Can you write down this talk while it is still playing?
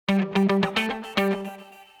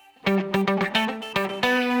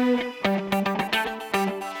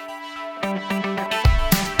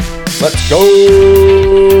Let's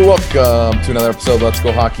go! Welcome to another episode of Let's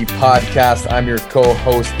Go Hockey Podcast. I'm your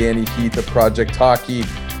co-host, Danny Heath of Project Hockey.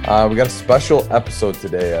 We got a special episode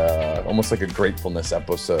today, almost like a gratefulness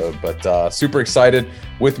episode, but super excited.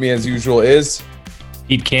 With me, as usual, is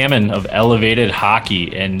Pete Kamen of Elevated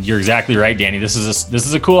Hockey. And you're exactly right, Danny. This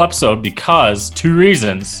is a cool episode because two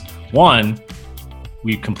reasons. One,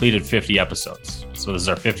 we completed 50 episodes. So this is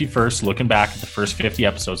our 51st, looking back at the first 50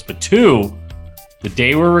 episodes. But two, the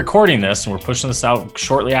day we're recording this, and we're pushing this out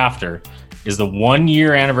shortly after, is the 1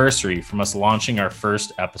 year anniversary from us launching our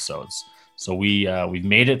first episodes. So we've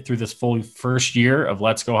made it through this full first year of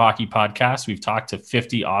Let's Go Hockey Podcast. We've talked to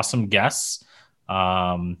 50 awesome guests.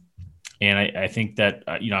 And I think that,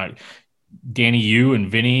 Danny, you and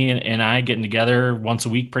Vinny and I getting together once a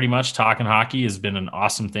week, pretty much talking hockey has been an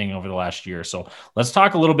awesome thing over the last year. So let's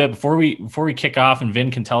talk a little bit before we kick off, and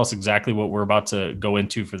Vin can tell us exactly what we're about to go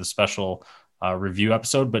into for the special review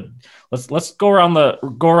episode. But let's go around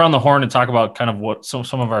the horn and talk about kind of what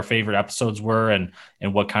some of our favorite episodes were and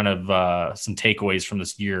what kind of some takeaways from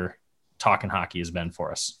this year talking hockey has been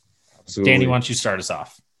for us. Absolutely. Danny, why don't you start us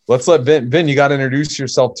off? Let's let Vin, you got to introduce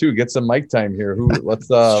yourself too. Get some mic time here.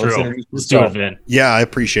 Let's introduce Let's do it, Vin. Yeah, I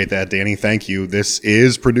appreciate that, Danny. Thank you. This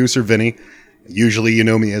is producer Vinny. Usually you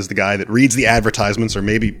know me as the guy that reads the advertisements, or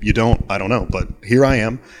maybe you don't. I don't know, but here I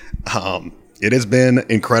am. It has been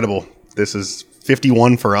incredible. This is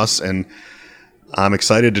 51 for us, and I'm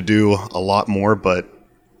excited to do a lot more, but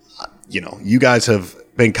you guys have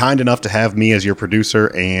been kind enough to have me as your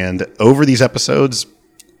producer, and over these episodes,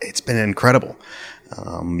 it's been incredible.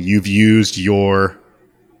 You've used your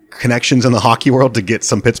connections in the hockey world to get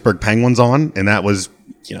some Pittsburgh Penguins on, and that was,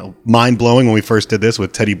 mind-blowing when we first did this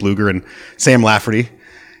with Teddy Bluger and Sam Lafferty.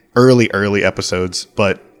 Early episodes.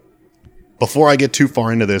 But before I get too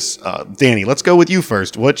far into this, Danny, let's go with you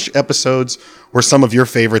first. Which episodes were some of your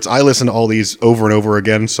favorites? I listen to all these over and over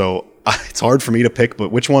again, so it's hard for me to pick,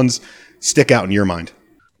 but which ones stick out in your mind?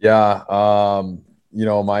 Yeah,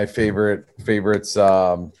 my favorites,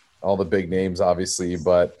 all the big names, obviously,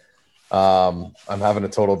 but I'm having a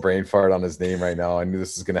total brain fart on his name right now. I knew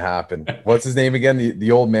this was going to happen. What's his name again?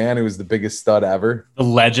 The old man who was the biggest stud ever. The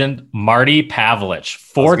legend, Marty Pavelich,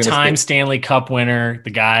 four-time Stanley Cup winner. The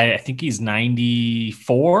guy, I think he's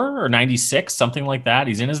 94 or 96, something like that.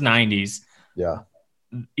 He's in his 90s. Yeah.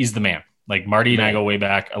 He's the man. Like Marty and I go way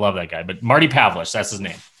back. I love that guy. But Marty Pavelich, that's his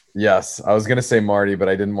name. Yes, I was gonna say Marty, but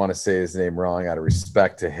I didn't want to say his name wrong. Out of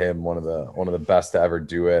respect to him, one of the best to ever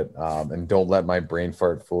do it. And don't let my brain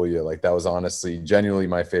fart fool you. Like, that was honestly, genuinely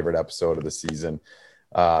my favorite episode of the season.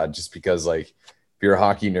 Just because, like, if you're a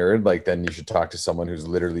hockey nerd, like, then you should talk to someone who's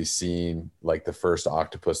literally seen like the first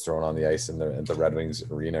octopus thrown on the ice in the Red Wings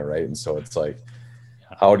arena, right? And so it's like,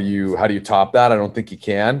 how do you top that? I don't think you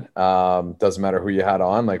can. Doesn't matter who you had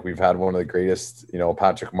on. Like, we've had one of the greatest.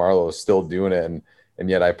 Patrick Marleau is still doing it, and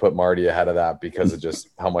yet I put Marty ahead of that because of just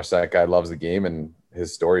how much that guy loves the game and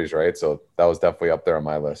his stories, right? So that was definitely up there on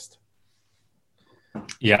my list.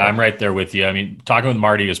 Yeah, I'm right there with you. I mean, talking with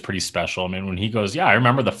Marty is pretty special. I mean, when he goes, I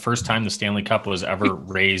remember the first time the Stanley Cup was ever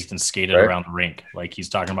raised and skated right around the rink. Like he's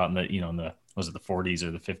talking about was it the 40s or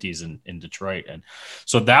the 50s in Detroit? And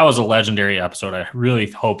so that was a legendary episode. I really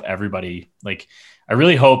hope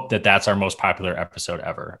that that's our most popular episode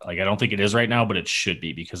ever. Like, I don't think it is right now, but it should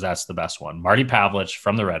be, because that's the best one. Marty Pavelich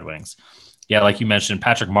from the Red Wings. Yeah, like you mentioned,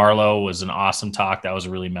 Patrick Marleau was an awesome talk. That was a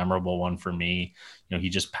really memorable one for me. He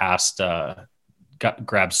just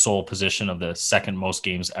grabbed sole position of the second most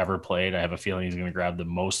games ever played. I have a feeling he's going to grab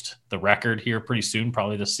the record here pretty soon,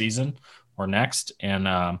 probably this season or next. And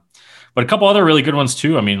but a couple other really good ones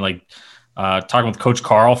too. I mean, like talking with Coach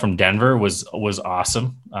Carl from Denver was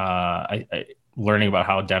awesome. Learning about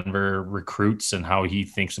how Denver recruits and how he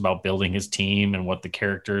thinks about building his team and what the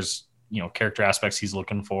character aspects he's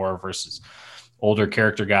looking for versus older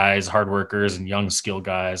character guys, hard workers, and young skill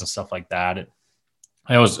guys and stuff like that.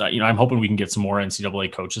 I'm hoping we can get some more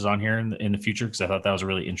NCAA coaches on here in the future, because I thought that was a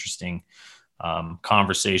really interesting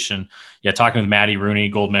conversation. Yeah, talking with Maddie Rooney,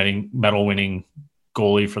 gold medal winning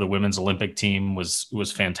goalie for the women's Olympic team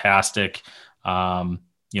was fantastic.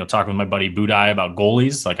 Talking with my buddy Budai about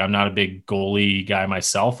goalies. Like, I'm not a big goalie guy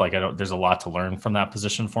myself. Like, there's a lot to learn from that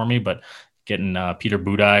position for me, but getting Peter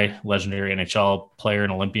Budai, legendary NHL player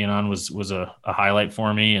and Olympian, on was a highlight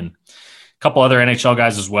for me. And a couple other NHL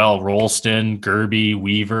guys as well, Rolston, Gerby,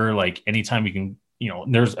 Weaver. Like, anytime we can,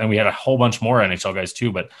 and we had a whole bunch more NHL guys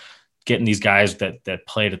too, but getting these guys that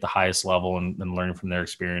played at the highest level and learning from their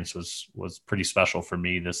experience was pretty special for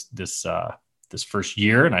me this first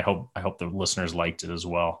year, and I hope the listeners liked it as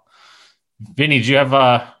well. Vinny, do you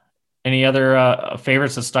have any other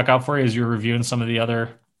favorites that stuck out for you as you were reviewing some of the other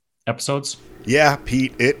episodes? Yeah,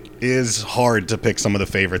 Pete, it is hard to pick some of the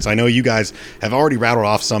favorites. I know you guys have already rattled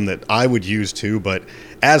off some that I would use too, but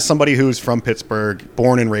as somebody who's from Pittsburgh,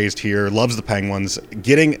 born and raised here, loves the Penguins,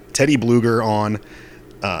 getting Teddy Bluger on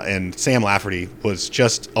and Sam Lafferty was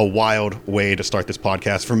just a wild way to start this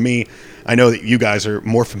podcast. For me, I know that you guys are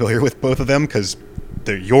more familiar with both of them because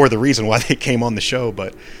you're the reason why they came on the show,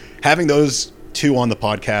 but having those two on the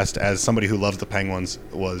podcast as somebody who loves the Penguins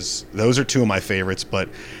those are two of my favorites. But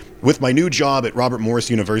with my new job at Robert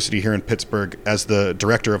Morris University here in Pittsburgh as the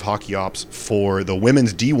director of hockey ops for the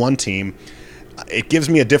women's D1 team, it gives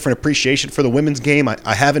me a different appreciation for the women's game.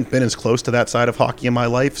 I haven't been as close to that side of hockey in my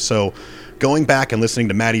life, so going back and listening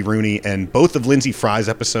to Maddie Rooney and both of Lindsay Fry's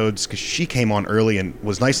episodes, because she came on early and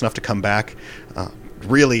was nice enough to come back,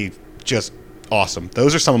 really just awesome.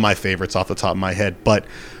 Those are some of my favorites off the top of my head. But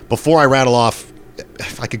before I rattle off,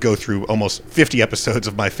 if I could go through almost 50 episodes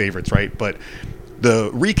of my favorites, right? But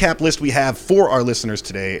the recap list we have for our listeners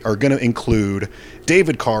today are going to include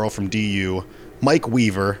David Carl from DU, Mike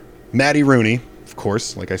Weaver, Maddie Rooney, of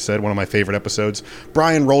course, like I said, one of my favorite episodes,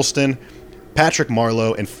 Brian Rolston, Patrick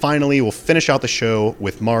Marleau, and finally we'll finish out the show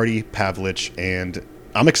with Marty Pavelich. And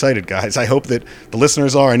I'm excited, guys. I hope that the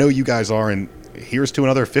listeners are. I know you guys are. And here's to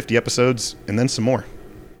another 50 episodes and then some more.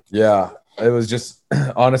 Yeah, it was just,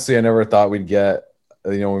 honestly, I never thought we'd get,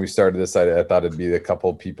 when we started this, I thought it'd be a couple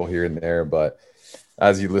of people here and there, but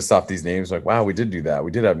as you list off these names, like, wow, we did do that. We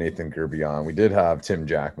did have Nathan Gerby on. We did have Tim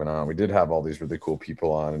Jackman on. We did have all these really cool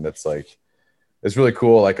people on. And it's like, it's really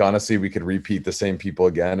cool. Like, honestly, we could repeat the same people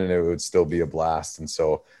again and it would still be a blast. And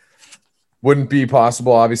so wouldn't be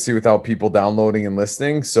possible, obviously, without people downloading and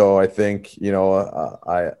listening. So I think,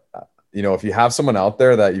 if you have someone out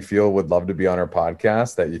there that you feel would love to be on our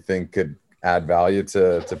podcast that you think could add value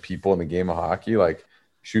to people in the game of hockey, like,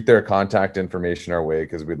 shoot their contact information our way,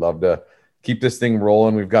 because we'd love to keep this thing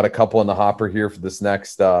rolling. We've got a couple in the hopper here for this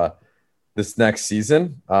next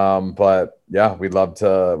season. But yeah, we'd love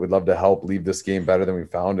to help leave this game better than we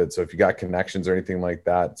found it. So if you got connections or anything like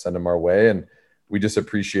that, send them our way. And we just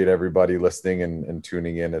appreciate everybody listening and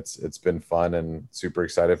tuning in. It's been fun and super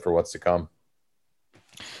excited for what's to come.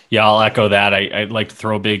 Yeah, I'll echo that. I'd like to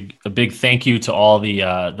throw a big thank you to all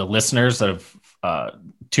the listeners that have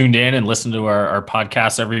tuned in and listened to our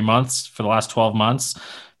podcast every month for the last 12 months.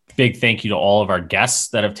 Big thank you to all of our guests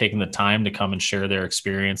that have taken the time to come and share their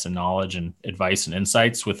experience and knowledge and advice and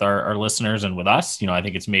insights with our listeners and with us. I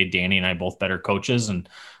think it's made Danny and I both better coaches, and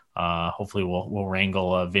hopefully we'll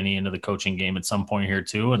wrangle Vinny into the coaching game at some point here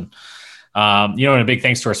too. And and a big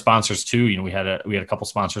thanks to our sponsors too. We had a couple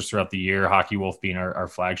sponsors throughout the year, Hockey Wolf being our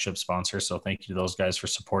flagship sponsor. So thank you to those guys for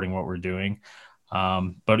supporting what we're doing.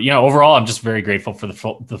 But overall, I'm just very grateful for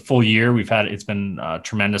the full year we've had. It's been a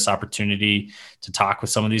tremendous opportunity to talk with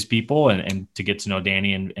some of these people and to get to know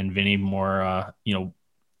Danny and Vinny more,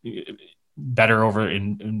 better over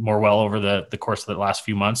the course of the last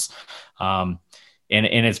few months. And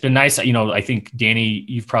it's been nice. I think, Danny,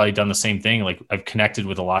 you've probably done the same thing. Like, I've connected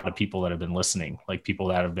with a lot of people that have been listening, like people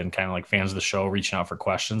that have been kind of like fans of the show, reaching out for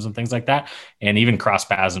questions and things like that, and even cross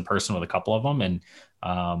paths in person with a couple of them. And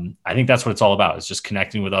I think that's what it's all about, is just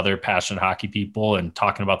connecting with other passionate hockey people and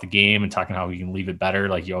talking about the game and talking how we can leave it better.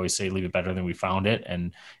 Like you always say, leave it better than we found it,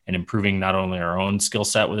 and improving not only our own skill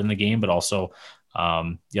set within the game, but also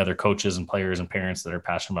the other coaches and players and parents that are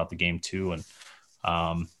passionate about the game too. And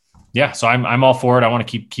yeah, so I'm all for it. I want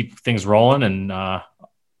to keep things rolling and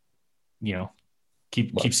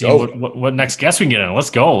keep seeing what next guest we can get in. Let's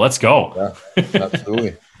go. Yeah,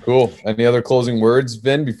 absolutely. Cool. Any other closing words,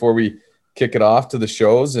 Vin, before we kick it off to the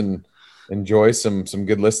shows and enjoy some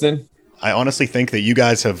good listening? I honestly think that you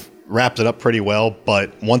guys have wrapped it up pretty well,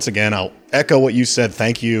 but once again, I'll echo what you said.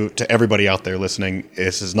 Thank you to everybody out there listening.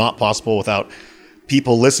 This is not possible without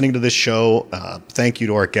people listening to this show. Thank you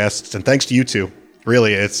to our guests, and thanks to you two.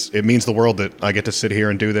 Really, it means the world that I get to sit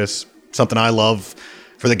here and do this, something I love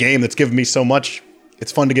for the game that's given me so much.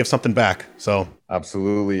 It's fun to give something back. So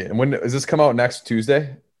absolutely. And when does this come out? Next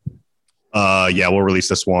Tuesday? Yeah, we'll release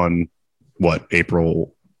this one,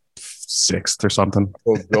 April 6th or something.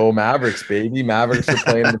 Go Mavericks, baby. Mavericks are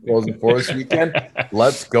playing the Frozen Four this weekend.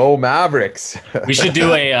 Let's go Mavericks. We should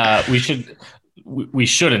do we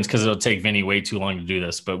shouldn't, because it'll take Vinny way too long to do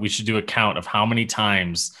this, but we should do a count of how many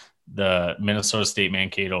times the Minnesota State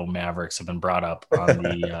Mankato Mavericks have been brought up on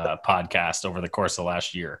the podcast over the course of the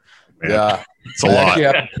last year. Yeah, it's a lot. I actually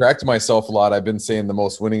have to correct myself a lot. I've been saying the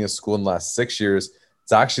most winningest school in the last 6 years.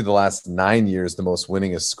 It's actually the last 9 years the most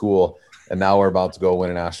winningest school, and now we're about to go win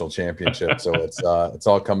a national championship. So it's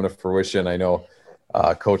all coming to fruition. I know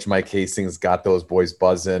Coach Mike Hastings got those boys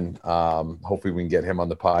buzzing. Hopefully we can get him on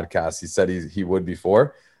the podcast. He said he would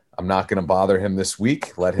before. I'm not going to bother him this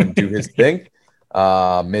week. Let him do his thing.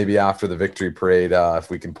 Maybe after the victory parade,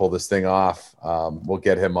 if we can pull this thing off, we'll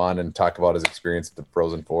get him on and talk about his experience at the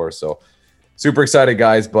Frozen Four. So super excited,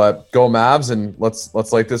 guys, but go Mavs, and let's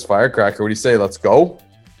light this firecracker. What do you say? Let's go.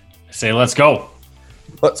 Say, let's go.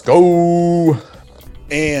 Let's go.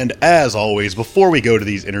 And as always, before we go to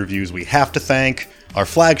these interviews, we have to thank our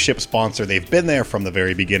flagship sponsor. They've been there from the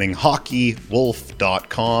very beginning,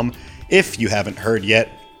 HockeyWolf.com. If you haven't heard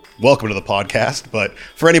yet, welcome to the podcast. But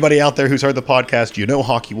for anybody out there who's heard the podcast, you know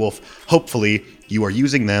Hockey Wolf. Hopefully, you are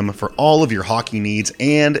using them for all of your hockey needs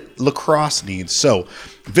and lacrosse needs. So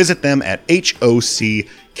visit them at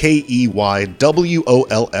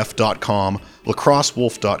HockeyWolf.com,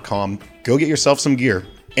 lacrossewolf.com. Go get yourself some gear.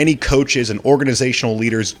 Any coaches and organizational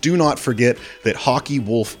leaders, do not forget that Hockey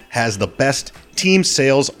Wolf has the best team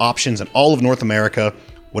sales options in all of North America.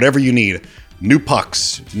 Whatever you need. New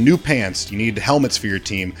pucks, new pants, you need helmets for your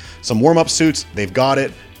team, some warm-up suits, they've got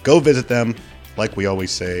it. Go visit them. Like we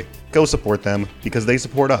always say, go support them because they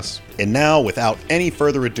support us. And now, without any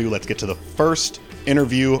further ado, let's get to the first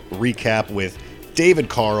interview recap with David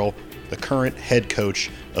Carle, the current head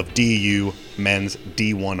coach of DU men's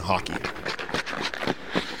D1 hockey.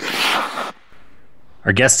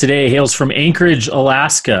 Our guest today hails from Anchorage,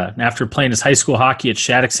 Alaska. And after playing his high school hockey at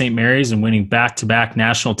Shattuck St. Mary's and winning back-to-back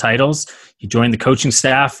national titles, he joined the coaching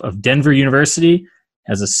staff of Denver University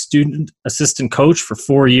as a student assistant coach for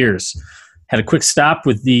 4 years. Had a quick stop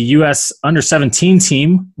with the U.S. under-17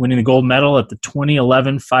 team, winning the gold medal at the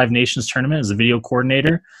 2011 Five Nations tournament as a video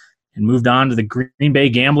coordinator, and moved on to the Green Bay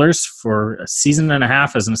Gamblers for a season and a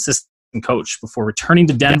half as an assistant coach before returning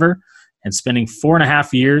to Denver and spending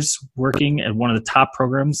 4.5 years working at one of the top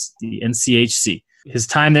programs, the NCHC. His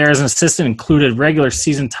time there as an assistant included regular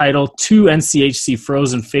season title, 2 NCHC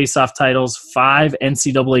Frozen Face-Off titles, 5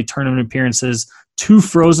 NCAA tournament appearances, 2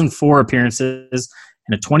 Frozen Four appearances,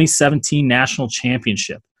 and a 2017 national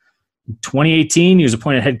championship. In 2018, he was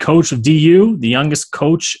appointed head coach of DU, the youngest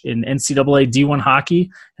coach in NCAA D1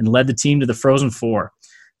 hockey, and led the team to the Frozen Four.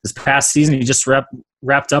 This past season, he just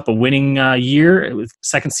wrapped up a winning year with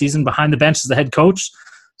second season behind the bench as the head coach.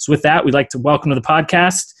 So with that, we'd like to welcome to the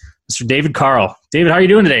podcast Mr. David Carle. David, how are you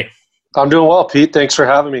doing today? I'm doing well, Pete. Thanks for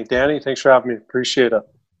having me. Danny, thanks for having me. Appreciate it.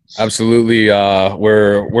 Absolutely.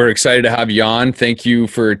 We're excited to have you on. Thank you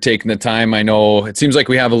for taking the time. I know it seems like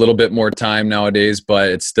we have a little bit more time nowadays, but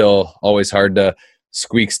it's still always hard to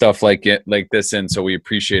squeak stuff like this in, so we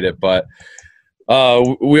appreciate it. But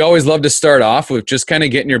we always love to start off with just kind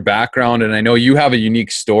of getting your background, and I know you have a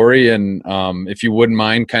unique story, and if you wouldn't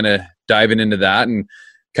mind kind of diving into that and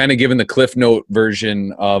kind of giving the Cliff Note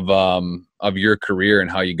version of your career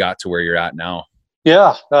and how you got to where you're at now.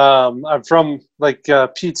 Yeah, I'm from, like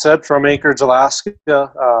Pete said, from Anchorage, Alaska.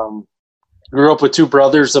 Grew up with 2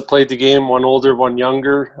 brothers that played the game, one older, one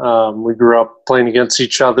younger. We grew up playing against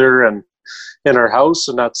each other and in our house,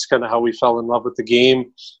 and that's kind of how we fell in love with the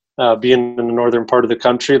game. Being in the northern part of the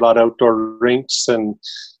country, a lot of outdoor rinks and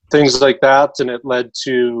things like that, and it led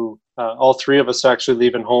to all 3 of us actually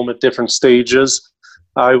leaving home at different stages.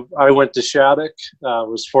 I went to Shattuck,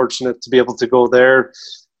 was fortunate to be able to go there.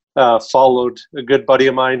 Followed a good buddy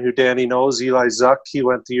of mine who Danny knows, Eli Zuck. He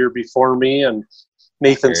went the year before me, and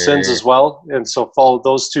Nathan Sins as well. And so followed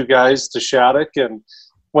those 2 guys to Shattuck and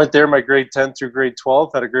went there my grade 10 through grade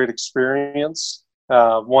 12. Had a great experience.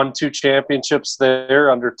 Won 2 championships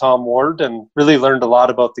there under Tom Ward, and really learned a lot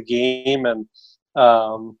about the game, and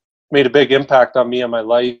made a big impact on me and my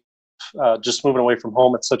life, just moving away from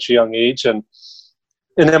home at such a young age. And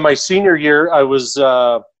then my senior year, I was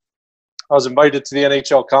invited to the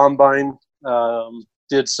NHL Combine,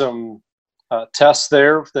 did some tests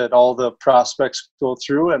there that all the prospects go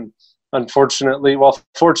through, and fortunately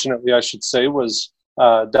I should say, was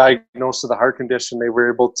diagnosed with a heart condition. They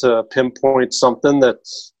were able to pinpoint something that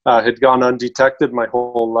had gone undetected my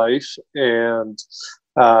whole life, and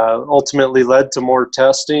ultimately led to more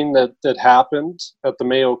testing that happened at the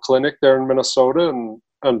Mayo Clinic there in Minnesota. And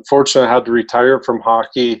unfortunately, I had to retire from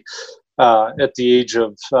hockey at the age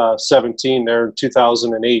of 17 there in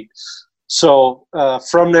 2008. So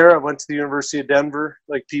from there, I went to the University of Denver.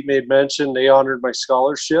 Like Pete made mention, they honored my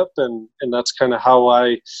scholarship, and that's kind of how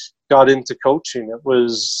I got into coaching. It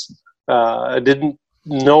was I didn't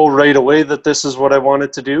know right away that this is what I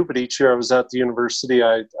wanted to do, but each year I was at the university,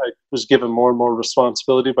 I was given more and more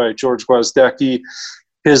responsibility by George Gwozdecki,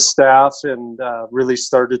 his staff, and really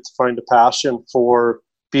started to find a passion for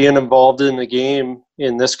being involved in the game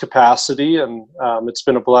in this capacity. And it's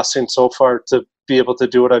been a blessing so far to be able to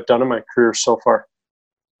do what I've done in my career so far.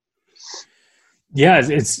 Yeah,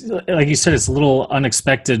 it's like you said, it's a little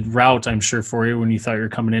unexpected route, I'm sure, for you when you thought you were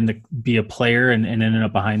coming in to be a player and ended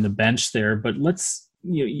up behind the bench there. But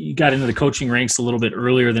you got into the coaching ranks a little bit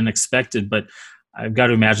earlier than expected, but I've got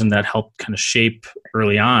to imagine that helped kind of shape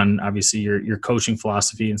early on, obviously, your coaching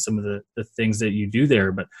philosophy and some of the things that you do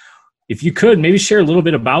there. But if you could maybe share a little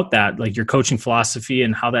bit about that, like your coaching philosophy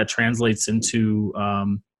and how that translates into,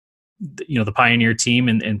 the Pioneer team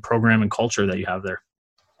and program and culture that you have there.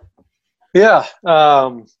 Yeah,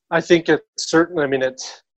 I think it's certainly. I mean,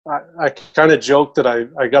 I kind of joke that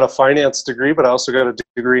I got a finance degree, but I also got a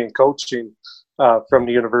degree in coaching from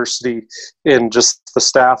the university, in just the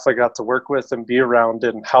staff I got to work with and be around,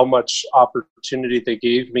 and how much opportunity they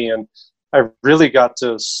gave me. And I really got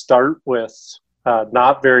to start with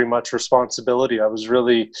not very much responsibility. I was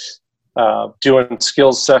really doing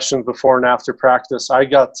skills sessions before and after practice. I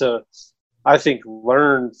got to, I think,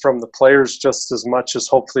 learn from the players just as much as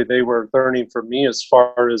hopefully they were learning from me, as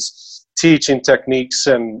far as teaching techniques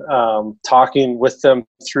and talking with them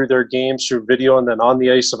through their games, through video, and then on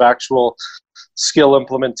the ice of actual skill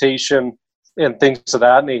implementation and things of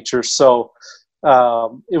that nature. So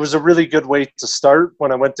it was a really good way to start.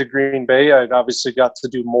 When I went to Green Bay, I obviously got to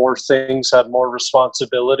do more things, had more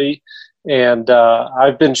responsibility, and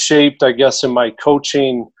I've been shaped, I guess, in my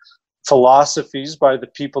coaching philosophies by the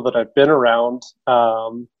people that I've been around,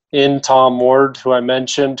 in Tom Ward, who I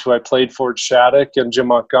mentioned, who I played for at Shattuck, and Jim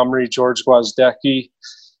Montgomery, George Gwozdecki,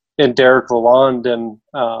 and Derek Lalonde. And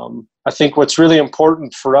I think what's really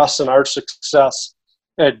important for us and our success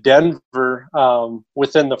at Denver,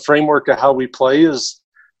 within the framework of how we play, is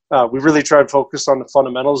we really try to focus on the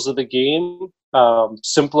fundamentals of the game,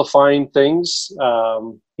 simplifying things,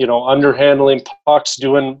 underhandling pucks,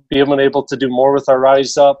 being able to do more with our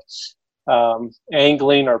eyes up,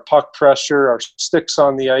 angling, our puck pressure, our sticks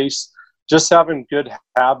on the ice, just having good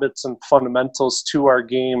habits and fundamentals to our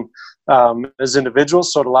game as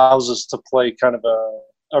individuals. So it allows us to play kind of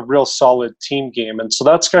a real solid team game. And so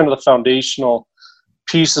that's kind of the foundational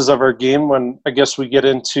pieces of our game. When I guess we get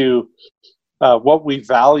into what we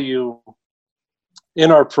value in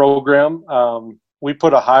our program, we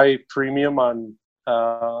put a high premium on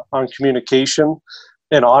communication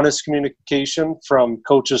and honest communication, from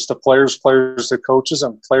coaches to players, players to coaches,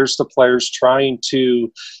 and players to players, trying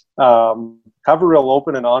to have a real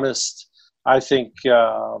open and honest, I think,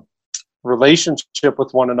 relationship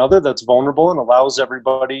with one another that's vulnerable and allows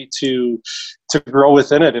everybody to grow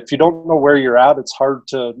within it. If you don't know where you're at, it's hard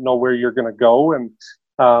to know where you're going to go. And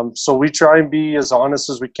so we try and be as honest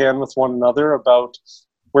as we can with one another about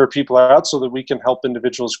where people are at, so that we can help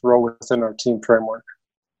individuals grow within our team framework.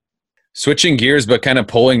 Switching gears, but kind of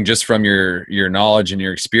pulling just from your knowledge and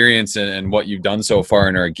your experience and what you've done so far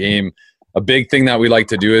in our game, a big thing that we like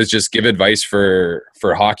to do is just give advice for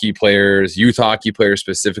hockey players, youth hockey players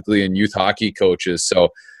specifically, and youth hockey coaches. So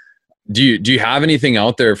do you have anything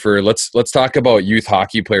out there for, let's talk about youth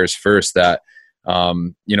hockey players first, that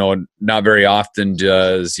not very often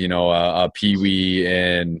does a peewee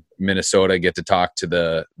in Minnesota get to talk to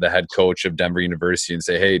the head coach of Denver University and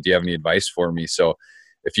say, hey, do you have any advice for me? So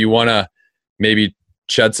if you want to maybe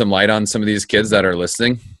shed some light on some of these kids that are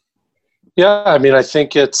listening. Yeah, I mean, I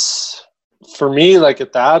think it's, for me, like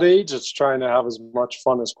at that age, it's trying to have as much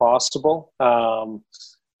fun as possible.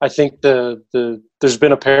 I think there's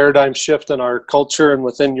been a paradigm shift in our culture and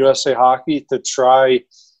within USA Hockey to try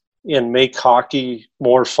and make hockey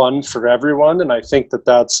more fun for everyone. And I think that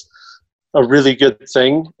that's a really good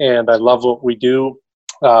thing. And I love what we do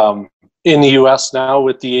in the U.S. now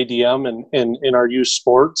with the ADM and in our youth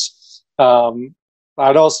sports. Again,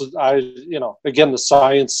 the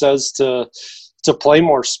science says to play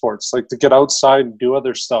more sports, like to get outside and do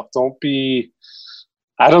other stuff.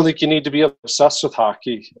 I don't think you need to be obsessed with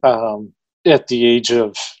hockey at the age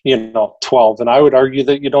of 12. And I would argue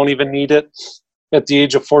that you don't even need it at the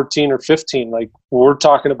age of 14 or 15. Like, we're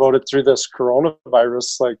talking about it through this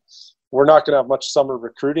coronavirus, like we're not going to have much summer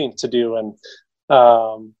recruiting to do. And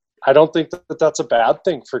I don't think that that's a bad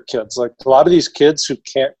thing for kids. Like, a lot of these kids who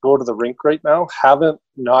can't go to the rink right now haven't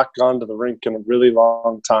not gone to the rink in a really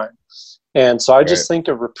long time. And so I just think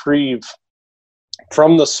a reprieve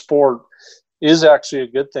from the sport is actually a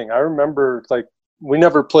good thing. I remember, like, we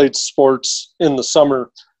never played sports in the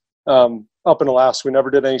summer up in Alaska. We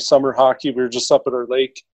never did any summer hockey. We were just up at our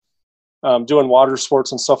lake doing water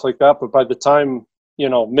sports and stuff like that. But by the time,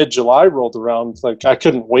 mid-July rolled around, like, I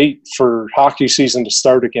couldn't wait for hockey season to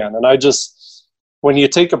start again. And when you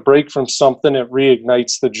take a break from something, it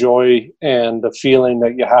reignites the joy and the feeling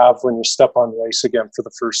that you have when you step on the ice again for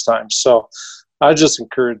the first time. So I just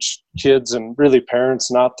encourage kids and really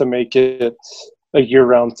parents not to make it a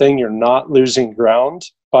year-round thing. You're not losing ground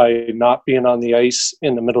by not being on the ice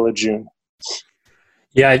in the middle of June.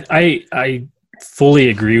 Yeah, I fully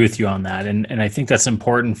agree with you on that. And I think that's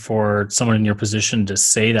important for someone in your position to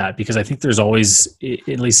say that, because I think there's always,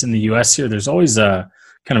 at least in the US here, there's always a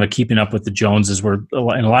kind of a keeping up with the Joneses where,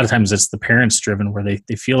 and a lot of times it's the parents driven, where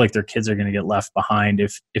they feel like their kids are going to get left behind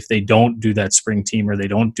if they don't do that spring team, or they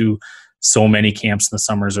don't do so many camps in the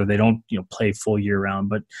summers, or they don't, play full year round.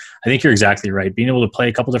 But I think you're exactly right. Being able to play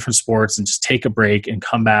a couple different sports and just take a break and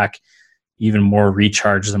come back even more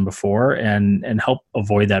recharged than before, and help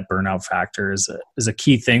avoid that burnout factor is a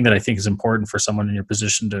key thing that I think is important for someone in your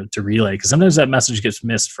position to relay, because sometimes that message gets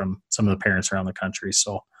missed from some of the parents around the country.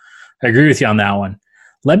 So I agree with you on that one.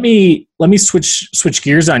 Let me switch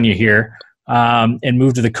gears on you here, and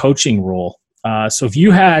move to the coaching role. So if you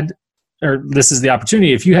had, or this is the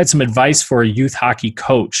opportunity, if you had some advice for a youth hockey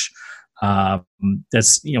coach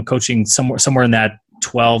that's coaching somewhere in that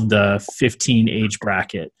 12 to 15 age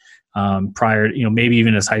bracket, prior, maybe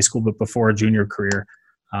even as high school, but before a junior career,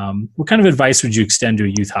 what kind of advice would you extend to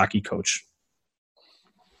a youth hockey coach?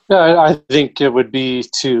 Yeah, I think it would be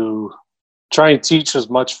to try and teach as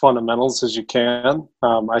much fundamentals as you can.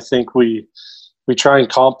 I think we try and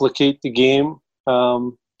complicate the game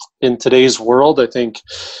in today's world. I think,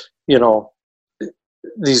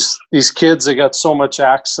 these kids, they got so much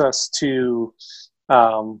access to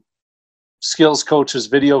skills coaches,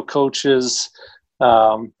 video coaches,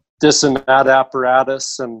 this and that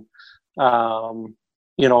apparatus. And,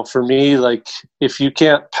 for me, like, if you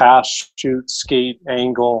can't pass, shoot, skate,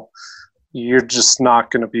 angle, you're just not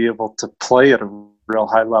going to be able to play at a real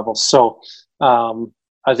high level. So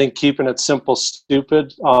I think keeping it simple,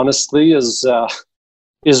 stupid, honestly, is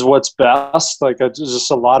what's best. Like,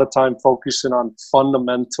 just a lot of time focusing on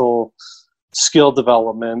fundamental skill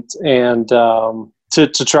development and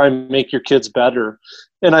to try and make your kids better.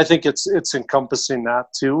 And I think it's encompassing that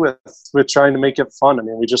too with trying to make it fun. I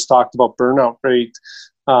mean, we just talked about burnout rate.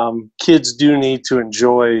 Kids do need to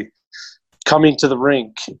enjoy coming to the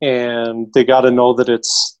rink, and they got to know that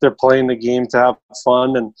they're playing the game to have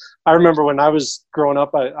fun. And I remember when I was growing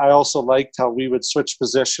up, I also liked how we would switch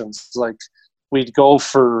positions. Like, we'd go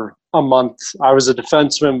for a month. I was a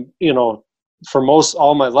defenseman, for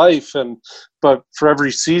all my life. But for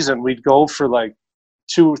every season, we'd go for like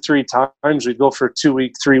 2 or 3 times. We'd go for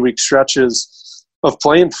 2-week, 3-week stretches of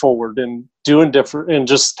playing forward and doing different, and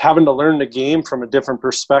just having to learn the game from a different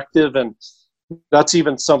perspective. And that's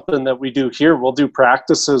even something that we do here. We'll do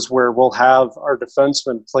practices where we'll have our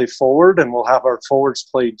defensemen play forward and we'll have our forwards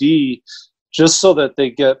play D, just so that they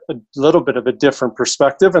get a little bit of a different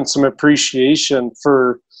perspective and some appreciation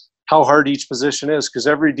for how hard each position is. Because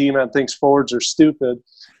every D-man thinks forwards are stupid,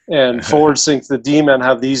 and forwards think the D-men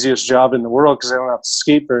have the easiest job in the world because they don't have to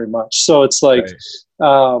skate very much. So it's like,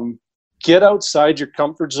 right. Get outside your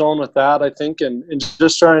comfort zone with that, I think, and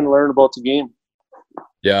just try and learn about the game.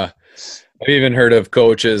 Yeah. I've even heard of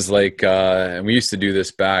coaches like, and we used to do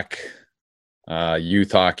this back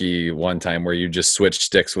youth hockey one time, where you just switch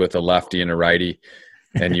sticks with a lefty and a righty,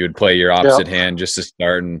 and you would play your opposite hand just to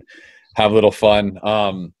start and have a little fun.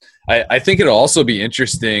 I think it'll also be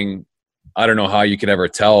interesting. I don't know how you can ever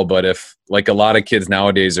tell, but if, like, a lot of kids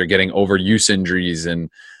nowadays are getting overuse injuries and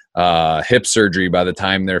hip surgery by the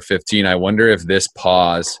time they're 15, I wonder if this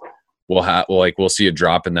pause we'll see a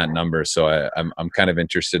drop in that number. So I'm kind of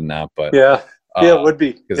interested in that. But yeah, it would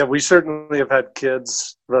be. Yeah, we certainly have had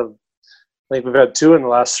kids. I think we've had 2 in the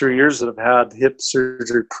last 3 years that have had hip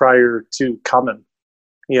surgery prior to coming.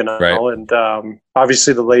 Right. And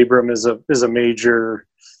obviously the labrum is a major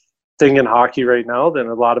thing in hockey right now. Then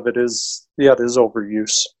a lot of it is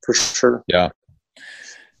overuse for sure. Yeah.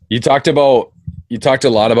 You talked a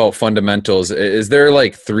lot about fundamentals. Is there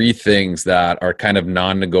like 3 things that are kind of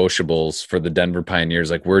non-negotiables for the Denver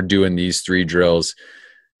Pioneers? Like, we're doing these 3 drills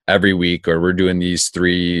every week, or we're doing these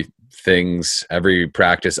 3 things every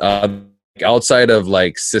practice, outside of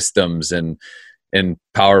like systems and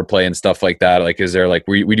power play and stuff like that. Like, is there like,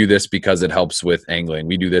 we do this because it helps with angling,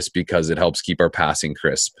 we do this because it helps keep our passing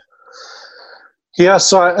crisp? Yeah,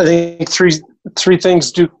 so I think three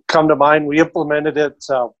things do come to mind. We implemented it,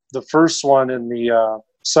 the first one in the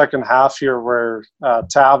second half here, where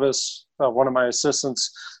Tavis, one of my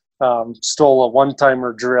assistants, stole a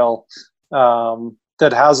one-timer drill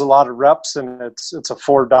that has a lot of reps, and it's a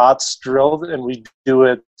 4 dots drill, and we do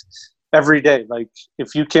it every day. Like,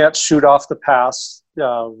 if you can't shoot off the pass,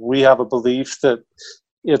 we have a belief that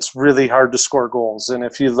it's really hard to score goals. And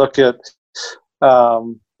if you look at a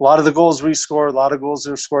lot of the goals we score, a lot of goals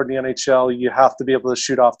that are scored in the NHL, you have to be able to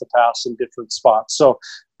shoot off the pass in different spots. So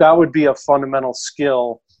that would be a fundamental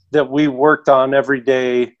skill that we worked on every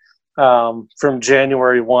day from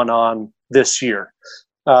January 1 on this year.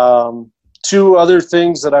 Two other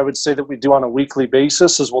things that I would say that we do on a weekly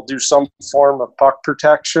basis is we'll do some form of puck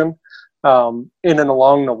protection in and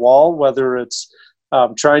along the wall, whether it's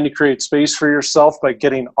trying to create space for yourself by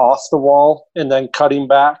getting off the wall and then cutting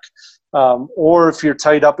back. Or if you're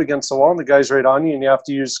tied up against the wall and the guy's right on you and you have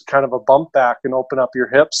to use kind of a bump back and open up your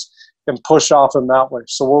hips and push off him that way.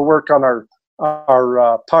 So we'll work on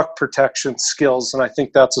our puck protection skills, and I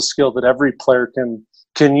think that's a skill that every player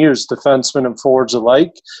can use, defensemen and forwards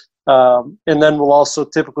alike. And then we'll also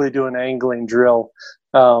typically do an angling drill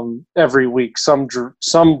every week, some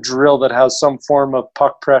drill that has some form of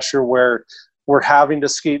puck pressure where we're having to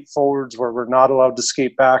skate forwards, where we're not allowed to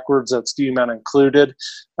skate backwards, that's D-man included,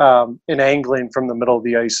 and angling from the middle of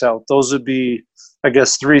the ice out. Those would be, I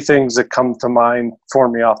guess, three things that come to mind for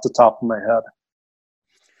me off the top of my head.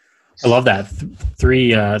 I love that.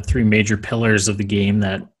 Three major pillars of the game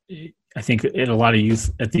that I think at a lot of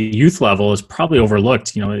youth at the youth level is probably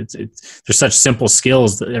overlooked. You know, there's such simple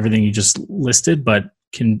skills that everything you just listed, but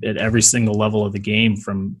can at every single level of the game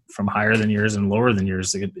from higher than yours and lower than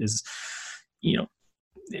yours is, you know,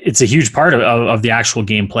 it's a huge part of the actual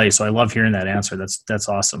gameplay. So I love hearing that answer. That's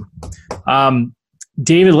awesome.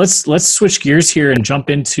 David, let's switch gears here and jump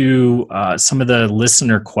into some of the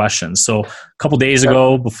listener questions. So a couple days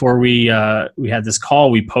ago, before we had this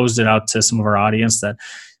call, we posed it out to some of our audience that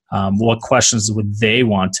what questions would they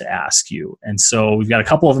want to ask you? And so we've got a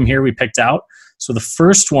couple of them here we picked out. So the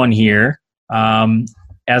first one here,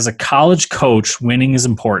 as a college coach, winning is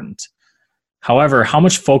important. However, how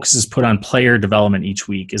much focus is put on player development each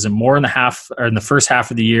week? Is it more in the first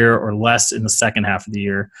half of the year or less in the second half of the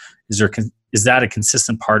year? Is that a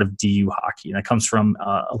consistent part of DU hockey? And that comes from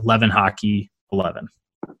 11 Hockey 11.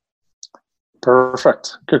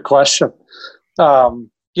 Perfect. Good question.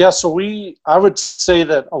 So I would say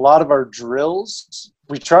that a lot of our drills,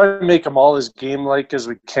 we try to make them all as game-like as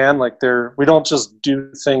we can. We don't just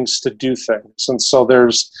do things to do things. And so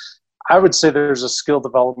I would say there's a skill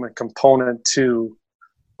development component to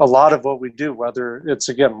a lot of what we do, whether it's,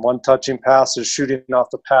 again, one-touching passes, shooting off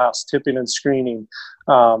the pass, tipping and screening,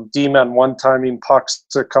 D-men one-timing pucks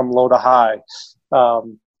to come low to high,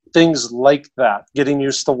 things like that, getting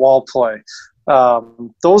used to wall play.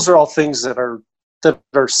 Those are all things that are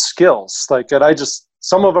skills.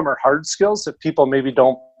 Some of them are hard skills that people maybe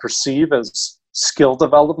don't perceive as skill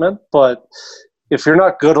development, but if you're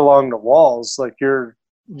not good along the walls,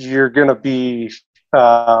 you're going to be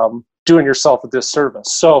doing yourself a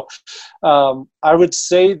disservice. So I would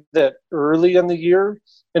say that early in the year,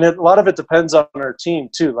 and a lot of it depends on our team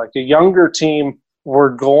too. Like a younger team,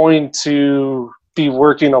 we're going to be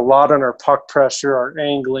working a lot on our puck pressure, our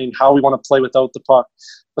angling, how we want to play without the puck,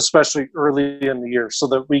 especially early in the year, so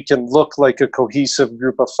that we can look like a cohesive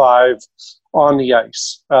group of five on the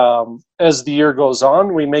ice. As the year goes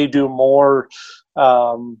on, we may do more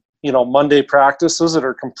Monday practices that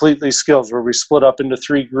are completely skills, where we split up into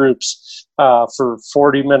three groups for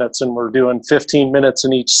 40 minutes and we're doing 15 minutes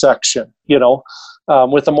in each section.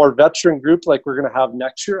 With a more veteran group like we're going to have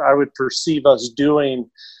next year, I would perceive us doing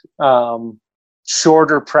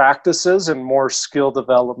shorter practices and more skill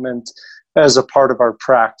development as a part of our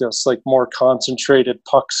practice, like more concentrated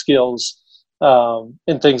puck skills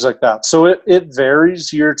and things like that. So it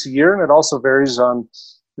varies year to year, and it also varies on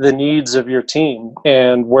the needs of your team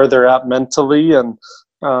and where they're at mentally and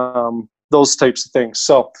those types of things.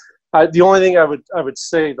 So the only thing I would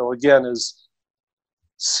say, though, again, is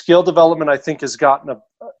skill development, I think, has gotten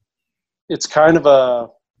it's kind of a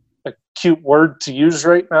cute word to use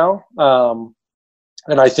right now.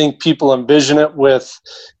 And I think people envision it with,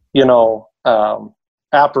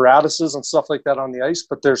 apparatuses and stuff like that on the ice,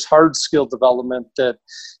 but there's hard skill development that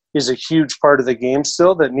is a huge part of the game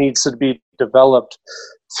still that needs to be developed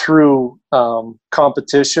through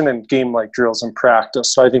competition and game-like drills and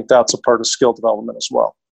practice. So I think that's a part of skill development as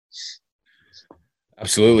well.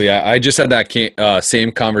 Absolutely. I just had that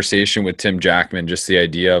same conversation with Tim Jackman, just the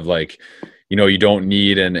idea of you don't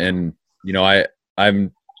need, and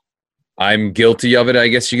I'm guilty of it, I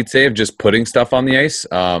guess you could say, of just putting stuff on the ice.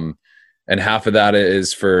 And half of that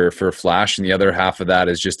is for flash, and the other half of that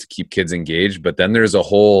is just to keep kids engaged. But then there's a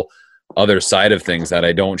whole other side of things that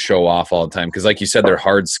I don't show off all the time, because like you said, they're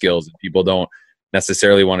hard skills and people don't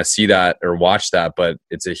necessarily want to see that or watch that, but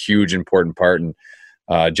it's a huge important part. And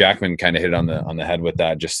Jackman kind of hit on the head with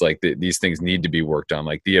that. Just these things need to be worked on,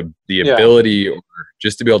 like the ability, or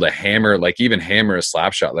just to be able to hammer, even hammer a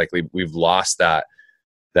slap shot. We've lost that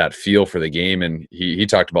feel for the game, and he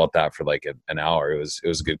talked about that for an hour. It was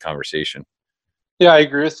a good conversation. Yeah, I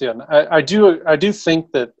agree with you. And I do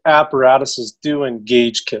think that apparatuses do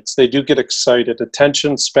engage kids. They do get excited.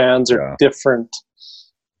 Attention spans are different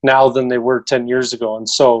now than they were 10 years ago. And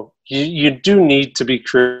so you do need to be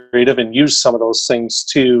creative and use some of those things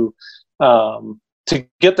to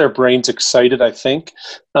get their brains excited, I think.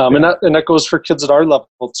 And that goes for kids at our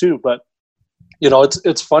level too. But,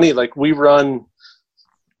 it's funny, like we run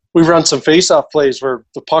some face-off plays where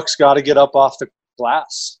the puck's got to get up off the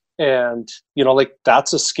glass. And, like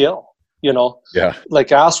that's a skill,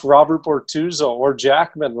 like ask Robert Bortuzzo or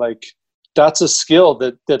Jackman, like that's a skill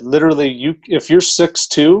that literally if you're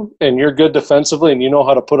 6'2" and you're good defensively and you know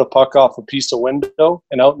how to put a puck off a piece of window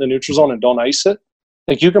and out in the neutral zone and don't ice it,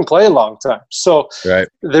 like you can play a long time. So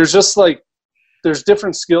there's just like, there's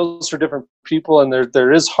different skills for different people. And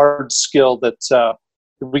there is hard skill that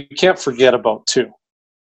we can't forget about too.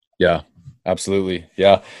 Yeah, absolutely.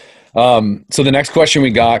 Yeah. So the next question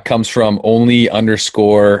we got comes from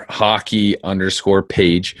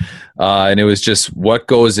only_hockey_page. And it was just, what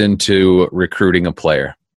goes into recruiting a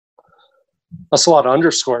player? That's a lot of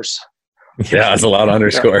underscores. Yeah, that's a lot of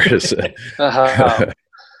underscores.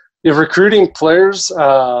 If recruiting players,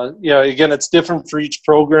 again, it's different for each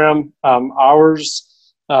program. Ours,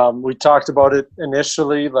 we talked about it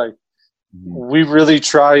initially, like, we really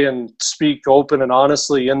try and speak open and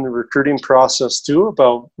honestly in the recruiting process too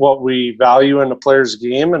about what we value in a player's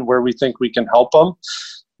game and where we think we can help them.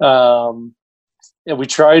 And we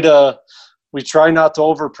try not to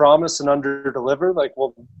overpromise and underdeliver. Like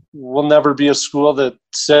we'll never be a school that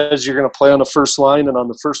says you're going to play on the first line and on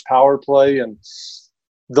the first power play and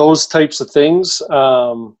those types of things.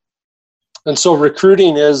 And so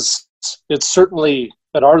recruiting it's certainly,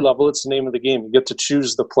 at our level, it's the name of the game. You get to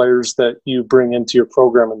choose the players that you bring into your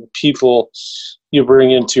program and the people you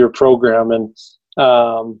bring into your program. And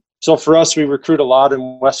so for us, we recruit a lot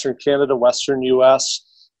in Western Canada, Western U.S.,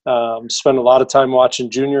 spend a lot of time watching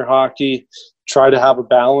junior hockey, try to have a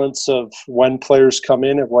balance of when players come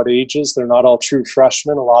in at what ages. They're not all true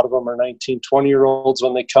freshmen. A lot of them are 19, 20-year-olds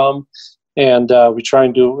when they come. And we try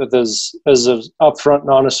and do it with as an upfront and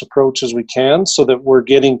honest approach as we can so that we're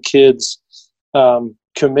getting kids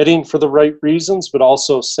committing for the right reasons, but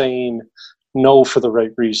also saying no for the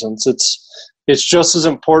right reasons. It's just as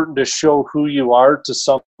important to show who you are to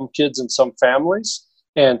some kids and some families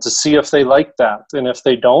and to see if they like that. And if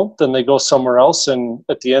they don't, then they go somewhere else. And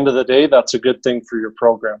at the end of the day, that's a good thing for your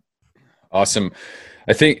program. Awesome.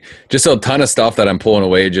 I think just a ton of stuff that I'm pulling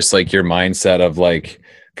away, just like your mindset of like,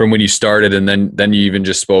 from when you started, and then you even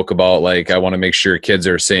just spoke about like, I want to make sure kids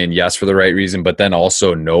are saying yes for the right reason, but then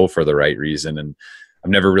also no for the right reason. And I've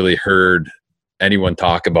never really heard anyone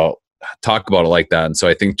talk about it like that. And so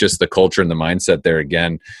I think just the culture and the mindset there,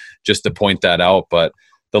 again, just to point that out. But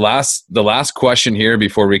the last question here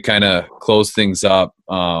before we kind of close things up,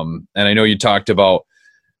 and I know you talked about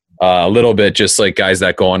a little bit, just like guys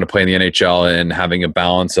that go on to play in the NHL and having a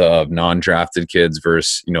balance of non-drafted kids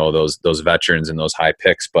versus, those veterans and those high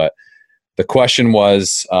picks. But the question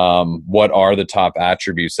was, what are the top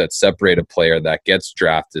attributes that separate a player that gets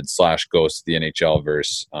drafted / goes to the NHL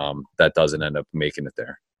versus that doesn't end up making it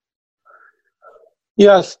there?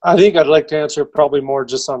 Yeah, I think I'd like to answer probably more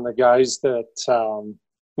just on the guys that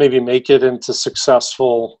maybe make it into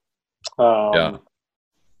successful pro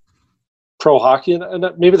hockey, and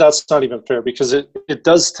maybe that's not even fair because it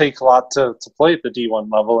does take a lot to play at the D1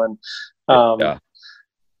 level. And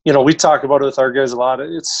we talk about it with our guys a lot. I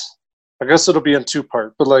guess it'll be in two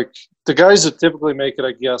part, but like the guys that typically make it,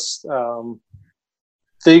 I guess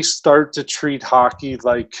they start to treat hockey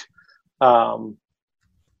like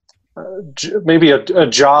maybe a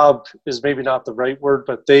job is maybe not the right word,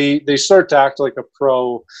 but they start to act like a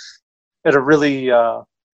pro at a really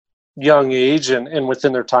young age and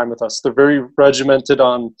within their time with us. They're very regimented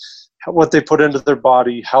on what they put into their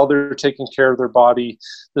body, how they're taking care of their body,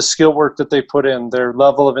 the skill work that they put in, their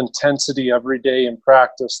level of intensity every day in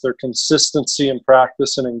practice, their consistency in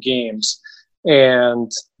practice and in games.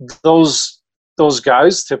 And those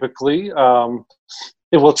guys typically,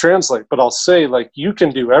 it will translate. But I'll say, like, you can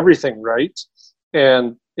do everything right,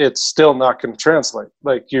 and it's still not going to translate.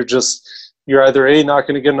 Like, you're either A, not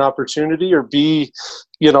going to get an opportunity, or B,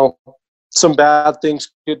 some bad things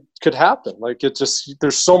could happen. Like,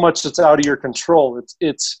 there's so much that's out of your control.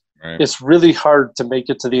 It's really hard to make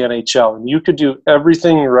it to the NHL, and you could do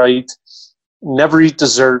everything right, never eat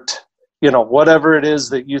dessert, whatever it is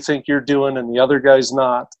that you think you're doing and the other guy's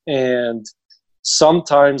not. And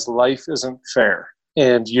sometimes life isn't fair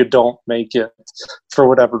and you don't make it for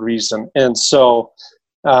whatever reason. And so,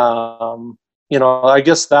 I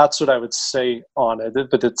guess that's what I would say on it.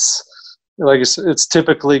 But like it's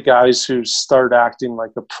typically guys who start acting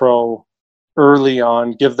like a pro early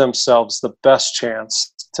on, give themselves the best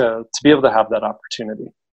chance to be able to have that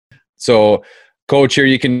opportunity. So coach here,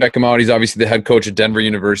 you can check him out. He's obviously the head coach at Denver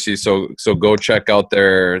University. So go check out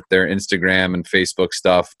their Instagram and Facebook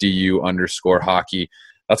stuff, DU_hockey.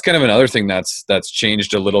 That's kind of another thing that's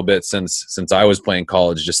changed a little bit since I was playing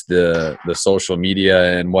college, just the social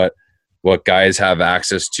media and what guys have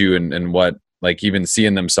access to and what, like, even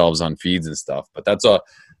seeing themselves on feeds and stuff. But that's a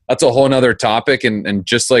whole nother topic. And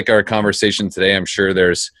just like our conversation today, I'm sure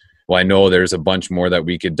I know there's a bunch more that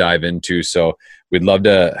we could dive into. So we'd love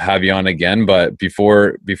to have you on again. But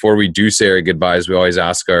before we do say our goodbyes, we always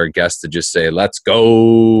ask our guests to just say, let's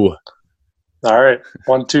go. All right.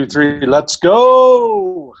 1, 2, 3. Let's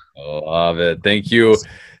go. Love it. Thank you.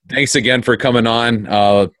 Thanks again for coming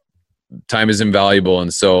on. Time is invaluable.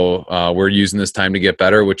 And so we're using this time to get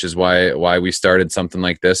better, which is why we started something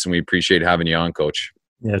like this. And we appreciate having you on, Coach.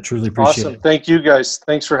 Yeah, truly appreciate it. Thank you, guys.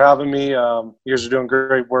 Thanks for having me. You guys are doing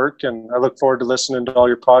great work, and I look forward to listening to all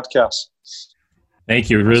your podcasts.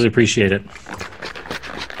 Thank you. Really appreciate it.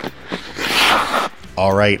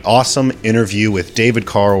 All right. Awesome interview with David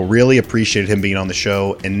Carle. Really appreciated him being on the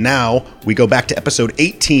show. And now we go back to episode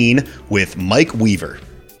 18 with Mike Weaver.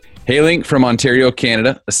 Hailing from Ontario,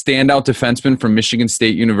 Canada, a standout defenseman from Michigan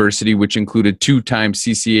State University, which included 2-time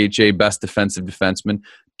CCHA Best Defensive Defenseman,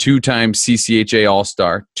 2-time CCHA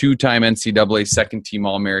All-Star, 2-time NCAA Second-Team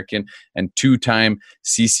All-American, and 2-time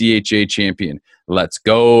CCHA champion. Let's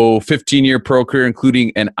go. 15-year pro career,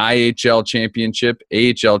 including an IHL championship,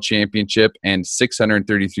 AHL championship, and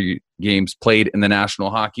 633 games played in the National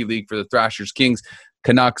Hockey League for the Thrashers, Kings,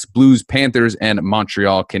 Canucks, Blues, Panthers, and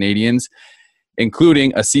Montreal Canadiens,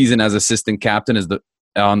 including a season as assistant captain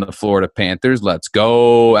on the Florida Panthers. Let's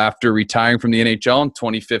go. After retiring from the NHL in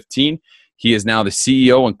 2015, he is now the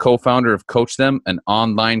CEO and co-founder of Coach Them, an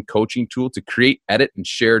online coaching tool to create, edit, and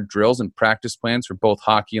share drills and practice plans for both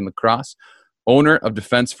hockey and lacrosse. Owner of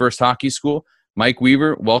Defense First Hockey School, Mike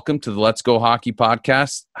Weaver, welcome to the Let's Go Hockey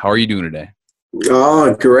podcast. How are you doing today?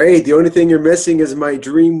 Oh, great. The only thing you're missing is my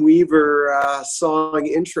Dreamweaver song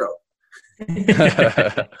intro. We'll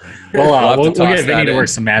get Vinny to work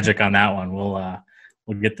some magic on that one.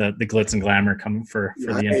 We'll get the glitz and glamour coming for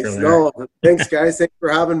the intro there. No, thanks, guys. Thanks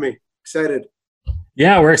for having me. Excited.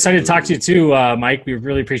 Yeah, we're excited to talk to you too, Mike. We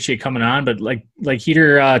really appreciate you coming on. But like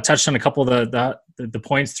Heater touched on a couple of the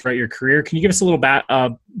points throughout your career. Can you give us a little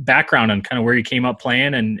background on kind of where you came up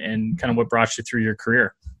playing and kind of what brought you through your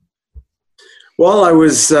career? Well, I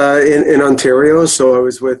was in Ontario, so I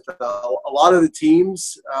was with a lot of the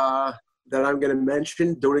teams that I'm going to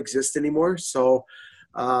mention don't exist anymore. So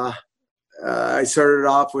I started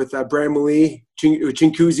off with Bramalea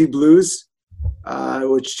Chinguacousy Blues,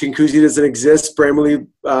 which Chinguacousy doesn't exist. Bramalea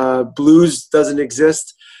Blues doesn't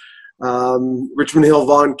exist. Richmond Hill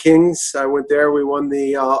Vaughan Kings, I went there. We won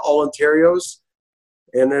the All Ontarios.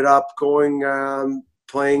 Ended up going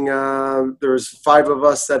playing. There was 5 of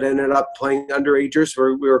us that ended up playing underagers.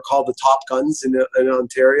 We were called the Top Guns in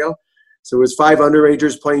Ontario. So it was 5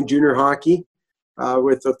 underagers playing junior hockey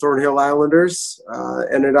with the Thornhill Islanders.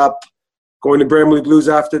 Ended up going to Bramalea Blues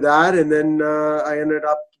after that, and then I ended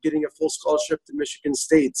up getting a full scholarship to Michigan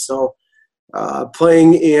State. So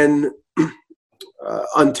playing in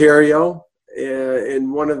Ontario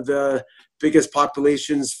in one of the biggest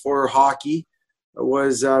populations for hockey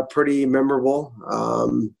was pretty memorable.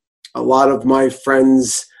 A lot of my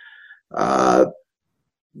friends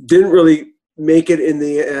didn't really make it in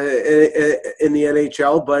the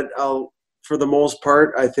NHL, but for the most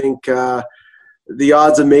part, I think the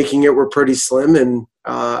odds of making it were pretty slim. And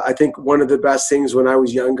I think one of the best things when I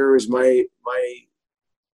was younger is my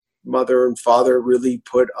mother and father really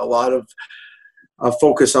put a lot of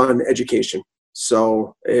focus on education.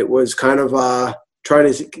 So it was kind of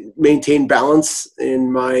trying to maintain balance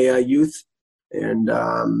in my youth, and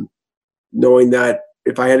knowing that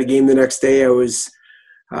if I had a game the next day, I was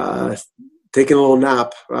taking a little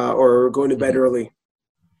nap or going to bed early.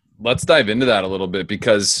 Let's dive into that a little bit,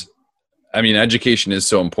 because I mean, education is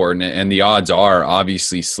so important, and the odds are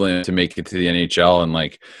obviously slim to make it to the NHL. And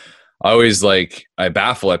I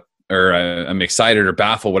baffle it, or I'm excited or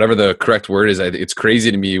baffle, whatever the correct word is. It's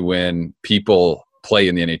crazy to me when people play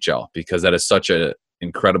in the NHL, because that is such an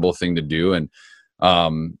incredible thing to do. And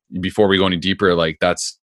before we go any deeper,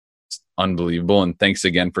 that's unbelievable. And thanks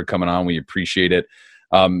again for coming on. We appreciate it.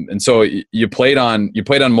 And so you played on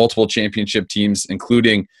multiple championship teams,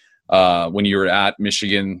 including when you were at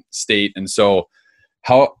Michigan State. And so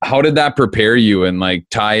how did that prepare you and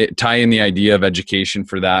tie in the idea of education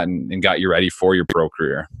for that and got you ready for your pro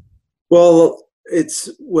career? Well, it's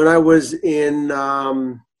when I was in,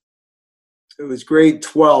 it was grade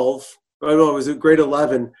 12. I know it was grade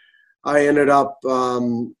 11. I ended up,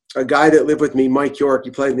 a guy that lived with me, Mike York,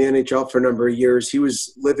 he played in the NHL for a number of years. He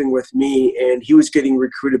was living with me, and he was getting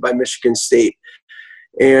recruited by Michigan State.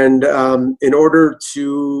 And in order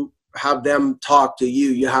to have them talk to you,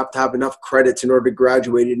 you have to have enough credits in order to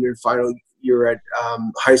graduate in your final year at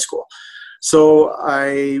high school. So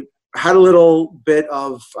I had a little bit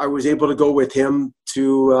of, I was able to go with him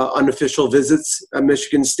to unofficial visits at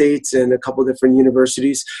Michigan State and a couple different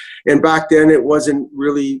universities. And back then it wasn't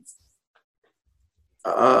really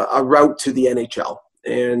a route to the NHL.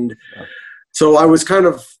 And so I was kind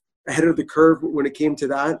of ahead of the curve when it came to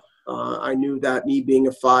that. I knew that me being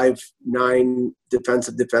a 5'9"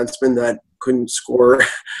 defensive defenseman that couldn't score,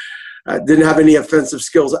 didn't have any offensive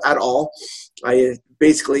skills at all. I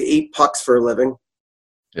basically ate pucks for a living.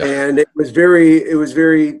 Yeah. And it was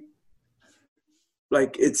very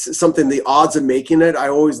like, it's something, the odds of making it, I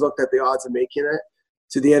always looked at the odds of making it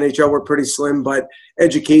to the NHL were pretty slim. But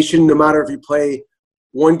education, no matter if you play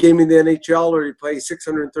one game in the NHL or you play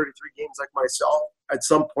 633 games like myself, at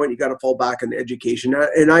some point you got to fall back on education.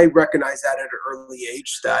 And I recognize that at an early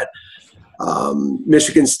age that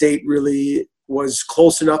Michigan State really was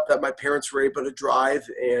close enough that my parents were able to drive,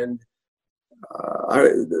 and I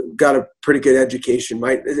got a pretty good education.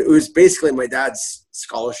 It was basically my dad's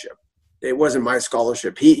scholarship. It wasn't my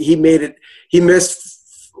scholarship. He made it. He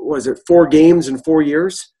missed, was it 4 games in 4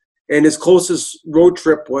 years? And his closest road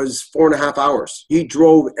trip was 4.5 hours. He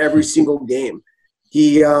drove every single game.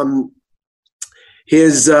 He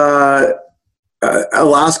his Alaska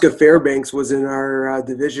Fairbanks was in our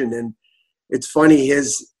division, and it's funny,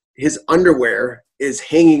 his underwear is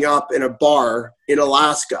hanging up in a bar in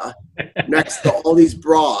Alaska next to all these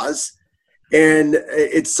bras, and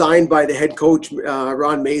it's signed by the head coach,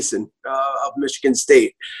 Ron Mason of Michigan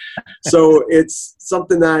State. So it's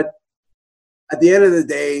something that at the end of the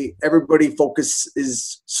day, everybody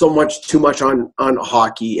focuses so much too much on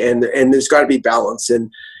hockey, and there's got to be balance. And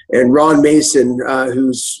Ron Mason,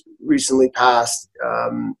 who's recently passed,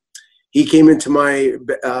 he came into my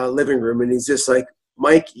living room and he's just like,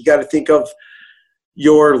 Mike, you got to think of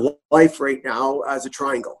your life right now as a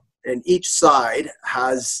triangle, and each side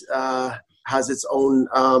has its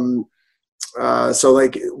own. So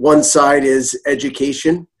like one side is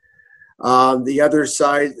education. The other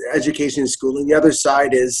side, education and schooling. The other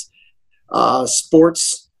side is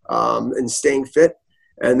sports and staying fit.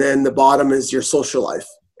 And then the bottom is your social life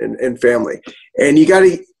and family. And you got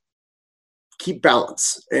to keep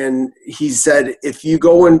balance. And he said, if you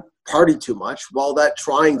go and party too much, well, that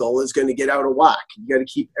triangle is going to get out of whack. You got to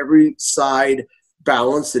keep every side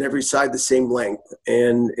balanced and every side the same length.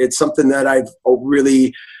 And it's something that I've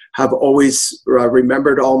really have always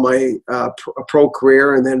remembered all my pro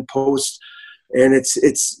career and then post. And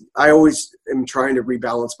I always am trying to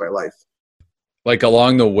rebalance my life. Like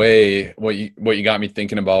along the way, what you got me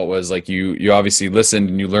thinking about was like you obviously listened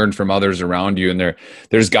and you learned from others around you, and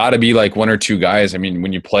there's got to be like 1 or 2 guys. I mean,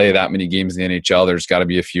 when you play that many games in the NHL, there's got to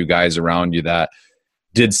be a few guys around you that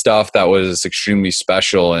did stuff that was extremely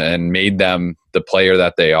special and made them the player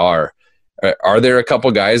that they are. Are there a couple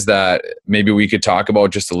guys that maybe we could talk about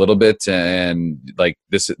just a little bit, and like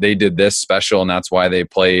this, they did this special and that's why they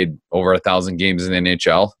played over 1,000 games in the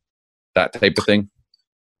NHL, that type of thing?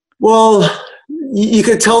 Well, you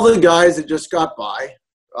could tell the guys that just got by.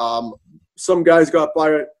 Some guys got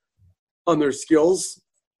by on their skills.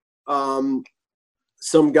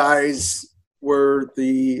 Some guys were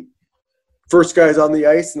the first guys on the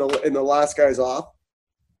ice and the last guys off.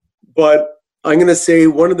 But I'm going to say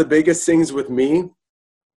one of the biggest things with me,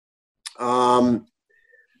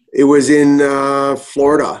 it was in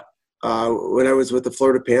Florida when I was with the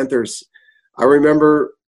Florida Panthers. I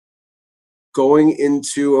remember going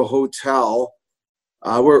into a hotel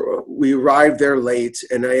where we arrived there late,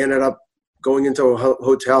 and I ended up going into a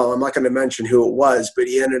hotel. I'm not going to mention who it was, but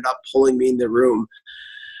he ended up pulling me in the room.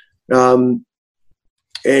 And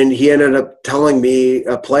he ended up telling me,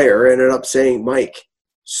 a player ended up saying, Mike,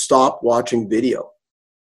 stop watching video.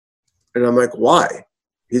 And I'm like, why?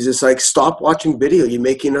 He's just like, stop watching video. You're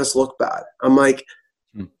making us look bad. I'm like,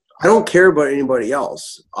 I don't care about anybody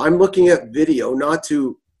else. I'm looking at video not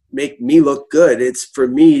to make me look good. It's for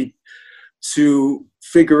me to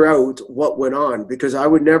figure out what went on, because I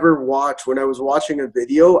would never watch, when I was watching a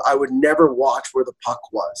video, I would never watch where the puck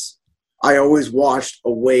was. I always watched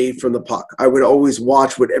away from the puck. I would always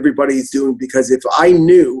watch what everybody's doing, because if I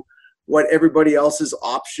knew what everybody else's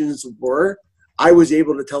options were, I was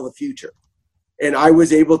able to tell the future. And I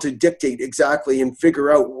was able to dictate exactly and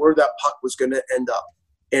figure out where that puck was going to end up.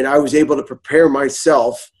 and I was able to prepare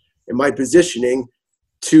myself and my positioning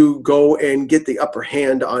to go and get the upper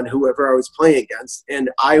hand on whoever I was playing against. And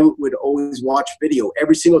I would always watch video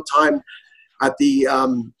every single time at the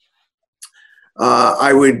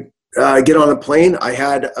I would get on a plane. I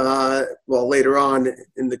had, later on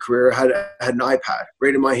in the career, I had an iPad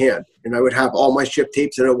right in my hand, and I would have all my ship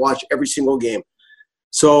tapes, and I'd watch every single game.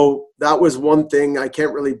 So that was one thing. I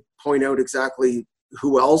can't really point out exactly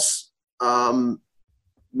who else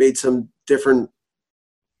made some different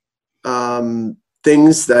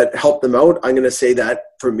things that helped them out. I'm going to say that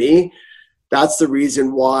for me, that's the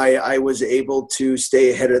reason why I was able to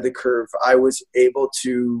stay ahead of the curve. I was able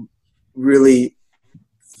to really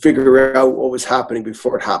figure out what was happening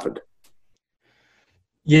before it happened.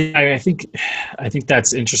 Yeah, I think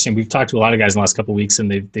that's interesting. We've talked to a lot of guys in the last couple of weeks,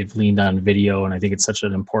 and they've leaned on video, and I think it's such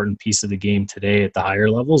an important piece of the game today at the higher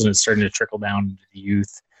levels, and it's starting to trickle down to the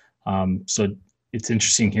youth. So it's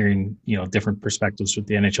interesting hearing, different perspectives with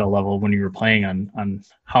the NHL level when you were playing on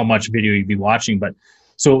how much video you'd be watching. But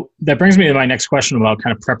so that brings me to my next question about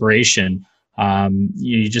kind of preparation.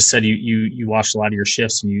 You just said you watched a lot of your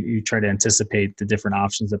shifts, and you try to anticipate the different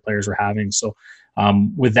options that players were having. So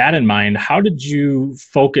with that in mind, how did you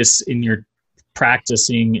focus in your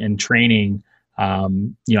practicing and training,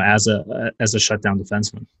 as a shutdown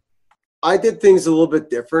defenseman? I did things a little bit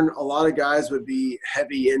different. A lot of guys would be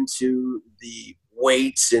heavy into the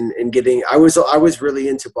weights and getting. I was really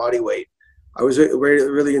into body weight. I was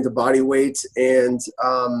really into body weight and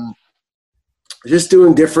just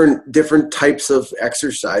doing different types of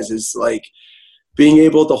exercises, like being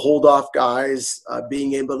able to hold off guys,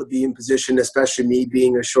 being able to be in position, especially me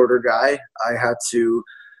being a shorter guy. I had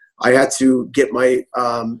to get my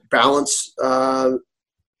balance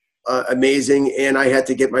amazing, and I had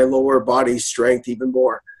to get my lower body strength even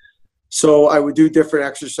more. So I would do different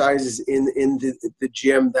exercises in the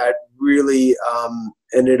gym that really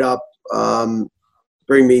ended up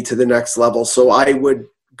bring me to the next level. So I would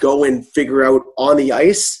go and figure out on the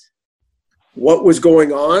ice what was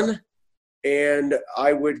going on, and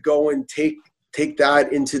I would go and take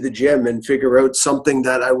that into the gym and figure out something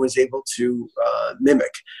that I was able to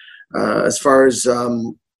mimic. As far as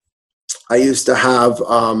I used to have,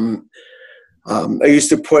 I used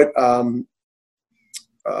to put a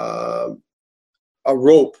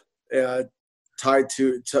rope tied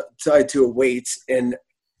to a weight, and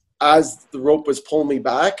as the rope was pulling me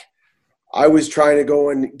back, I was trying to go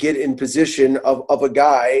and get in position of a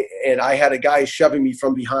guy, and I had a guy shoving me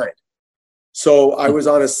from behind. So I was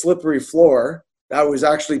on a slippery floor that was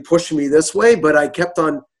actually pushing me this way, but I kept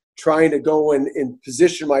on trying to go and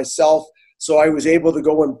position myself, so I was able to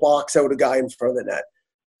go and box out a guy in front of the net.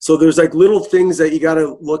 So there's like little things that you got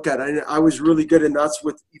to look at. I was really good, and that's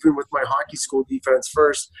even with my hockey school defense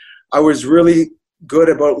first. I was really good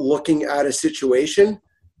about looking at a situation,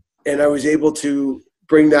 and I was able to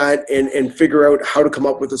bring that and figure out how to come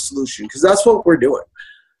up with a solution, because that's what we're doing.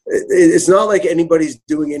 It's not like anybody's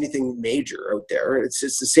doing anything major out there. It's the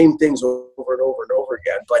same things over and over and over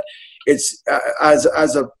again. But it's as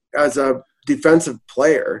a defensive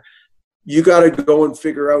player, you got to go and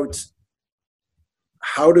figure out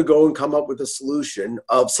how to go and come up with a solution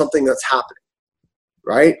of something that's happening,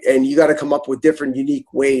 right? And you got to come up with different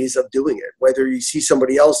unique ways of doing it. Whether you see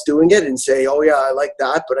somebody else doing it and say, oh yeah, I like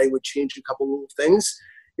that, but I would change a couple little things.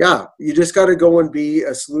 Yeah, you just got to go and be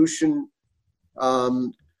a solution,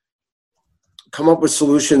 come up with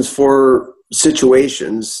solutions for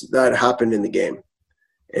situations that happen in the game.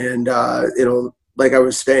 And, like I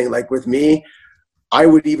was saying, like with me, I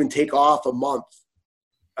would even take off a month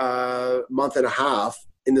and a half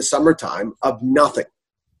in the summertime of nothing.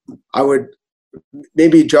 I would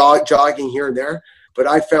maybe jogging here and there, but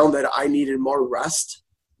I found that I needed more rest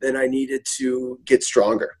than I needed to get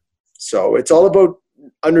stronger. So it's all about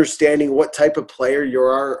understanding what type of player you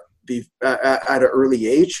are at an early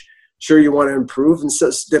age. Sure, you want to improve in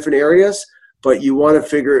different areas, but you want to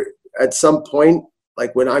figure at some point,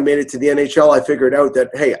 like when I made it to the NHL, I figured out that,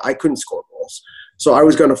 hey, I couldn't score goals. So I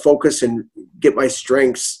was going to focus and get my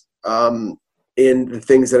strengths in the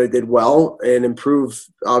things that I did well and improve,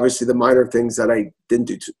 obviously, the minor things that I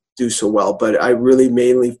didn't do so well. But I really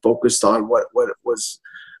mainly focused on what was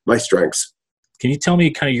my strengths. Can you tell me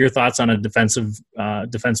kind of your thoughts on a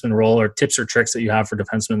defenseman role, or tips or tricks that you have for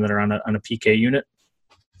defensemen that are on a PK unit?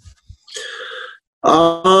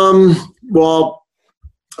 Well,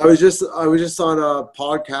 I was just on a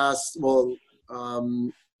podcast,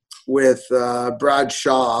 with Brad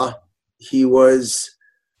Shaw. He was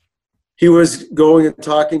going and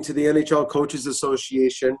talking to the NHL Coaches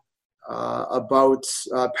Association about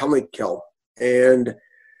penalty kill, and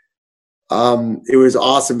it was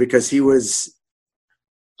awesome because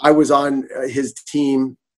I was on his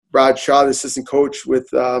team, Brad Shaw, the assistant coach with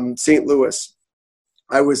St. Louis.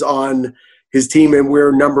 I was on his team, and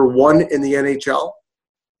we're number 1 in the NHL.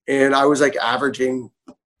 And I was like averaging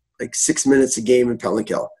like 6 minutes a game in penalty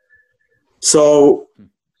kill. So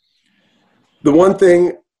the one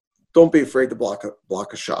thing, don't be afraid to block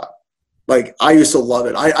a shot. Like, I used to love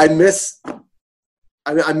it. I miss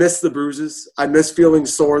the bruises. I miss feeling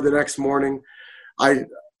sore the next morning. I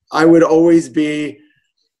would always be,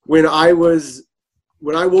 when I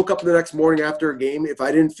woke up the next morning after a game, if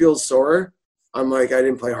I didn't feel sore, I'm like, I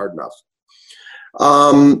didn't play hard enough.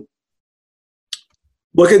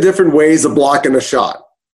 Look at different ways of blocking a shot.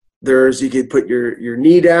 You could put your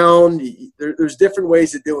knee down. There's different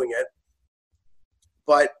ways of doing it,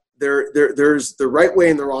 but there's the right way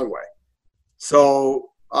and the wrong way. So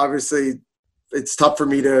obviously, it's tough for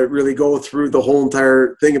me to really go through the whole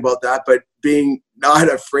entire thing about that. But being not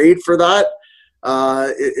afraid for that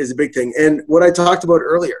is a big thing. And what I talked about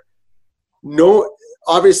earlier,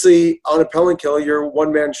 obviously on a penalty kill, you're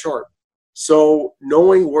one man short. So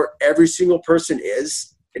knowing where every single person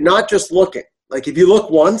is, and not just looking. Like, if you look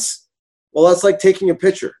once, well, that's like taking a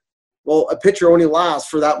picture. Well, a picture only lasts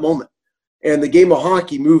for that moment. And the game of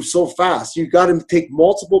hockey moves so fast. You've got to take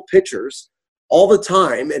multiple pictures all the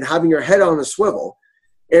time and having your head on a swivel.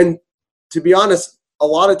 And to be honest, a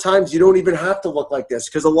lot of times you don't even have to look like this,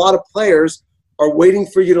 because a lot of players are waiting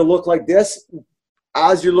for you to look like this.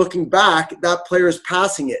 As you're looking back, that player is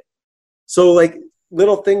passing it. So, like,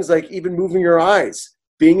 little things like even moving your eyes,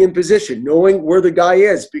 being in position, knowing where the guy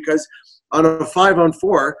is, because on a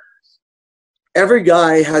 5-on-4, every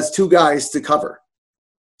guy has 2 guys to cover.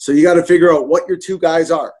 So you got to figure out what your 2 guys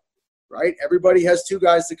are, right? Everybody has 2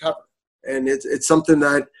 guys to cover. And it's something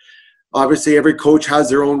that obviously every coach has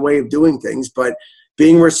their own way of doing things, but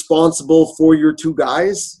being responsible for your 2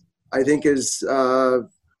 guys, I think is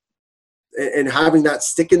and having that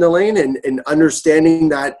stick in the lane and understanding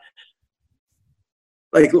that,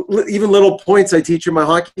 like, even little points I teach in my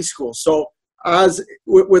hockey school. So as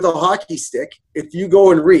with a hockey stick, if you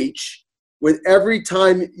go and reach, with every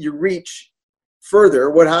time you reach further,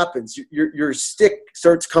 what happens? Your stick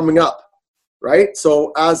starts coming up, right?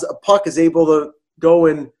 So as a puck is able to go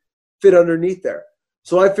and fit underneath there.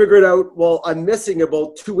 So I figured out, well, I'm missing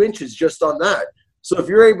about 2 inches just on that. So if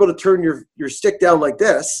you're able to turn your stick down like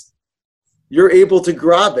this, you're able to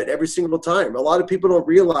grab it every single time. A lot of people don't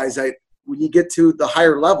realize that when you get to the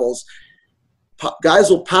higher levels, guys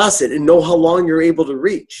will pass it and know how long you're able to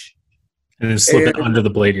reach. And then slip it under the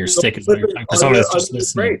blade of your stick is what you're talking about. Someone that's just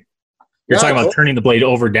listening. You're talking about turning the blade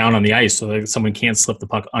over down on the ice so that someone can't slip the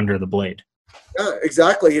puck under the blade. Yeah,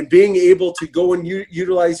 exactly. And being able to go and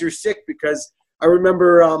utilize your stick, because I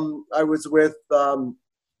remember I was with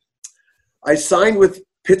I signed with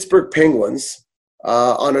Pittsburgh Penguins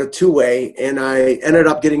on a 2-way, and I ended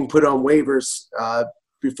up getting put on waivers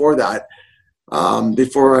before that,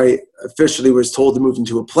 before I officially was told to move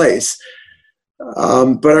into a place.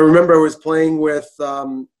 But I remember I was playing with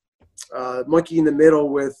Monkey in the Middle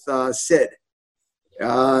with Sid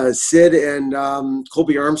and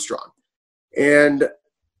Colby Armstrong. And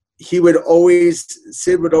Sid would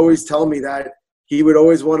always tell me that he would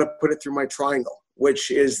always want to put it through my triangle,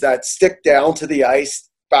 which is that stick down to the ice,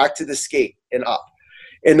 back to the skate, and up.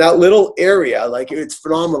 And that little area, like, it's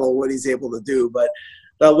phenomenal what he's able to do. But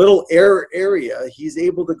that little area, he's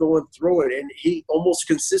able to go and throw it. And he almost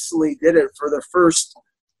consistently did it for the first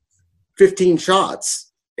 15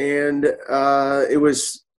 shots. And it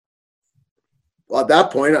was, well, at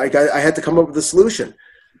that point, I had to come up with a solution.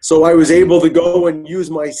 So I was able to go and use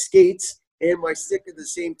my skates and my stick at the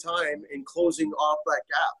same time in closing off that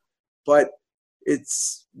gap. But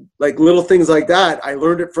it's like little things like that. I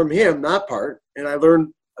learned it from him, that part, and I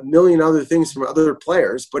learned a million other things from other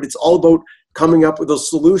players. But it's all about coming up with those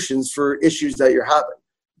solutions for issues that you're having.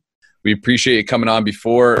 We appreciate you coming on.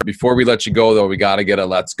 Before we let you go, though, we got to get a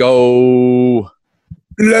let's go.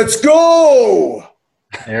 Let's go.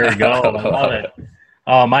 There we go. I love it.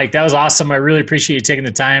 Oh, Mike, that was awesome. I really appreciate you taking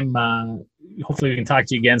the time. Hopefully we can talk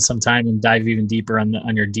to you again sometime and dive even deeper on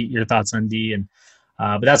your thoughts on D. And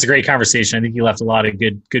but that's a great conversation. I think you left a lot of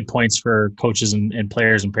good points for coaches and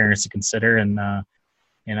players and parents to consider. And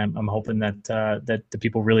I'm hoping that the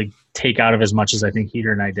people really take out of as much as I think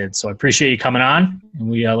Heater and I did. So I appreciate you coming on, and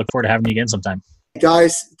we look forward to having you again sometime.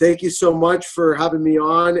 Guys, thank you so much for having me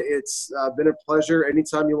on. It's been a pleasure.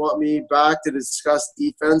 Anytime you want me back to discuss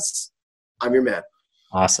defense, I'm your man.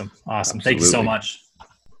 Awesome. Absolutely. Thank you so much.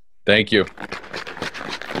 Thank you.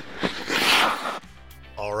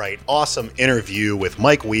 All right. right. Awesome interview with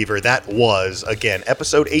Mike Weaver. That was, again,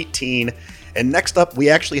 episode 18. And next up, we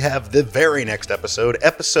actually have the very next episode,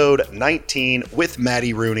 episode 19, with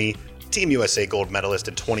Maddie Rooney, Team USA gold medalist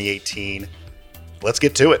in 2018. Let's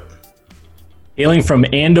get to it. Hailing from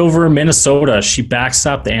Andover, Minnesota, she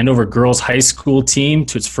backstopped the Andover girls high school team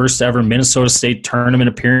to its first ever Minnesota State tournament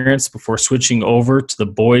appearance before switching over to the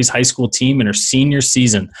boys high school team in her senior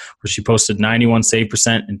season, where she posted 91 save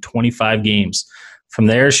percent in 25 games. From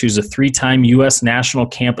there, she was a three-time U.S. national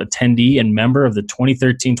camp attendee and member of the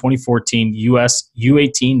 2013-2014 U.S.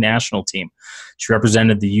 U18 national team. She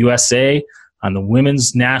represented the USA on the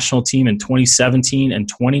women's national team in 2017 and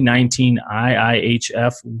 2019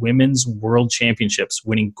 IIHF Women's World Championships,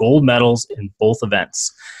 winning gold medals in both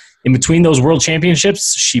events. In between those World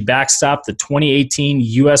Championships, she backstopped the 2018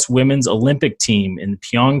 U.S. Women's Olympic team in the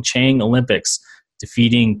Pyeongchang Olympics,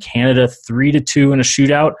 defeating Canada 3-2 in a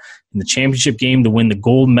shootout in the championship game to win the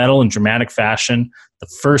gold medal in dramatic fashion, the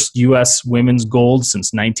first U.S. women's gold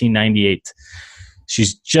since 1998.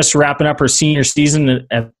 She's just wrapping up her senior season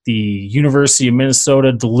at the University of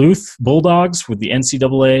Minnesota Duluth Bulldogs with the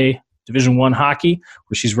NCAA Division I hockey,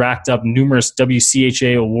 where she's racked up numerous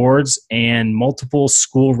WCHA awards and multiple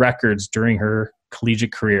school records during her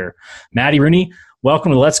collegiate career. Maddie Rooney,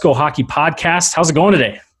 welcome to Let's Go Hockey Podcast. How's it going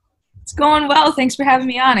today? It's going well. Thanks for having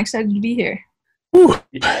me on. Excited to be here. Whew.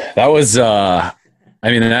 That was, that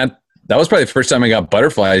was probably the first time I got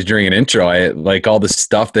butterflies during an intro. I like all the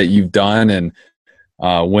stuff that you've done and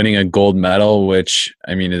winning a gold medal, which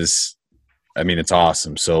it's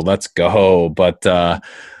awesome. So let's go. But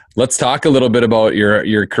let's talk a little bit about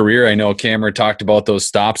your career. I know Cameron talked about those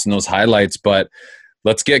stops and those highlights, but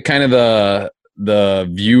let's get kind of the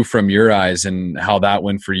view from your eyes and how that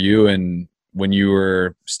went for you and when you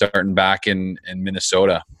were starting back in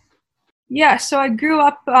Minnesota. Yeah, so I grew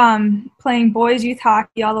up playing boys youth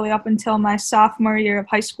hockey all the way up until my sophomore year of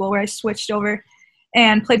high school, where I switched over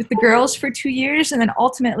and played with the girls for 2 years, and then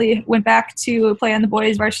ultimately went back to play on the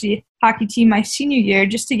boys varsity hockey team my senior year,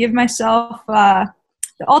 just to give myself the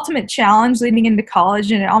ultimate challenge leading into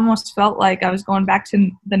college. And it almost felt like I was going back to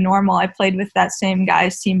the normal. I played with that same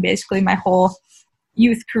guys team basically my whole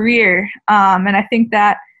youth career, and I think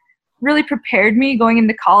that really prepared me going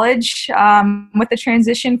into college with the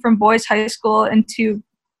transition from boys high school into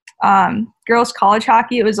girls college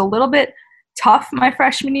hockey. It was a little bit tough my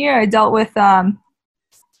freshman year. I dealt with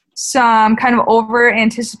some kind of over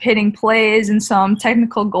anticipating plays and some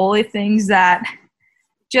technical goalie things that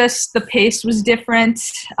just the pace was different.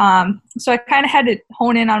 So I kind of had to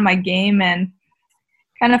hone in on my game and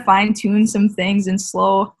kind of fine tune some things and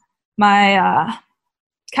slow my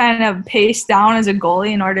kind of pace down as a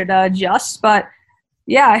goalie in order to adjust. But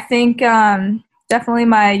yeah, I think definitely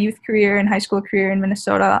my youth career and high school career in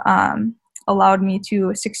Minnesota allowed me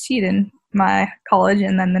to succeed in my college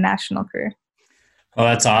and then the national career. Oh,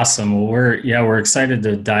 that's awesome. Well, we're excited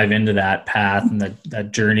to dive into that path and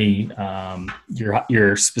that journey,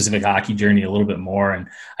 your specific hockey journey a little bit more. And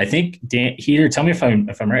I think Dan Heater, tell me if I'm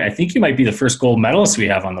right. I think you might be the first gold medalist we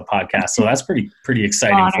have on the podcast, so that's pretty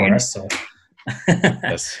exciting for us. So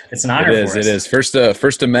yes, it's an honor. It is first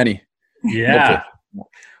of many. Yeah.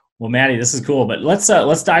 Well, Maddie, this is cool, but let's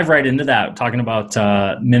dive right into that. Talking about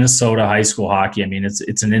Minnesota high school hockey. I mean,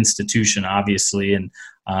 it's an institution, obviously, and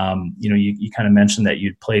you kind of mentioned that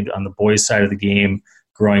you'd played on the boys' side of the game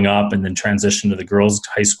growing up, and then transitioned to the girls'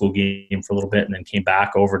 high school game for a little bit, and then came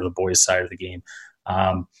back over to the boys' side of the game.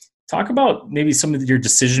 Talk about maybe some of your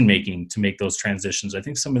decision making to make those transitions. I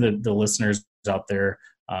think some of the listeners out there,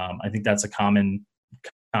 I think that's a common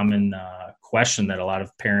question that a lot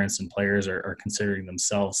of parents and players are considering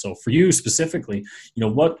themselves. So for you specifically,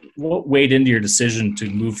 what weighed into your decision to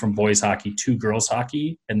move from boys hockey to girls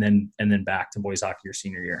hockey and then back to boys hockey your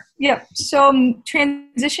senior year? Yep. So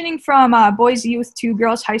transitioning from boys youth to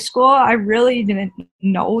girls high school, I really didn't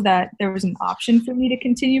know that there was an option for me to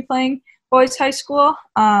continue playing boys high school.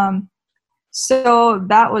 So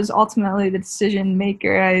that was ultimately the decision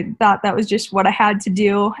maker. I thought that was just what I had to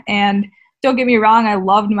do. And don't get me wrong, I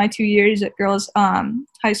loved my 2 years at girls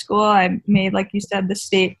high school. I made, like you said, the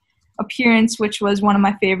state appearance, which was one of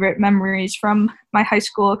my favorite memories from my high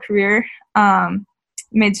school career.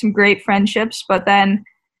 Made some great friendships, but then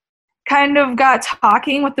kind of got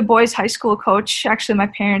talking with the boys high school coach. Actually, my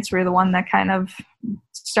parents were the one that kind of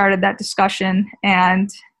started that discussion, and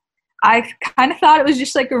I kind of thought it was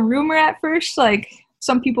just like a rumor at first. Like,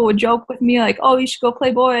 some people would joke with me like, oh, you should go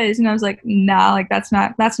play boys. And I was like, nah, like that's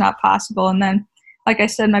not possible. And then, like I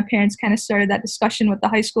said, my parents kind of started that discussion with the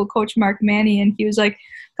high school coach, Mark Manny, and he was like,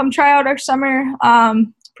 come try out our summer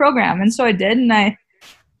program. And so I did. And I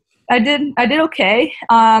I did okay.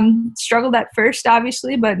 Struggled at first,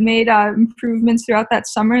 obviously, but made improvements throughout that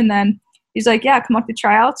summer. And then he's like, yeah, come up to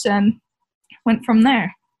tryouts, and went from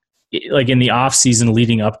there. Like in the off season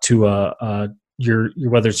leading up to your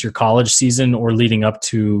whether it's your college season or leading up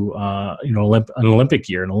to an Olympic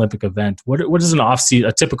year, an Olympic event, what does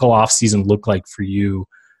a typical off season look like for you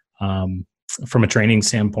from a training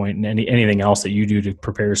standpoint, and anything else that you do to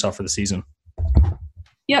prepare yourself for the season?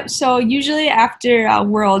 Yep. So usually after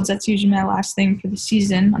Worlds, that's usually my last thing for the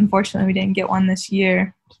season. Unfortunately, we didn't get one this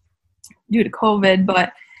year due to COVID.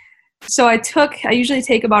 But so I usually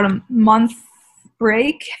take about a month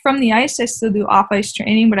break from the ice. I still do off ice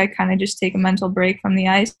training, but I kind of just take a mental break from the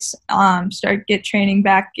ice. Get training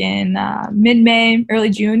back in mid-May,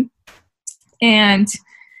 early June, and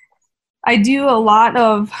I do a lot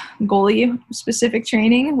of goalie-specific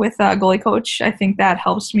training with a goalie coach. I think that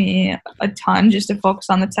helps me a ton just to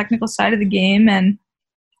focus on the technical side of the game and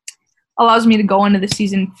allows me to go into the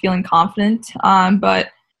season feeling confident. But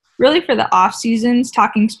really for the off seasons,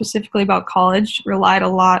 talking specifically about college, relied a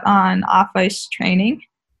lot on off-ice training.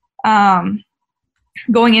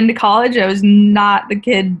 Going into college, I was not the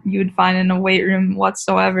kid you would find in a weight room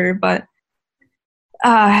whatsoever, but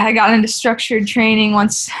I got into structured training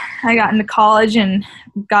once I got into college and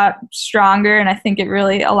got stronger, and I think it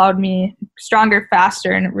really allowed me stronger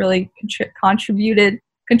faster, and it really contributed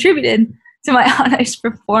to my on-ice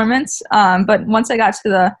performance. But once I got to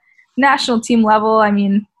the national team level, I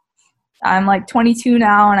mean, I'm like 22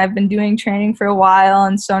 now, and I've been doing training for a while,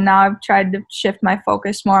 and so now I've tried to shift my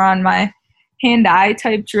focus more on my hand-eye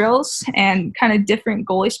type drills and kind of different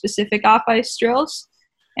goalie-specific off-ice drills.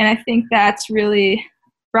 And I think that's really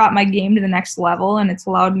brought my game to the next level, and it's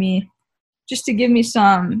allowed me just to give me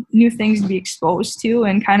some new things to be exposed to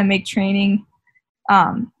and kind of make training,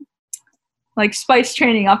 like spice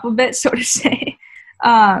training up a bit, so to say.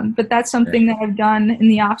 But that's something that I've done in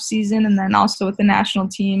the off season, and then also with the national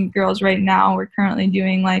team girls right now, we're currently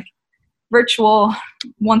doing like virtual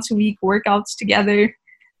once a week workouts together.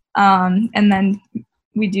 And then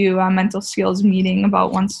we do a mental skills meeting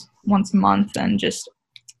about once a month, and just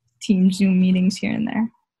team Zoom meetings here and there.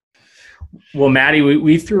 Well, Maddie,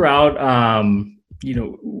 we threw out,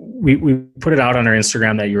 we put it out on our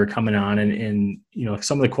Instagram that you were coming on, and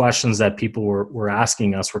some of the questions that people were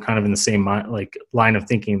asking us were kind of in the same line of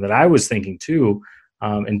thinking that I was thinking too,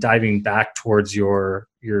 and diving back towards your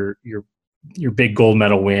big gold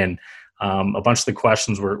medal win. A bunch of the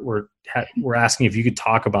questions were asking if you could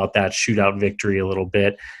talk about that shootout victory a little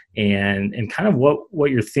bit, and kind of what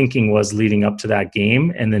your thinking was leading up to that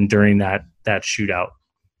game, and then during that shootout.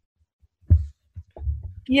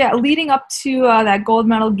 Yeah, leading up to that gold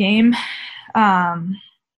medal game,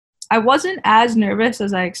 I wasn't as nervous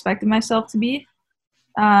as I expected myself to be.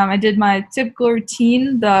 I did my typical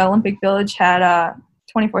routine. The Olympic Village had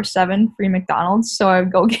 24/7 free McDonald's, so I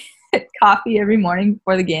would go get coffee every morning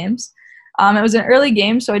before the games. It was an early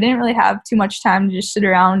game, so I didn't really have too much time to just sit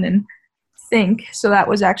around and think, so that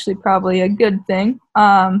was actually probably a good thing.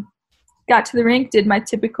 Got to the rink, did my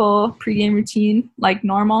typical pregame routine like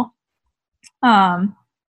normal.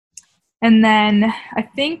 And then I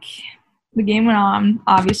think the game went on,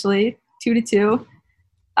 obviously, 2-2.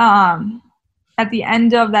 At the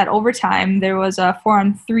end of that overtime, there was a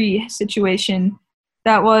 4-on-3 situation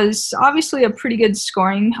that was obviously a pretty good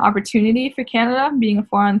scoring opportunity for Canada, being a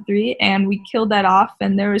 4-on-3, and we killed that off.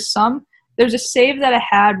 And there was a save that I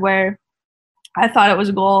had where I thought it was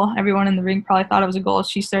a goal. Everyone in the rink probably thought it was a goal.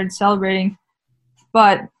 She started celebrating.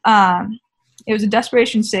 But it was a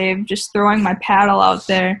desperation save, just throwing my paddle out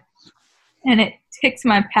there. And it kicked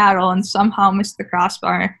my paddle and somehow missed the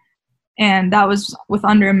crossbar. And that was with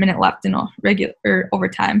under a minute left in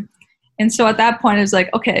overtime. And so at that point, it was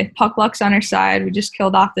like, okay, puck luck's on our side. We just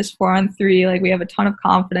killed off this 4-on-3. Like, we have a ton of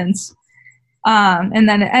confidence. And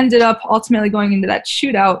then it ended up ultimately going into that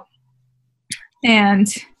shootout. And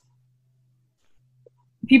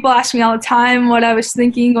people ask me all the time what I was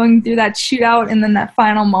thinking going through that shootout and then that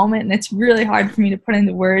final moment. And it's really hard for me to put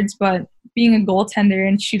into words, but being a goaltender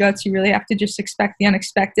in shootouts, you really have to just expect the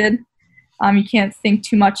unexpected. You can't think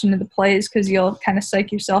too much into the plays because you'll kind of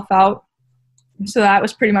psych yourself out. So that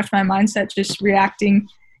was pretty much my mindset, just reacting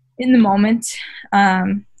in the moment.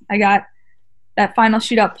 I got that final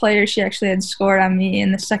shootout player. She actually had scored on me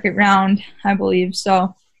in the second round, I believe.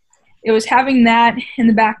 So it was having that in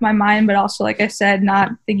the back of my mind, but also, like I said, not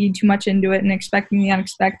thinking too much into it and expecting the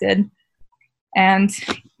unexpected. And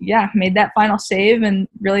yeah, made that final save. And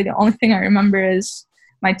really the only thing I remember is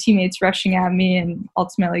my teammates rushing at me and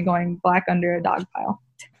ultimately going black under a dog pile.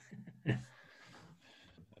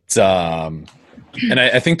 It's, and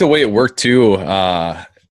I think the way it worked too,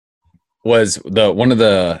 was one of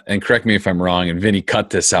the, and correct me if I'm wrong, and Vinny,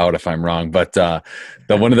 cut this out if I'm wrong, but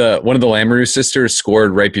one of the Lamoureux sisters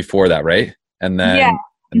scored right before that, right? And then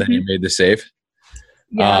you made the save.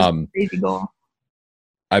 Yeah, that was a crazy goal.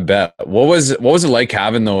 I bet. What was it like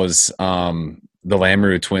having those the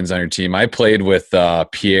Lamoureux twins on your team? I played with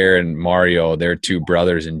Pierre and Mario, their two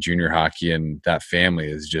brothers in junior hockey, and that family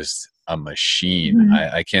is just a machine.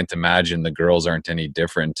 Mm-hmm. I can't imagine the girls aren't any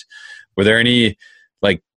different. Were there any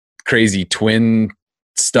like crazy twin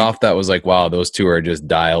stuff that was like, wow, those two are just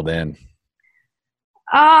dialed in?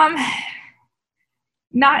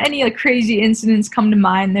 Not any like crazy incidents come to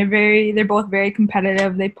mind. They're both very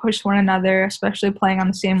competitive. They push one another, especially playing on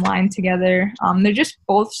the same line together. They're just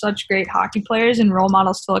both such great hockey players and role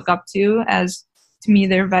models to look up to, as to me,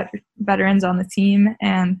 they're veterans on the team.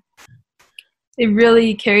 And they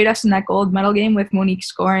really carried us in that gold medal game with Monique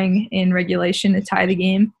scoring in regulation to tie the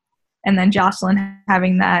game. And then Jocelyn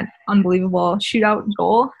having that unbelievable shootout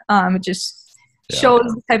goal. It just shows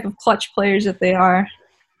the type of clutch players that they are.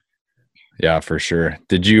 Yeah, for sure.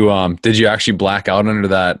 Did you actually black out under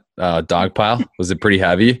that dog pile? Was it pretty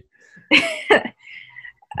heavy?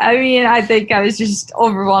 I mean, I think I was just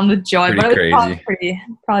overwhelmed with joy, but it was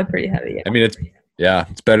probably pretty heavy. Yeah. I mean,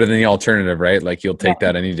 it's better than the alternative, right? Like you'll take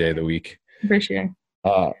that any day of the week. For sure.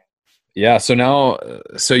 Yeah.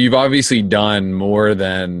 So you've obviously done more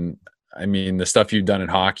than, I mean, the stuff you've done in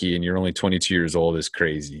hockey, and you're only 22 years old is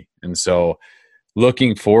crazy. And so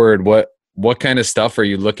looking forward, what kind of stuff are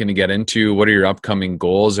you looking to get into? What are your upcoming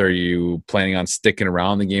goals? Are you planning on sticking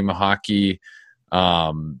around the game of hockey?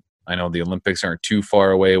 I know the Olympics aren't too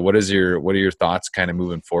far away. What are your thoughts kind of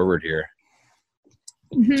moving forward here?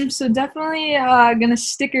 Mm-hmm. So definitely going to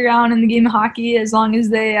stick around in the game of hockey as long as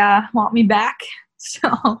they want me back.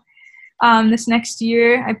 So this next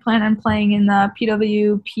year, I plan on playing in the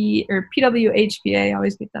PWP or PWHPA. I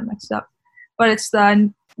always get that mixed up. But it's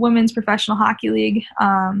the Women's Professional Hockey League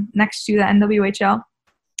next to the NWHL.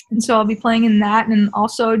 And so I'll be playing in that, and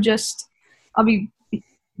also I'll be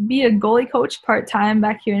a goalie coach part-time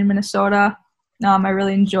back here in Minnesota. I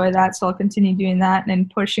really enjoy that, so I'll continue doing that and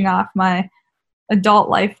then pushing off my adult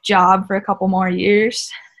life job for a couple more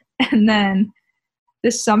years. And then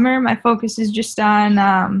this summer, my focus is just on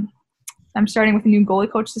I'm starting with a new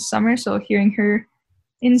goalie coach this summer, so hearing her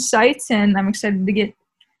insights, and I'm excited to get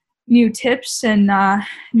new tips and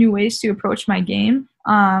new ways to approach my game,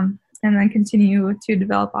 and then continue to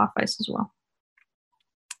develop off ice as well.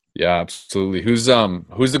 Yeah, absolutely. Who's the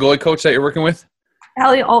goalie coach that you're working with?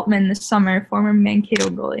 Allie Altman this summer, former Mankato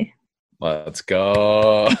goalie. Let's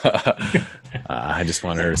go. I just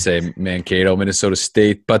wanted her to say Mankato, Minnesota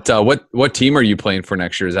State. But what team are you playing for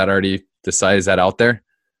next year? Is that already decided? Is that out there?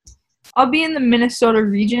 I'll be in the Minnesota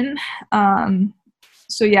region.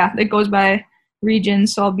 So yeah, it goes by region.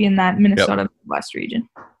 So I'll be in that Minnesota West region.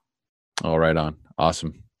 All right, on.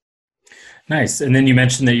 Awesome. Nice. And then you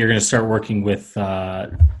mentioned that you're going to start working with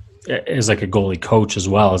as like a goalie coach as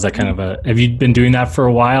well. Is that kind of have you been doing that for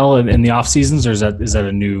a while in the off seasons, or is that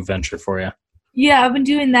a new venture for you? Yeah, I've been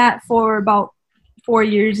doing that for about 4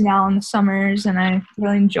 years now in the summers, and I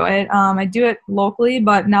really enjoy it. I do it locally,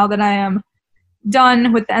 but now that I am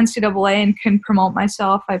done with the NCAA and can promote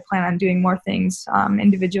myself, I plan on doing more things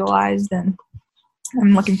individualized, and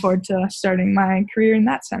I'm looking forward to starting my career in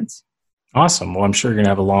that sense. Awesome. Well, I'm sure you're going to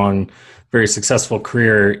have a long, very successful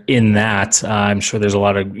career in that. I'm sure there's a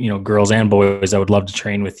lot of girls and boys that would love to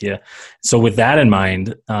train with you. So with that in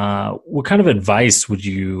mind, what kind of advice would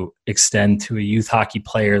you extend to a youth hockey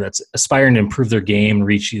player that's aspiring to improve their game,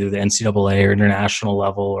 reach either the NCAA or international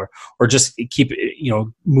level, or just keep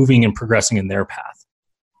moving and progressing in their path?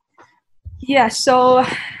 Yeah. So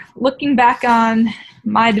looking back on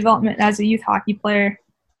my development as a youth hockey player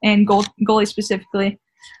and goalie specifically,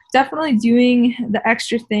 definitely doing the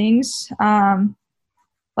extra things.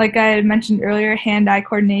 Like I had mentioned earlier, hand-eye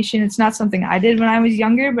coordination. It's not something I did when I was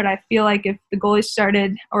younger, but I feel like if the goalies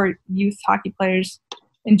started, or youth hockey players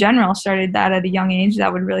in general started that at a young age,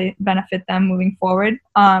 that would really benefit them moving forward.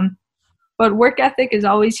 But work ethic is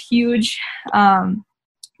always huge.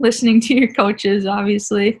 Listening to your coaches,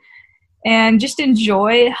 obviously, and just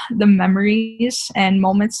enjoy the memories and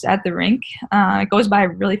moments at the rink. It goes by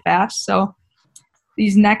really fast, so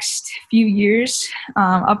these next few years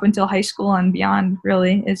up until high school and beyond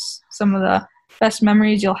really is some of the best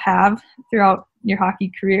memories you'll have throughout your hockey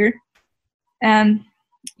career. And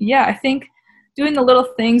yeah, I think doing the little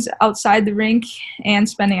things outside the rink and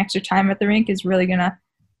spending extra time at the rink is really going to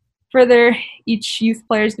further each youth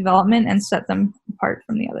player's development and set them apart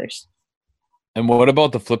from the others. And what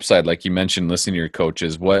about the flip side? Like you mentioned, listening to your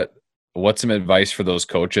coaches, what's some advice for those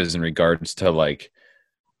coaches in regards to like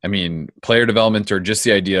I mean, player development or just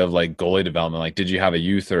the idea of like goalie development? Like, did you have a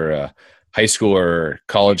youth or a high school or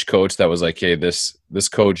college coach that was like, hey, this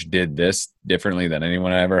coach did this differently than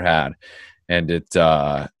anyone I ever had, and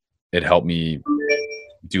it helped me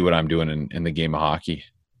do what I'm doing in the game of hockey?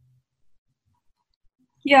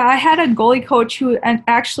 Yeah, I had a goalie coach who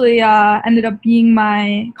actually ended up being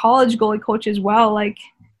my college goalie coach as well. Like,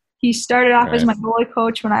 he started off as my goalie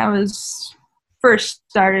coach when I was first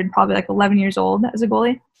started, probably like 11 years old as a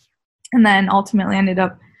goalie, and then ultimately ended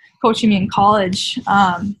up coaching me in college.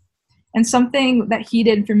 And something that he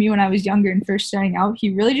did for me when I was younger and first starting out,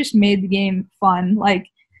 he really just made the game fun. Like,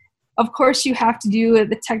 of course, you have to do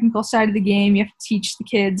the technical side of the game. You have to teach the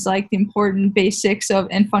kids like the important basics of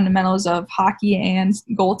and fundamentals of hockey and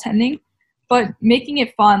goaltending, but making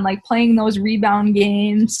it fun, like playing those rebound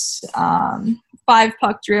games,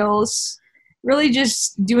 5-puck drills, really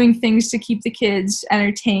just doing things to keep the kids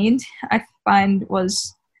entertained, I find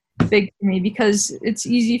was big for me, because it's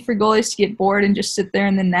easy for goalies to get bored and just sit there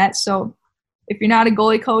in the net. So if you're not a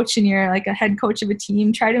goalie coach and you're like a head coach of a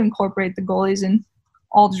team, try to incorporate the goalies in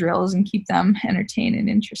all drills and keep them entertained and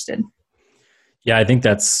interested. Yeah, I think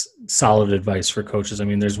that's solid advice for coaches. I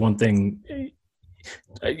mean, there's one thing,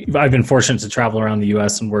 I've been fortunate to travel around the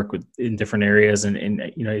U.S. and work in different areas, and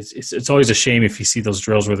you know, it's always a shame if you see those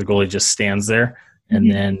drills where the goalie just stands there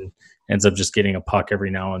and then ends up just getting a puck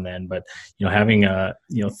every now and then. But you know, having a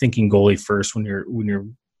thinking goalie first when you're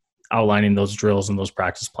outlining those drills and those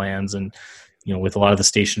practice plans, and you know, with a lot of the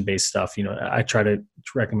station-based stuff, you know, I try to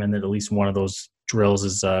recommend that at least one of those drills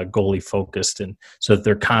is goalie focused, and so that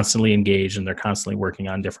they're constantly engaged and they're constantly working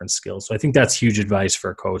on different skills. So I think that's huge advice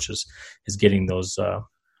for coaches, is getting those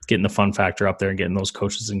getting the fun factor up there and getting those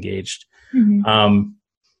coaches engaged.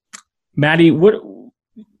 Maddie,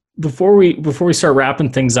 before we start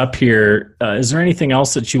wrapping things up here, is there anything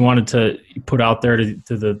else that you wanted to put out there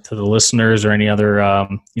to the listeners, or any other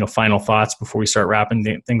final thoughts before we start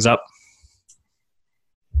wrapping things up?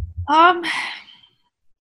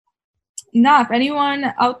 No, if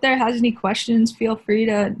anyone out there has any questions, feel free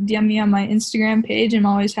to DM me on my Instagram page. I'm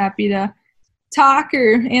always happy to talk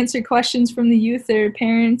or answer questions from the youth or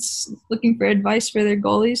parents looking for advice for their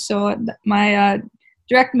goalies. So my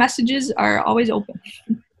direct messages are always open.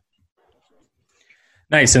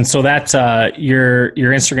 Nice. And so that your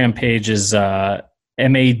Instagram page is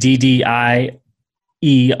MADDIE_Rooney,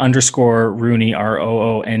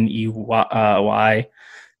 ROONEY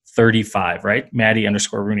 35, right?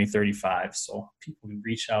 Maddie_Rooney 35. So people can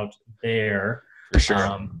reach out there for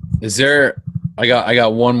sure. Is there? I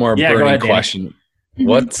got one more burning question.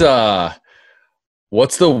 Mm-hmm.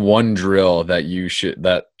 What's the one drill that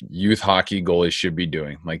youth hockey goalies should be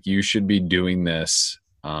doing? Like, you should be doing this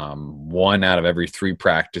one out of every 3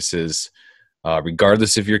 practices,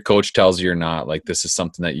 regardless if your coach tells you or not. Like, this is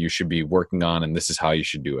something that you should be working on, and this is how you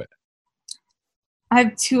should do it. I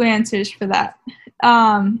have 2 answers for that.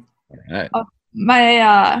 Right.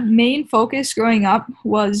 My main focus growing up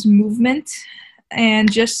was movement,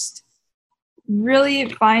 and just really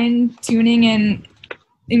fine-tuning and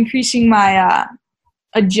increasing my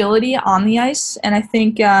agility on the ice. And I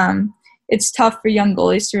think it's tough for young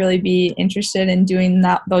goalies to really be interested in doing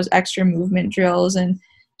those extra movement drills and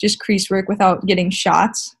just crease work without getting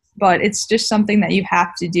shots. But it's just something that you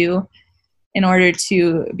have to do in order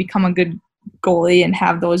to become a good goalie and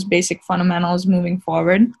have those basic fundamentals moving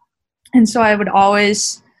forward. And so I would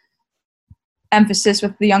always emphasis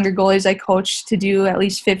with the younger goalies I coach to do at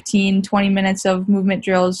least 15-20 minutes of movement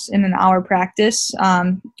drills in an hour practice,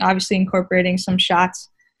 obviously incorporating some shots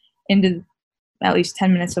into at least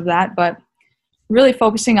 10 minutes of that, but really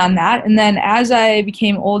focusing on that. And then as I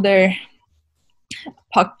became older,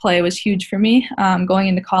 puck play was huge for me. Going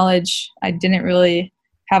into college, I didn't really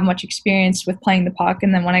have much experience with playing the puck.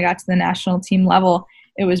 And then when I got to the national team level,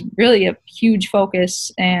 it was really a huge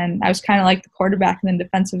focus. And I was kind of like the quarterback in the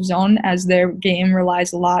defensive zone, as their game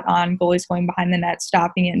relies a lot on goalies going behind the net,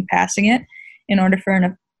 stopping it and passing it in order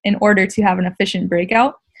to have an efficient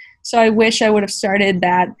breakout. So I wish I would have started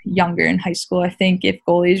that younger in high school. I think if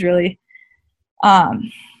goalies really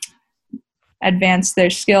advance their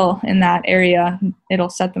skill in that area, it'll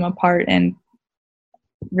set them apart and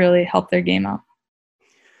really help their game out.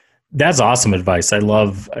 That's awesome advice. I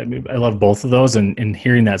love both of those, and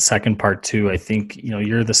hearing that second part too. I think, you know,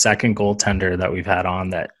 you're the second goaltender that we've had on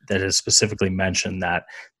that has specifically mentioned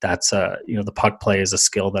that's the puck play is a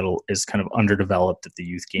skill that is kind of underdeveloped at the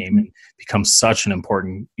youth game, and becomes such an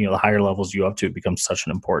important, the higher levels you up to, it becomes such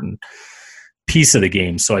an important piece of the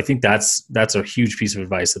game. So I think that's a huge piece of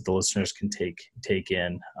advice that the listeners can take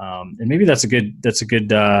in, and maybe that's a good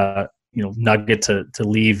nugget to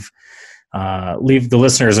leave leave the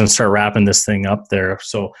listeners and start wrapping this thing up there.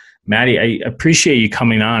 So, Maddie, I appreciate you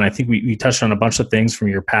coming on. I think we touched on a bunch of things from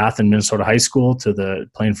your path in Minnesota high school to the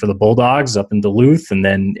playing for the Bulldogs up in Duluth, and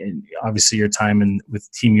then obviously your time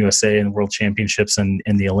with Team USA and the World Championships and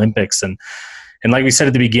the Olympics. And like we said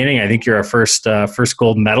at the beginning, I think you're our first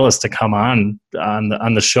gold medalist to come on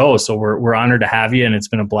the show. So we're honored to have you, and it's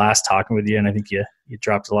been a blast talking with you. And I think you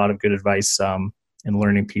dropped a lot of good advice and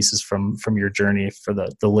learning pieces from your journey for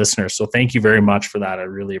the listeners. So thank you very much for that. I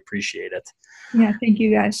really appreciate it. Yeah, thank you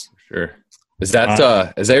guys. Sure. Is that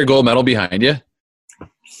your gold medal behind you?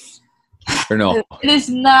 Or no? It is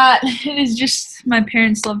not. It is just my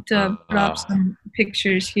parents love to put up some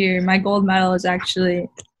pictures here. My gold medal is actually,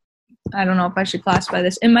 I don't know if I should classify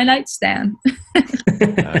this, in my nightstand.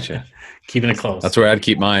 Gotcha. Keeping it close. That's where I'd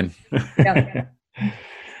keep mine. Yeah.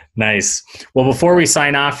 Nice. Well, before we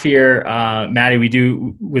sign off here, Maddie, we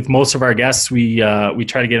do with most of our guests, we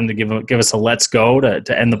try to get them to give us a let's go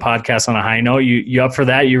to end the podcast on a high note. You up for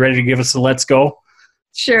that? You ready to give us a let's go?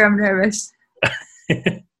 Sure, I'm nervous.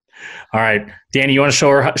 All right, Danny, you want to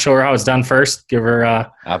show her how it's done first? Give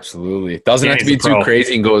her absolutely. It doesn't Danny's have to be too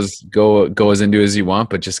crazy and go as into as you want,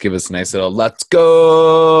 but just give us a nice little let's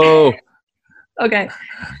go. Okay.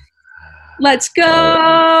 Let's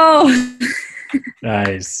go.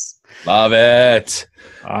 Nice. Love it.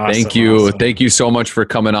 Awesome, Thank you. awesome. Thank you so much for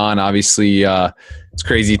coming on. Obviously, it's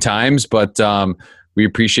crazy times, but we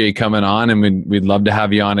appreciate you coming on, and we'd love to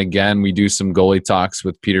have you on again. We do some goalie talks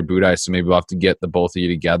with Peter Budaj, so maybe we'll have to get the both of you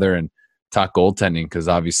together and talk goaltending, because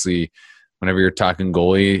obviously whenever you're talking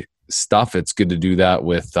goalie stuff, it's good to do that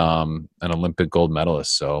with an Olympic gold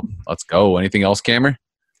medalist. So let's go. Anything else, Cameron?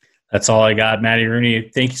 That's all I got, Maddie Rooney.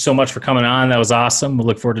 Thank you so much for coming on. That was awesome. We'll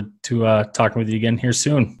look forward to talking with you again here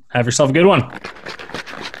soon. Have yourself a good one.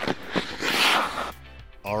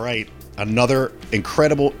 All right. Another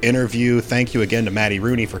incredible interview. Thank you again to Maddie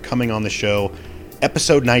Rooney for coming on the show.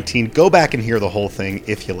 Episode 19. Go back and hear the whole thing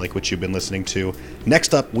if you like what you've been listening to.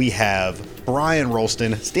 Next up, we have Brian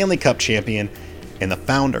Rolston, Stanley Cup champion and the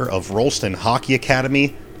founder of Rolston Hockey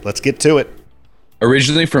Academy. Let's get to it.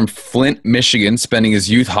 Originally from Flint, Michigan, spending his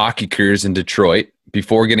youth hockey careers in Detroit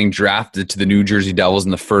before getting drafted to the New Jersey Devils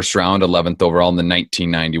in the first round, 11th overall in the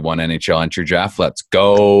 1991 NHL entry draft. Let's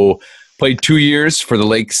go. Played 2 years for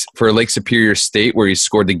Lake Superior State, where he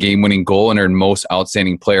scored the game-winning goal and earned most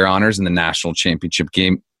outstanding player honors in the national championship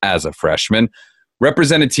game as a freshman.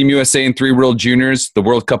 Represented Team USA in 3 World Juniors, the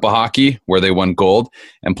World Cup of Hockey, where they won gold,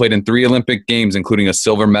 and played in 3 Olympic Games, including a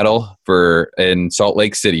silver medal in Salt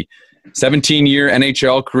Lake City. 17-year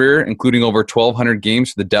NHL career, including over 1,200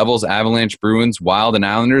 games for the Devils, Avalanche, Bruins, Wild, and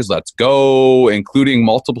Islanders. Let's go! Including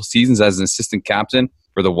multiple seasons as an assistant captain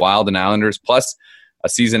for the Wild and Islanders, plus a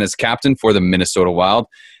season as captain for the Minnesota Wild.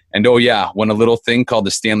 And oh yeah, won a little thing called the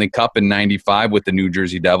Stanley Cup in '95 with the New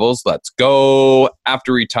Jersey Devils. Let's go!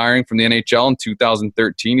 After retiring from the NHL in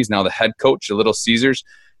 2013, he's now the head coach of Little Caesars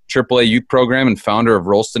AAA youth program and founder of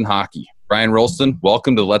Rolston Hockey. Brian Rolston,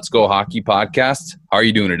 welcome to Let's Go Hockey podcast. How are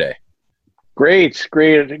you doing today? Great.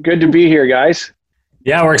 Good to be here, guys.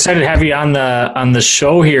 Yeah, we're excited to have you on the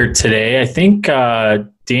show here today. I think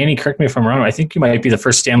Danny, correct me if I'm wrong, I think you might be the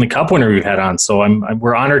first Stanley Cup winner we've had on. So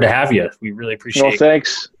we're honored to have you. We really appreciate it. Well,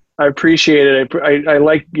 thanks. I appreciate it. I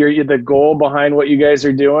like the goal behind what you guys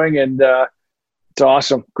are doing, and it's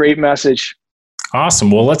awesome. Great message.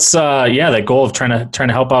 Awesome. Well, let's that goal of trying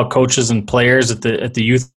to help out coaches and players at the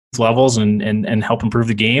youth levels and help improve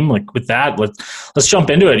the game. Like with that, let's jump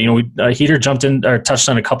into it. You know, Heater jumped in or touched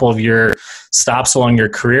on a couple of your stops along your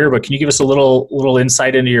career, but can you give us a little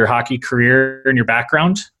insight into your hockey career and your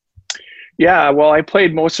background? Yeah, well, I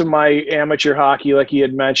played most of my amateur hockey, like you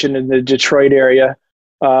had mentioned, in the Detroit area.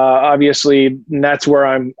 Obviously, and that's where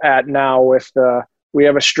I'm at now. We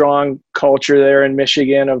have a strong culture there in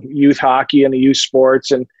Michigan of youth hockey and the youth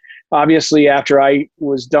sports. And obviously, after I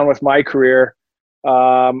was done with my career,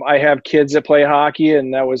 I have kids that play hockey,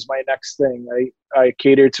 and that was my next thing. I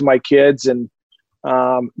catered to my kids and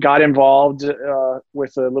got involved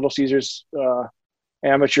with the Little Caesars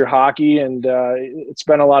amateur hockey, and it's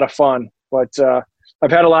been a lot of fun. But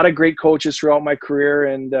I've had a lot of great coaches throughout my career,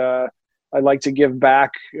 and I'd like to give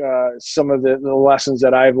back some of the lessons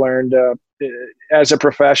that I've learned as a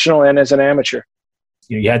professional and as an amateur.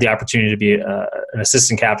 You had the opportunity to be an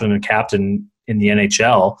assistant captain and captain in the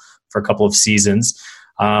NHL for a couple of seasons.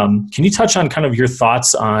 Can you touch on kind of your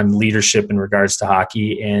thoughts on leadership in regards to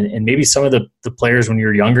hockey and maybe some of the players when you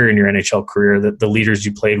were younger in your NHL career, the leaders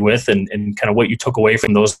you played with and kind of what you took away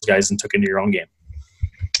from those guys and took into your own game?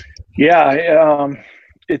 Yeah,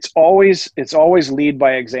 it's always lead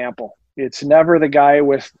by example. It's never the guy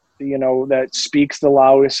with that speaks the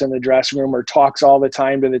loudest in the dressing room or talks all the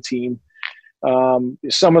time to the team.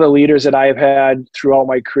 Some of the leaders that I have had throughout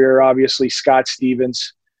my career, obviously Scott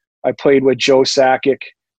Stevens. I played with Joe Sakic,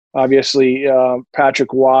 obviously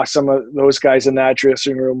Patrick Waugh, some of those guys in that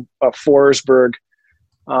dressing room, Forsberg.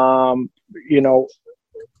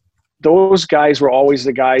 Those guys were always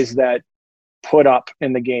the guys that put up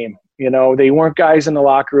in the game. They weren't guys in the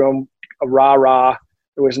locker room, rah-rah.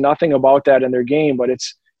 There was nothing about that in their game, but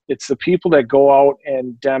it's the people that go out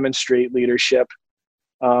and demonstrate leadership.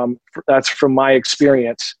 That's from my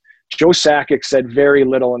experience. Joe Sakic said very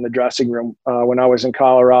little in the dressing room when I was in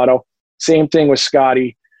Colorado. Same thing with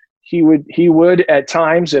Scotty. He would at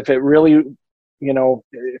times, if it really,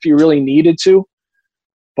 if he really needed to,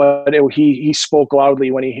 but he spoke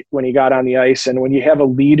loudly when he got on the ice. And when you have a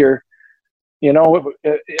leader,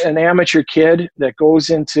 an amateur kid that goes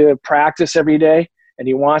into practice every day and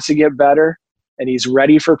he wants to get better and he's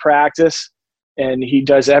ready for practice and he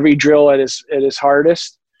does every drill at his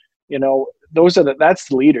hardest, that's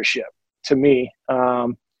the leadership to me.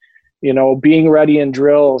 Being ready in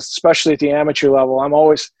drills, especially at the amateur level,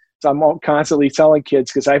 I'm constantly telling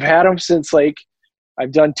kids, because I've had them since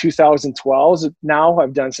I've done 2012s. Now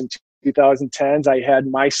I've done some 2010s. I had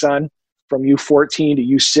my son from U14 to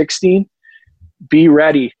U16. Be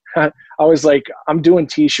ready. I was like, I'm doing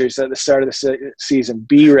T-shirts at the start of the season.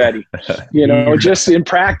 Be ready. Just in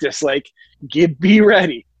practice, be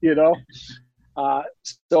ready.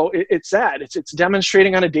 So it's that. It's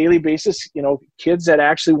demonstrating on a daily basis. Kids that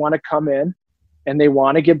actually want to come in and they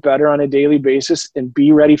want to get better on a daily basis and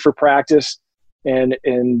be ready for practice and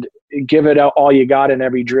give it out all you got in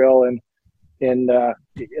every drill. And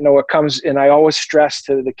it comes, and I always stress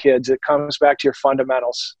to the kids, it comes back to your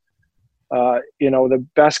fundamentals. The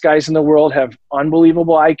best guys in the world have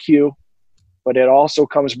unbelievable IQ, but it also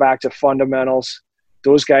comes back to fundamentals.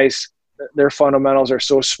 Those guys, their fundamentals are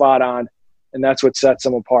so spot on, and that's what sets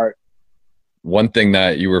them apart. One thing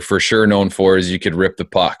that you were for sure known for is you could rip the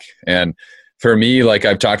puck. And for me,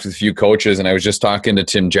 I've talked with a few coaches, and I was just talking to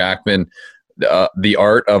Tim Jackman, the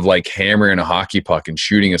art of hammering a hockey puck and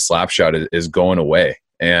shooting a slap shot is going away.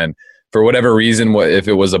 And for whatever reason, if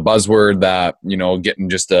it was a buzzword that, getting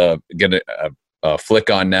just a flick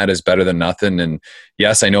on net is better than nothing. And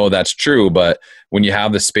yes, I know that's true, but when you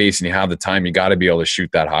have the space and you have the time, you got to be able to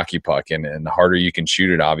shoot that hockey puck. And the harder you can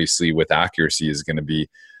shoot it, obviously with accuracy is going to be,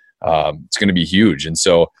 it's going to be huge. And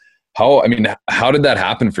so how did that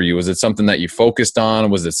happen for you? Was it something that you focused on?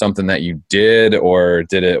 Was it something that you did, or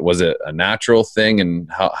was it a natural thing? And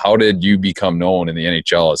how did you become known in the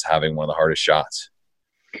NHL as having one of the hardest shots?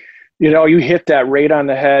 You hit that right on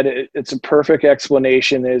the head. It's a perfect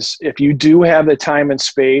explanation. Is if you do have the time and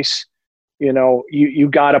space, you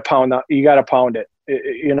got to pound that. You got to pound it.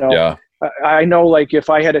 Yeah. I know, if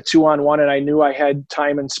I had a 2-on-1 and I knew I had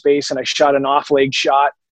time and space and I shot an off leg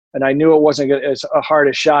shot and I knew it wasn't as a hard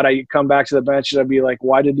a shot, I'd come back to the bench and I'd be like,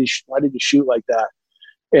 why did you shoot like that?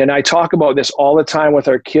 And I talk about this all the time with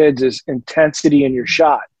our kids, is intensity in your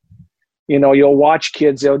shot. You'll watch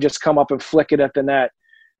kids, they'll just come up and flick it at the net.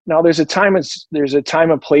 Now there's a time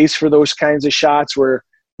and place for those kinds of shots where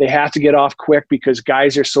they have to get off quick because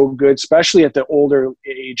guys are so good, especially at the older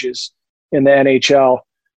ages in the NHL,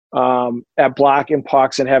 at blocking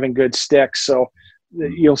pucks and having good sticks. So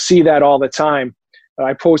you'll see that all the time.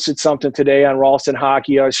 I posted something today on Ralston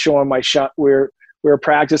Hockey. I was showing my shot. We were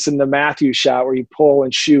practicing the Matthews shot where you pull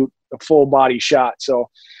and shoot a full body shot. So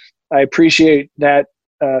I appreciate that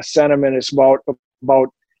sentiment. It's about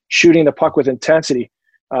shooting the puck with intensity.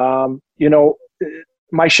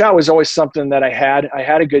 My shot was always something that I had. I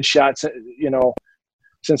had a good shot,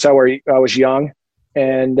 since I was young,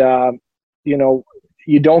 and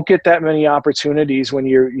you don't get that many opportunities when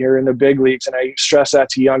you're in the big leagues. And I stress that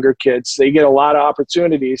to younger kids. They get a lot of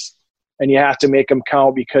opportunities, and you have to make them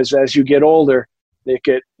count, because as you get older,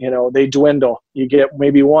 they dwindle. You get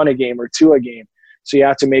maybe 1 a game or 2 a game, so you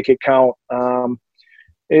have to make it count.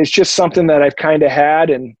 It's just something that I've kind of had,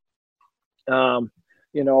 and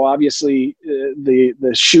obviously the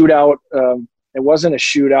shootout, it wasn't a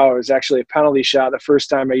shootout. It was actually a penalty shot the first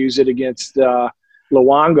time I used it against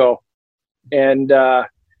Luongo. And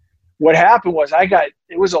what happened was it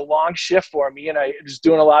was a long shift for me, and I was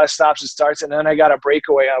doing a lot of stops and starts, and then I got a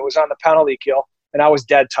breakaway. I was on the penalty kill, and I was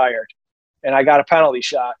dead tired, and I got a penalty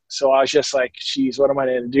shot. So I was just like, geez, what am I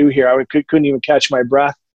going to do here? I couldn't even catch my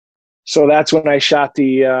breath. So that's when I shot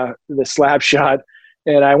the slap shot,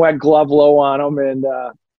 and I went glove low on him.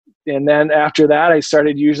 And then after that, I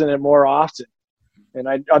started using it more often. And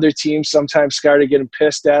other teams sometimes started getting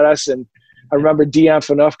pissed at us, and I remember DM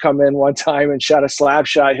Phaneuf come in one time and shot a slap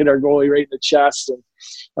shot, hit our goalie right in the chest. And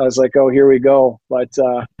I was like, oh, here we go. But,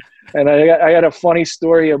 and I had a funny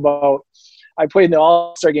story about, I played in the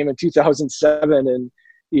All-Star game in 2007, and,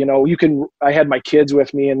 you know, I had my kids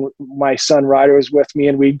with me, and my son Ryder was with me,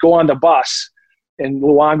 and we'd go on the bus, and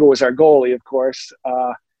Luongo was our goalie, of course,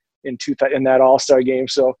 in that All-Star game.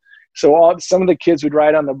 So some of the kids would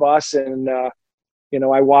ride on the bus, and, you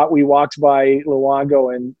know, we walked by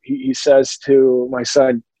Luongo, and he says to my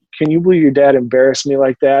son, can you believe your dad embarrassed me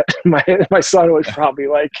like that? My son was probably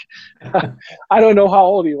like, I don't know how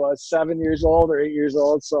old he was, 7 years old or 8 years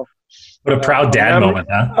old. So what a proud dad moment,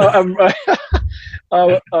 huh?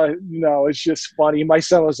 No, it's just funny. My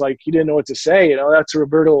son was like, he didn't know what to say. You know, that's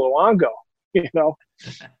Roberto Luongo, you know,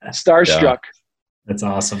 starstruck. Yeah. That's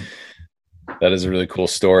awesome. That is a really cool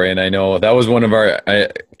story. And I know that was one of our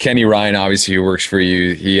Kenny Ryan, obviously, who works for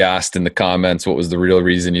you. He asked in the comments, what was the real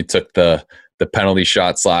reason you took the penalty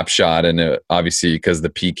shot, slap shot? And obviously because the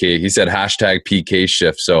PK, he said hashtag PK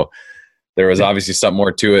shift. So there was obviously something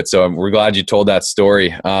more to it. So we're glad you told that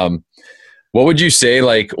story. What would you say,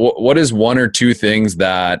 like, what is one or two things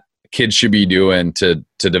that kids should be doing to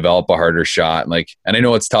develop a harder shot? Like, and I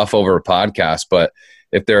know it's tough over a podcast, but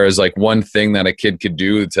if there is like one thing that a kid could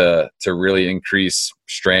do to really increase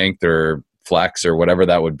strength or flex or whatever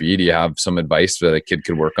that would be, do you have some advice that a kid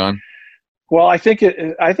could work on? Well, I think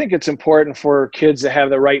it's important for kids to have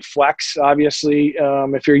the right flex. Obviously,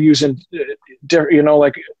 if you're using, you know,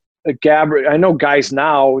 like a Gabriel, I know guys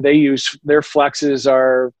now, they use their flexes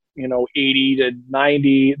are, you know, 80 to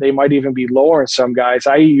 90. They might even be lower in some guys.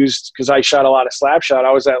 I used, because I shot a lot of slap shot,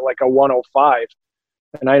 I was at like a 105.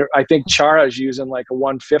 And I think Chara's using like a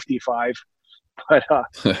 155, but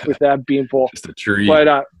with that beanpole. Just a tree.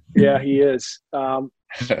 But yeah, he is.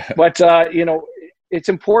 But you know, it's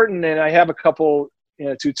important, and I have a couple, you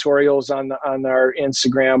know, tutorials on our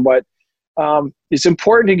Instagram. But it's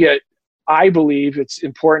important to get. I believe it's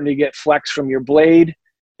important to get flex from your blade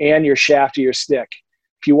and your shaft of your stick.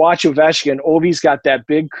 If you watch Ovechkin, Ovi's got that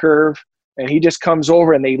big curve, and he just comes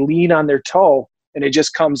over, and they lean on their toe, and it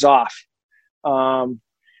just comes off.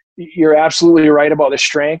 You're absolutely right about the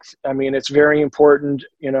strength. I mean, it's very important.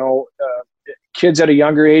 You know, kids at a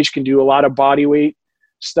younger age can do a lot of body weight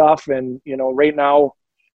stuff. And, you know, right now,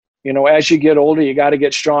 you know, as you get older, you got to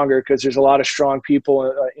get stronger, because there's a lot of strong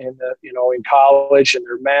people in college, and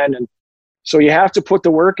they're men. And so you have to put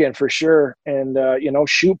the work in for sure. And, you know,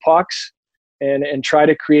 shoot pucks and try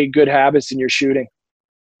to create good habits in your shooting.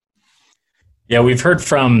 Yeah, we've heard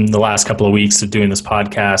from the last couple of weeks of doing this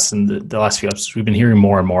podcast and the last few episodes, we've been hearing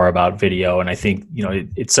more and more about video. And I think, you know,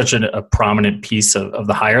 it's such a prominent piece of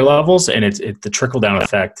the higher levels, and the trickle-down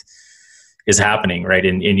effect is happening, right,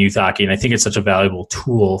 in youth hockey. And I think it's such a valuable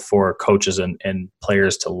tool for coaches and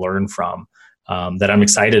players to learn from, that I'm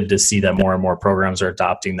excited to see that more and more programs are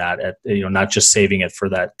adopting that, you know, not just saving it for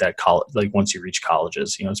that college, like once you reach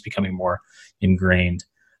colleges, you know, it's becoming more ingrained.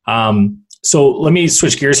 So let me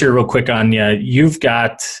switch gears here real quick on you. You've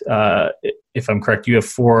got, if I'm correct, you have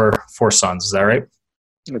four sons. Is that right?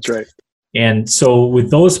 That's right. And so with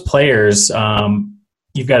those players,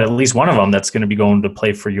 you've got at least one of them that's going to be going to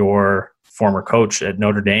play for your former coach at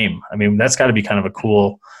Notre Dame. I mean, that's got to be kind of a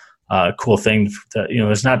cool thing. You know,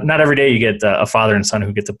 there's not every day you get a father and son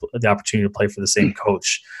who get the opportunity to play for the same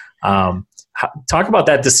coach. Talk about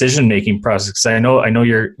that decision-making process, because I know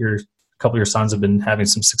your couple of your sons have been having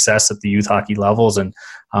some success at the youth hockey levels, and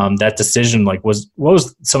that decision, like, what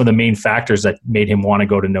was some of the main factors that made him want to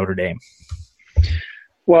go to Notre Dame?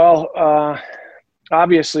 Well,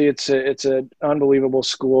 obviously it's an unbelievable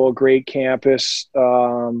school, great campus.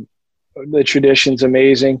 The tradition's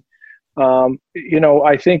amazing. You know,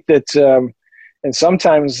 I think that, and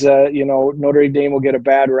sometimes, you know, Notre Dame will get a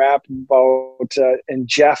bad rap about, and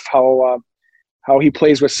Jeff, how he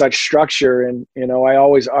plays with such structure. And, you know, I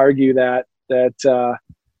always argue that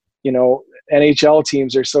you know, NHL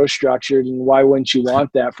teams are so structured, and why wouldn't you want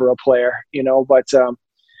that for a player, you know? But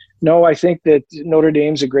no, I think that Notre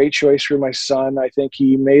Dame's a great choice for my son. I think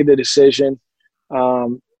he made the decision.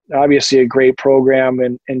 Obviously a great program,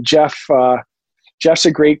 and Jeff's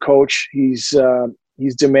a great coach. He's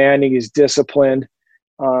demanding, he's disciplined,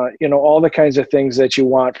 you know, all the kinds of things that you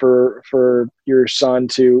want for your son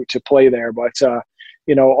to play there. But,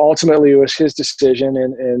 you know, ultimately it was his decision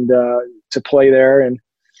and to play there. And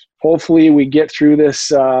hopefully we get through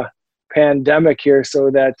this pandemic here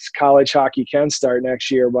so that college hockey can start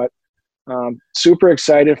next year. But super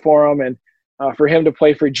excited for him, and for him to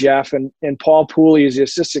play for Jeff. And Paul Pooley is the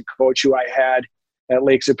assistant coach who I had at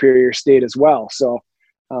Lake Superior State as well. So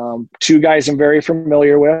two guys I'm very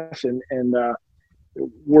familiar with, and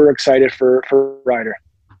we're excited for Ryder.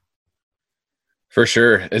 For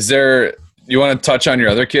sure. You want to touch on your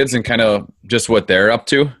other kids and kind of just what they're up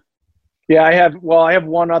to? Yeah, I have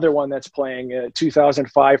one other one that's playing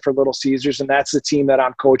 2005 for Little Caesars, and that's the team that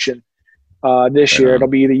I'm coaching this year. It'll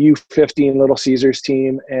be the U15 Little Caesars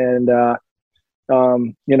team, and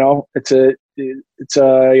it's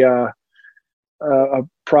a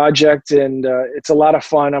project, and it's a lot of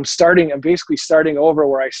fun. I'm basically starting over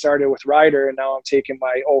where I started with Ryder, and now I'm taking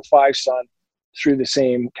my 05 son through the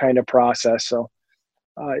same kind of process. So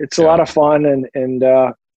it's a lot of fun, and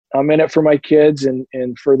I'm in it for my kids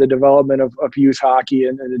and for the development of youth hockey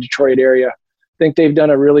in the Detroit area. I think they've done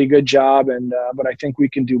a really good job, but I think we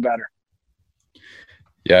can do better.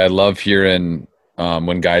 Yeah, I love hearing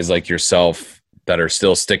when guys like yourself that are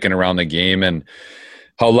still sticking around the game, and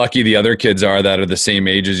how lucky the other kids are that are the same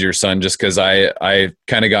age as your son. Just because I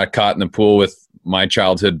kind of got caught in the pool with my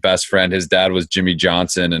childhood best friend. His dad was Jimmy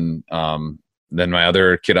Johnson, and then my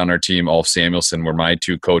other kid on our team, Ulf Samuelson, were my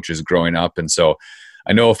two coaches growing up. And so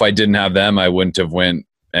I know if I didn't have them, I wouldn't have went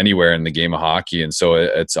anywhere in the game of hockey. And so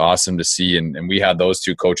it's awesome to see. And we had those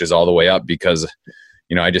two coaches all the way up because,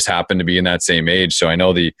 I just happened to be in that same age. So I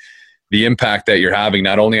know the impact that you're having,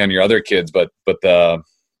 not only on your other kids, but the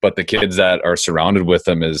kids that are surrounded with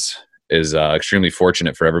them is extremely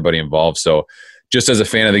fortunate for everybody involved. So just as a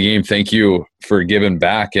fan of the game, thank you for giving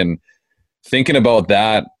back. And thinking about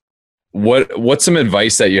that, what's some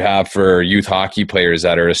advice that you have for youth hockey players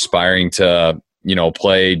that are aspiring to,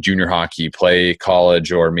 play junior hockey, play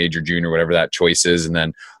college or major junior, whatever that choice is, and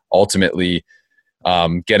then ultimately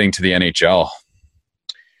getting to the NHL?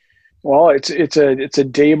 Well, it's a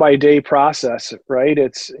day-by-day process, right?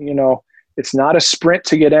 It's not a sprint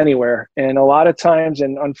to get anywhere. And a lot of times,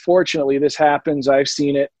 and unfortunately this happens, I've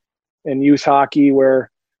seen it in youth hockey where,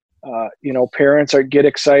 parents get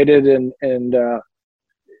excited and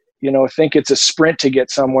think it's a sprint to get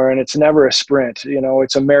somewhere, and it's never a sprint.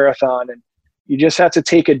 It's a marathon, and you just have to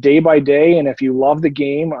take it day by day. And if you love the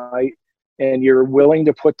game, and you're willing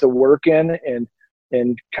to put the work in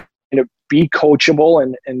and kind of be coachable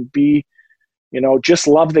and be, just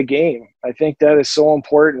love the game. I think that is so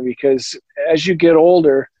important, because as you get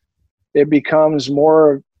older, it becomes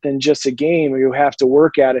more than just a game. You have to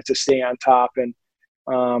work at it to stay on top. And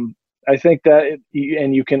I think that,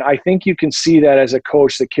 I think you can see that as a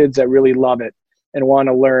coach, the kids that really love it and want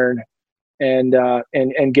to learn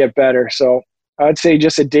and get better. So I'd say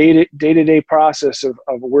just a day-to-day process of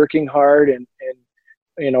working hard and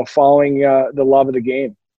following the love of the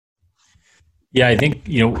game. Yeah, I think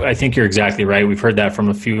you're exactly right. We've heard that from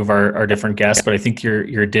a few of our different guests, but I think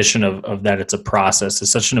your addition of that it's a process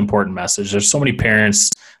is such an important message. There's so many parents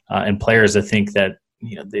and players that think that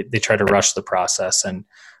they try to rush the process, and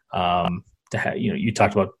you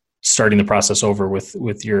talked about starting the process over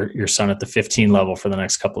with your son at the 15 level for the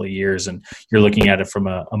next couple of years, and you're looking at it from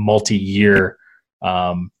a multi-year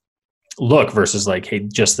look versus like, hey,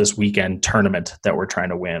 just this weekend tournament that we're trying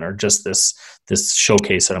to win, or just this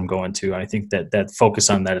showcase that I'm going to. And I think that focus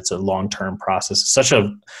on that, it's a long-term process. It's such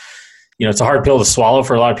a, it's a hard pill to swallow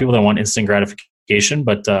for a lot of people that want instant gratification,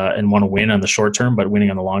 but and want to win on the short term, but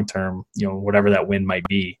winning on the long term, whatever that win might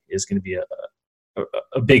be, is going to be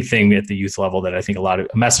a big thing at the youth level that I think a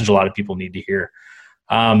message a lot of people need to hear.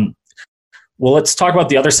 Well, let's talk about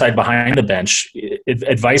the other side behind the bench.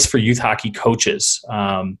 Advice for youth hockey coaches.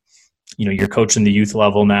 You're coaching the youth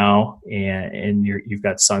level now, and you've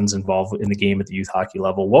got sons involved in the game at the youth hockey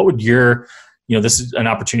level. What would this is an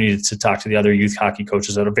opportunity to talk to the other youth hockey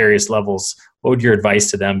coaches at various levels. What would your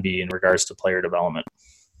advice to them be in regards to player development?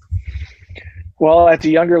 Well, at the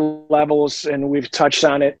younger levels, and we've touched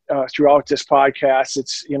on it throughout this podcast,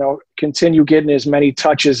 it's, continue getting as many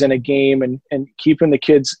touches in a game and keeping the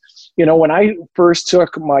kids. When I first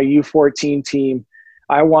took my U14 team,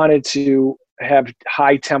 I wanted to have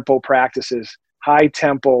high tempo practices,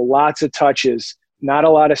 lots of touches, not a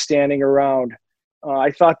lot of standing around.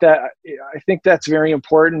 I think that's very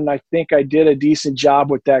important. I think I did a decent job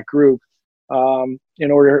with that group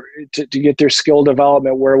in order to get their skill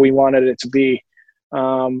development where we wanted it to be.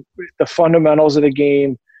 The fundamentals of the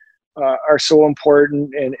game are so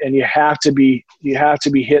important, and you have to be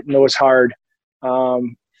hitting those hard.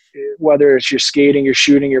 Whether it's your skating, your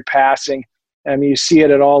shooting, your passing. I mean, you see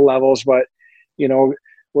it at all levels, but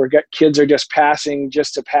where kids are just passing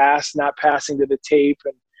just to pass, not passing to the tape,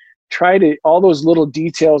 and all those little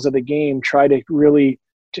details of the game, try to really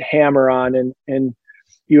to hammer on. And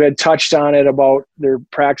you had touched on it about they're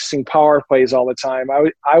practicing power plays all the time.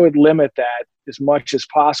 I would limit that as much as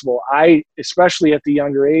possible. Especially at the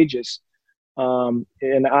younger ages.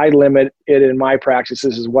 And I limit it in my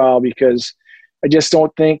practices as well, because I just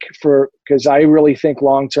don't think because I really think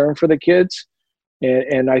long-term for the kids.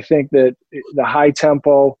 And I think that the high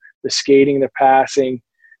tempo, the skating, the passing,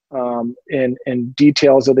 and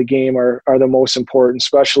details of the game are the most important,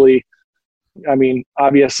 especially, I mean,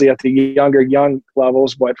 obviously at the young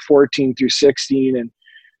levels, but 14 through 16. And,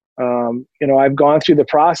 I've gone through the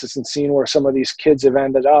process and seen where some of these kids have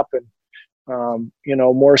ended up, and,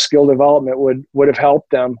 more skill development would have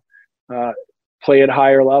helped them play at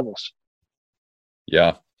higher levels.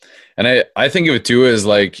 Yeah. And I think of it too as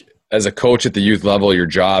like, as a coach at the youth level, your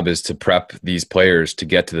job is to prep these players to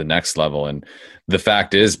get to the next level. And the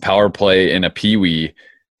fact is, power play in a peewee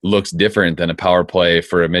looks different than a power play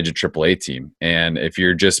for a midget AAA team. And if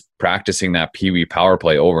you're just practicing that peewee power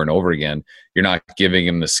play over and over again, you're not giving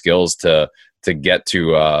them the skills to get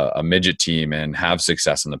to a midget team and have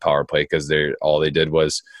success in the power play, because all they did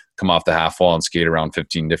was come off the half wall and skate around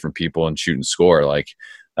 15 different people and shoot and score. Like,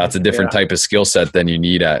 that's a different type of skill set than you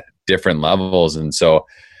need at different levels. And so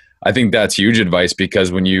I think that's huge advice,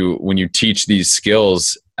 because when you teach these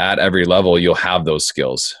skills at every level, you'll have those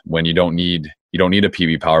skills when you don't need a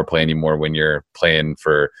PB power play anymore when you're playing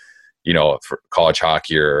for college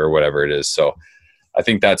hockey or whatever it is. So I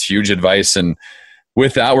think that's huge advice. And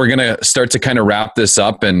with that, we're going to start to kind of wrap this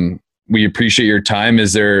up, and we appreciate your time.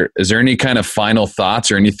 Is there any kind of final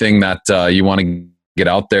thoughts or anything that you want to get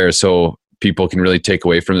out there so people can really take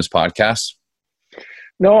away from this podcast?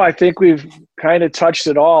 No, I think we've kind of touched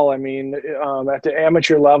it all. I mean, at the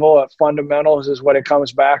amateur level, at fundamentals is what it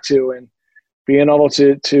comes back to, and being able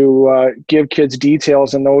to give kids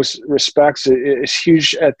details in those respects is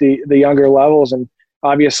huge at the younger levels. And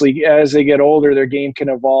obviously, as they get older, their game can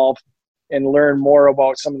evolve and learn more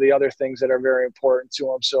about some of the other things that are very important to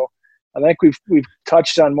them. So I think we've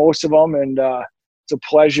touched on most of them, and it's a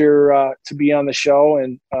pleasure to be on the show.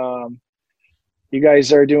 And you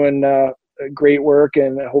guys are doing great work,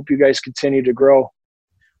 and I hope you guys continue to grow.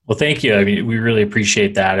 Well, thank you. I mean, we really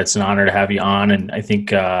appreciate that. It's an honor to have you on. And I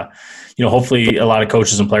think, hopefully a lot of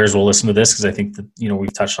coaches and players will listen to this, because I think that,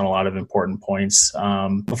 we've touched on a lot of important points.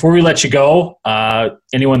 Before we let you go,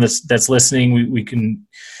 anyone that's listening, we can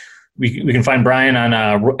find Brian on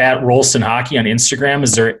at Rolston Hockey on Instagram.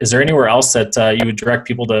 Is there anywhere else that you would direct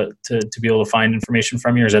people to be able to find information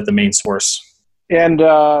from you, or is that the main source? And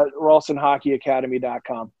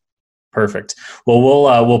RolstonHockeyAcademy.com. Perfect. Well,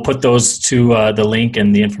 we'll put those to the link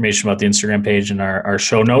and the information about the Instagram page in our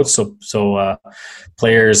show notes, so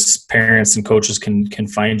players, parents, and coaches can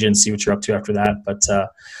find you and see what you're up to after that. But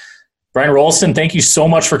Brian Rolston, thank you so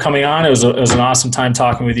much for coming on. It was an awesome time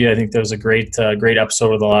talking with you. I think that was a great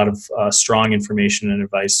episode with a lot of strong information and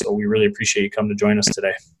advice. So we really appreciate you coming to join us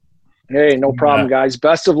today. Hey, no problem, guys.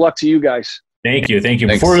 Best of luck to you guys. Thank you. Thanks.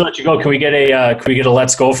 Before we let you go, can we get a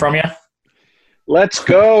let's go from you? Let's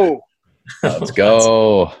go. Let's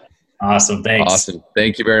go. Awesome. Thanks. Awesome.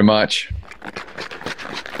 Thank you very much.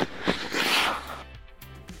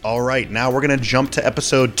 All right, now we're going to jump to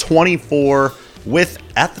episode 24 with,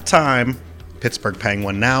 at the time, Pittsburgh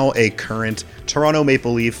Penguin, now a current Toronto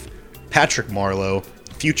Maple Leaf, Patrick Marleau,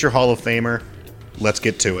 future Hall of Famer. Let's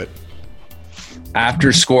get to it.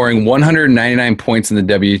 After scoring 199 points in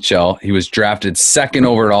the WHL, he was drafted second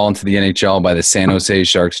overall into the NHL by the San Jose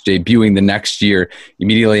Sharks, debuting the next year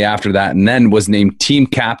immediately after that, and then was named team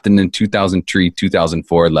captain in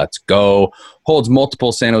 2003-2004. Let's go. Holds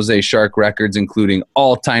multiple San Jose Shark records, including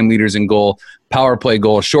all-time leaders in goal, power play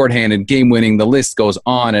goal, shorthanded, game-winning. The list goes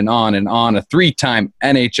on and on and on. A three-time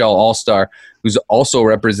NHL All-Star who's also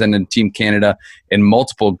represented Team Canada in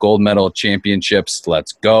multiple gold medal championships.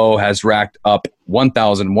 Let's go. Has racked up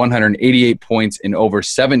 1,188 points in over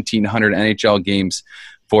 1,700 NHL games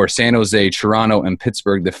for San Jose, Toronto, and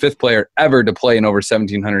Pittsburgh. The fifth player ever to play in over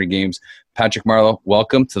 1,700 games. Patrick Marleau,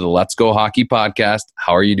 welcome to the Let's Go Hockey podcast.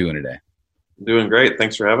 How are you doing today? Doing great.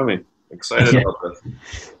 Thanks for having me. Excited about this.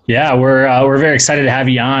 Yeah, we're very excited to have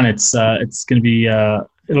you on. It's going to be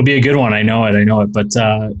it'll be a good one. I know it. But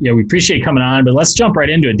we appreciate you coming on. But let's jump right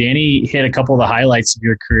into it. Danny hit a couple of the highlights of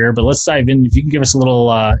your career, but let's dive in. If you can give us a little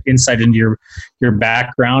insight into your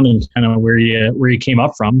background and kind of where you came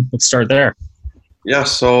up from. Let's start there. Yeah.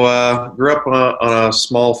 So grew up on a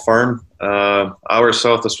small farm, hours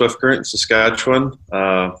south of Swift Current, Saskatchewan,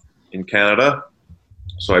 in Canada.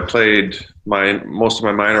 So I played most of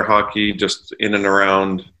my minor hockey just in and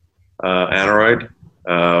around Aneroid.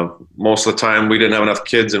 Most of the time we didn't have enough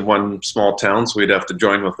kids in one small town, so we'd have to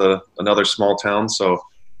join with another small town. So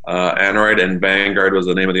Aneroid and Vanguard was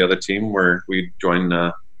the name of the other team, where we'd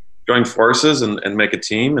join forces and make a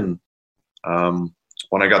team. And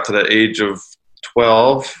when I got to the age of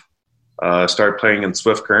 12, I started playing in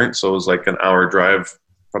Swift Current, so it was like an hour drive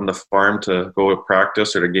from the farm to go to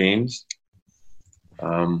practice or to games.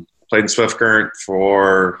 Played in Swift Current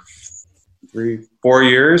for 4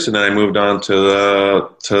 years, and then I moved on to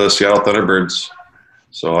the Seattle Thunderbirds.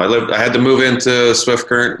 So I had to move into Swift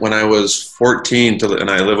Current when I was 14, and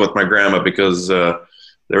I lived with my grandma because there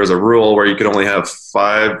was a rule where you could only have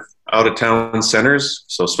 5 out-of-town centers.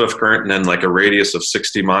 So Swift Current, and then like a radius of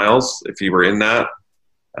 60 miles. If you were in that,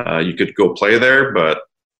 you could go play there. But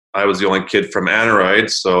I was the only kid from Aneroid,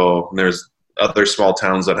 so there's other small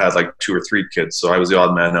towns that had like 2 or 3 kids. So I was the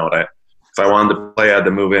odd man out. If I wanted to play, I had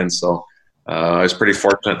to move in. So I was pretty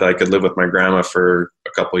fortunate that I could live with my grandma for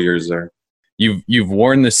a couple of years there. You've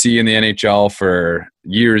worn the C in the NHL for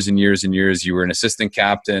years and years and years. You were an assistant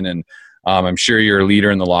captain, and I'm sure you're a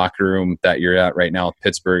leader in the locker room that you're at right now with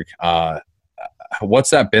Pittsburgh.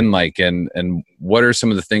 What's that been like, and what are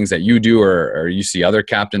some of the things that you do or you see other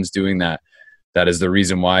captains doing that is the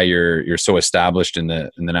reason why you're so established in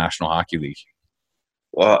the National Hockey League?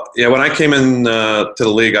 Well, yeah, when I came in to the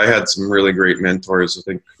league, I had some really great mentors. I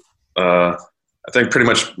think pretty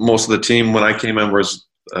much most of the team when I came in was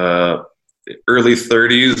early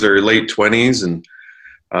 30s or late 20s, and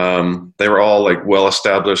they were all like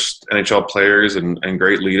well-established NHL players and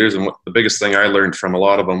great leaders. And the biggest thing I learned from a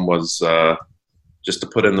lot of them was just to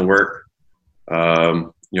put in the work.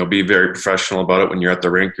 Be very professional about it. When you're at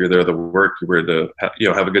the rink, you're there to work. You're there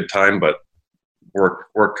to have a good time, but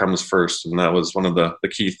work comes first, and that was one of the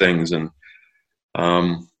key things. And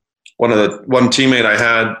one teammate I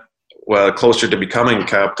had closer to becoming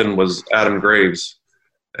captain was Adam Graves.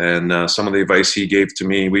 And some of the advice he gave to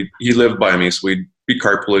me, he lived by me, so we'd be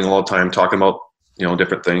carpooling all the time, talking about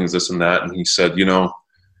different things, this and that. And he said,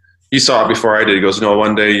 he saw it before I did. He goes,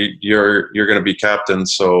 one day you're going to be captain.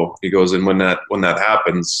 So he goes, and when that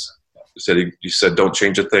happens, he said, don't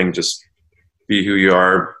change a thing, just be who you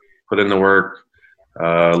are, put in the work,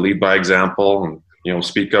 lead by example, and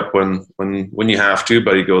speak up when you have to.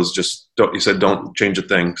 But he goes, don't change a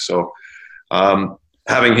thing. So.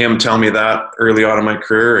 Having him tell me that early on in my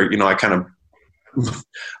career, I kind of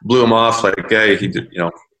blew him off like, hey, he did,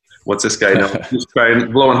 what's this guy know? He's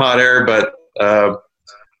blowing hot air, but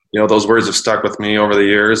those words have stuck with me over the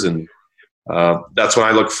years, and that's what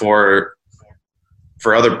I look for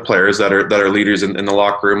other players that are leaders in the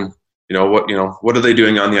locker room. What are they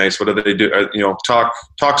doing on the ice? What do they do?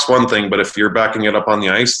 Talk's one thing, but if you're backing it up on the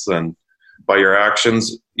ice, then by your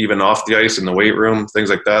actions, even off the ice in the weight room, things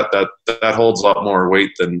like that holds a lot more weight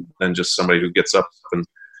than just somebody who gets up and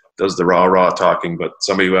does the raw talking, but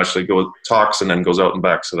somebody who actually talks and then goes out and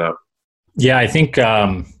backs it up. Yeah, I think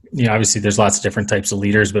obviously there's lots of different types of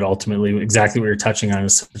leaders, but ultimately exactly what you're touching on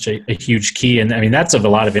is such a huge key. And I mean, that's of a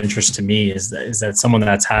lot of interest to me is that someone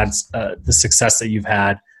that's had the success that you've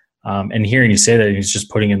had, and hearing you say that he's just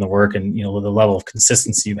putting in the work and the level of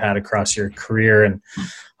consistency you've had across your career. And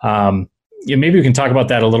maybe we can talk about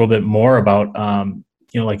that a little bit more about,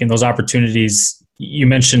 like in those opportunities, you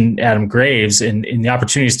mentioned Adam Graves and the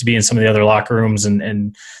opportunities to be in some of the other locker rooms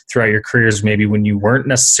and throughout your careers, maybe when you weren't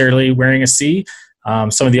necessarily wearing a C,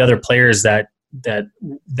 some of the other players that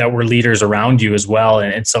were leaders around you as well.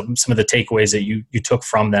 And some of the takeaways that you took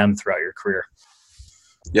from them throughout your career.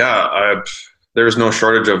 Yeah. There's no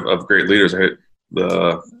shortage of great leaders. I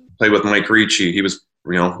played with Mike Ricci. He was,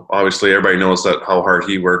 obviously everybody knows that how hard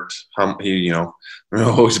he worked, how he,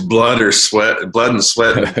 always blood and sweat.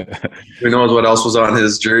 Who knows what else was on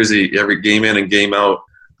his jersey every game in and game out.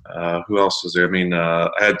 Who else was there? I mean,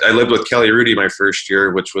 I lived with Kelly Rudy my first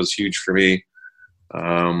year, which was huge for me.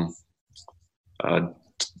 I'm gonna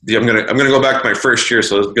go back to my first year,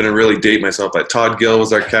 so I'm gonna really date myself. Like Todd Gill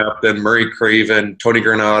was our captain, Murray Craven, Tony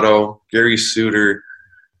Granato, Gary Suter,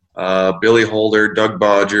 Billy Holder, Doug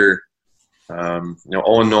Bodger.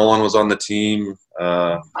 Owen Nolan was on the team.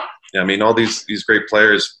 All these great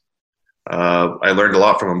players. I learned a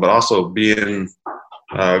lot from them, but also going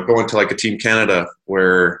to like a Team Canada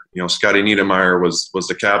where Scotty Niedermayer was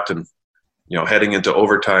the captain. Heading into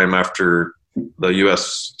overtime after the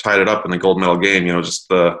U.S. tied it up in the gold medal game. Just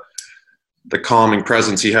the calming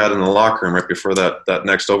presence he had in the locker room right before that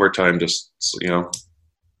next overtime. Just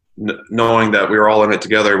knowing that we were all in it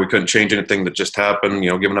together, we couldn't change anything that just happened.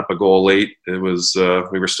 Giving up a goal late, it was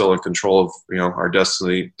we were still in control of our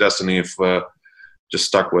destiny if just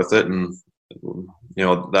stuck with it, and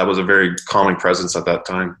that was a very calming presence at that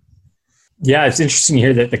time. Yeah, it's interesting to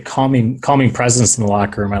hear that the calming presence in the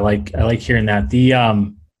locker room. I like hearing that.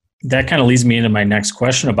 That kind of leads me into my next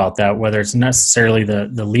question about that, whether it's necessarily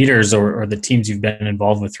the leaders or the teams you've been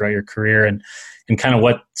involved with throughout your career, and kind of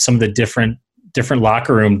what some of the different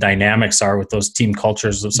locker room dynamics are with those team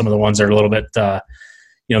cultures. Some of the ones that are a little bit,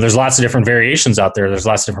 there's lots of different variations out there. There's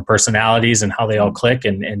lots of different personalities and how they all click.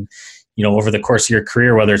 And over the course of your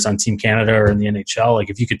career, whether it's on Team Canada or in the NHL, like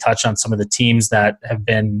if you could touch on some of the teams that have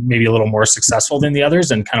been maybe a little more successful than the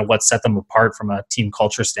others and kind of what set them apart from a team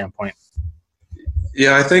culture standpoint.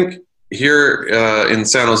 Yeah, I think here in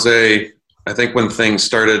San Jose, I think when things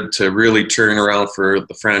started to really turn around for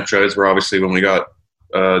the franchise were obviously when we got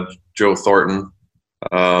Joe Thornton.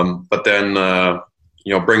 But then,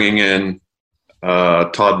 bringing in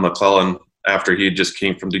Todd McClellan after he just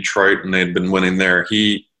came from Detroit and they had been winning there,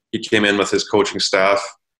 he came in with his coaching staff,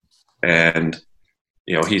 and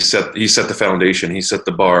he set the foundation, he set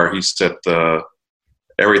the bar, he set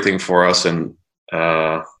everything for us. And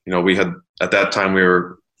we had, at that time, we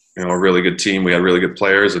were a really good team. We had really good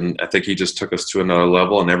players, and I think he just took us to another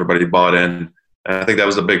level, and everybody bought in. And I think that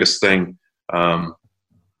was the biggest thing.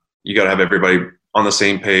 You got to have everybody on the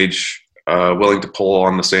same page, willing to pull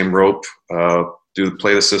on the same rope,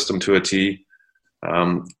 play the system to a T.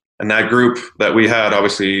 And that group that we had,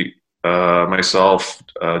 obviously, myself,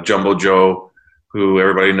 Jumbo Joe, who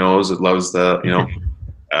everybody knows, loves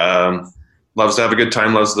loves to have a good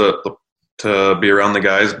time, loves to be around the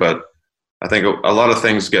guys. But I think a lot of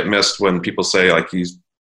things get missed when people say like he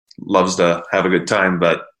loves to have a good time.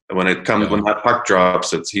 But when it comes, when that puck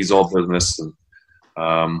drops, he's all business. And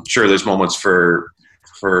sure, there's moments for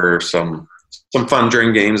some fun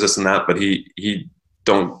during games, this and that. But he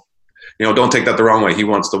don't take that the wrong way. He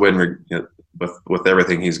wants to win with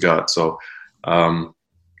everything he's got. So,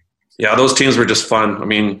 those teams were just fun. I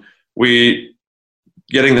mean,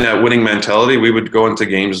 getting that winning mentality, we would go into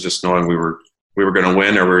games just knowing we were going to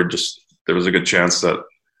win, or there was a good chance that,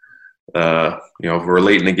 if we're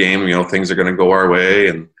late in the game, things are going to go our way.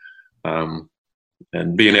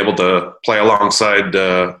 And being able to play alongside,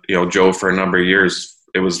 Joe for a number of years,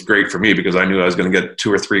 it was great for me because I knew I was going to get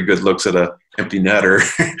 2 or 3 good looks at a empty net or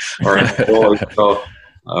a goal. So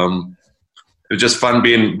it was just fun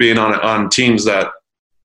being on teams that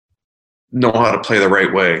know how to play the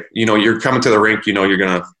right way. You're coming to the rink, you're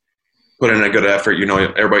going to put in a good effort.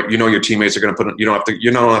 Everybody, your teammates are going to put in, you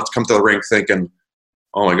don't have to come to the rink thinking,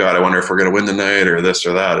 oh my God, I wonder if we're going to win tonight or this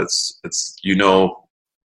or that. It's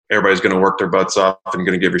everybody's going to work their butts off and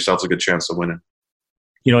going to give yourselves a good chance of winning.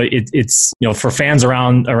 It's for fans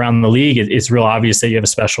around the league, it's real obvious that you have a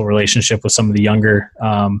special relationship with some of the younger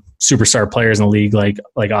superstar players in the league,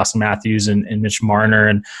 like Austin Matthews and Mitch Marner.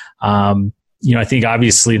 And, I think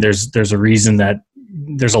obviously there's a reason that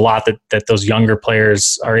there's a lot that those younger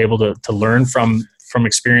players are able to learn from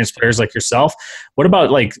experienced players like yourself. What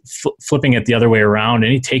about like flipping it the other way around?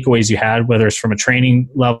 Any takeaways you had, whether it's from a training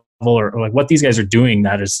level or like what these guys are doing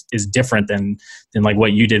that is different than like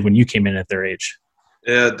what you did when you came in at their age?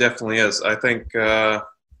 Yeah, it definitely is. I think I've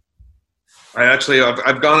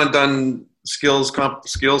gone and done skills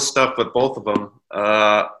stuff with both of them,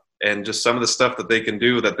 and just some of the stuff that they can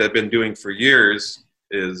do that they've been doing for years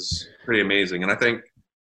is pretty amazing. And I think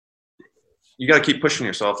you got to keep pushing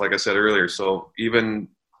yourself, like I said earlier. So even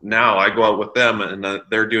now, I go out with them, and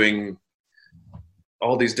they're doing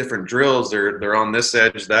all these different drills. They're on this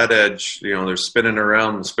edge, that edge. They're spinning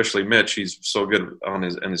around. Especially Mitch, he's so good on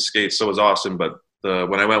his skates. So is Austin, but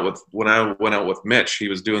when I went out with Mitch, he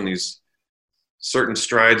was doing these certain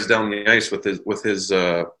strides down the ice with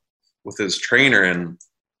his trainer, and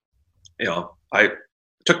it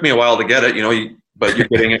took me a while to get it. But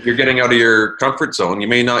you're getting out of your comfort zone. You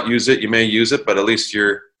may not use it, you may use it, but at least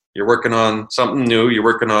you're working on something new. You're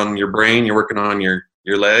working on your brain. You're working on your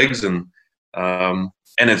legs, and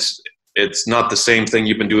it's not the same thing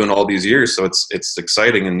you've been doing all these years. So it's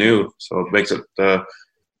exciting and new. So it makes it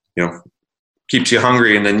keeps you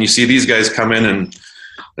hungry. And then you see these guys come in and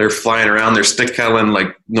they're flying around, they're stick handling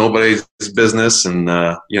like nobody's business. And,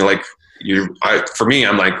 for me,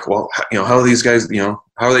 I'm like, well, how are these guys, how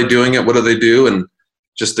are they doing it? What do they do? And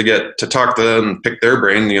just to get to talk to them and pick their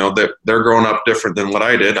brain, they're growing up different than what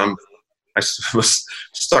I did. I was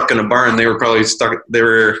stuck in a barn. They were probably stuck. They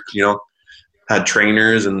were, had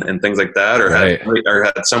trainers and things like that, or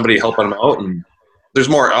had somebody helping them out. And there's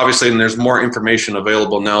more, obviously, and there's more information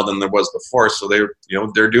available now than there was before. So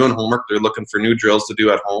they're doing homework. They're looking for new drills to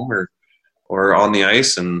do at home or on the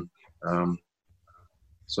ice. And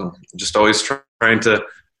so just always trying to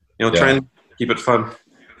keep it fun.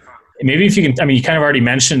 Maybe if you can, you kind of already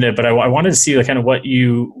mentioned it, but I wanted to see kind of what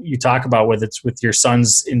you talk about, whether it's with your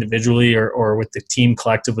sons individually or with the team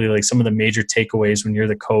collectively, like some of the major takeaways when you're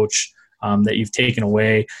the coach that you've taken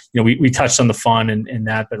away. We touched on the fun and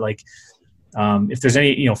that, but like, if there's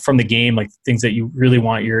any, from the game, like things that you really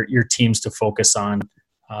want your teams to focus on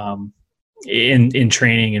in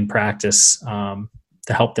training and practice,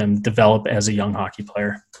 to help them develop as a young hockey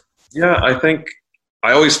player? Yeah, I think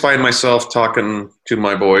I always find myself talking to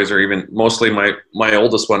my boys, or even mostly my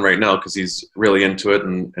oldest one right now, because he's really into it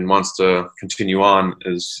and wants to continue on,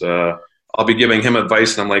 is I'll be giving him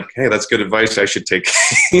advice, and I'm like, hey, that's good advice. I should take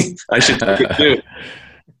I should take it too.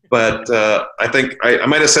 But I think I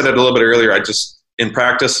might have said it a little bit earlier. In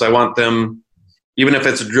practice, I want them, even if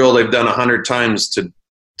it's a drill they've done 100 times, to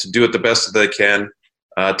do it the best that they can,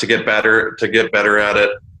 to get better at it,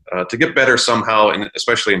 to get better somehow, and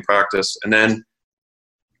especially in practice. And then,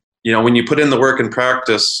 when you put in the work in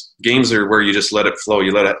practice, games are where you just let it flow.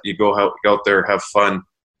 You go out there, have fun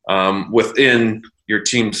within your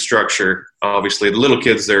team structure. Obviously, the little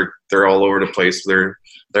kids, they're all over the place. They're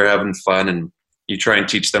having fun, and you try and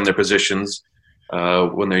teach them their positions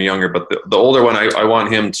when they're younger. But the older one, I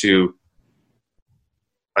want him to.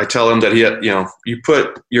 I tell him that you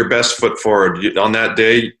put your best foot forward on that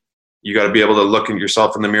day. You got to be able to look at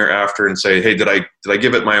yourself in the mirror after and say, hey, did I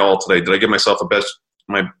give it my all today? Did I give myself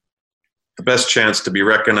the best chance to be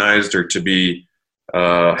recognized or to be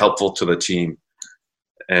helpful to the team?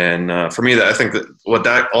 And for me, I think that what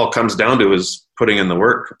that all comes down to is putting in the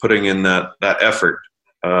work, putting in that effort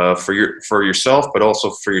for yourself, but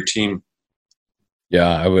also for your team. Yeah,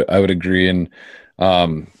 I would agree. And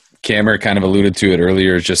Cameron kind of alluded to it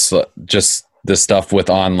earlier, just the stuff with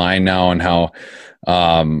online now and how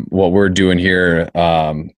what we're doing here,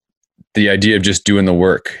 the idea of just doing the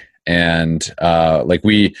work. And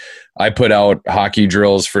I put out hockey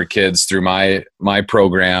drills for kids through my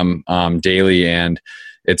program daily, and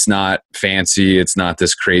it's not fancy. It's not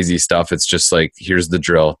this crazy stuff. It's just like, here's the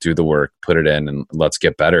drill, do the work, put it in, and let's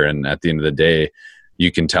get better. And at the end of the day,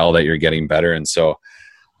 you can tell that you're getting better. And so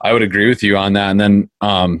I would agree with you on that. And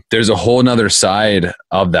then there's a whole nother side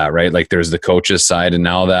of that, right? Like there's the coach's side. And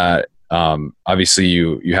now that obviously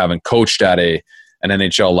you haven't coached at an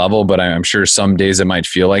NHL level, but I'm sure some days it might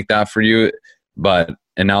feel like that for you.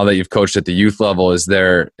 And now that you've coached at the youth level, is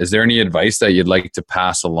there any advice that you'd like to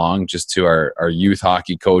pass along just to our youth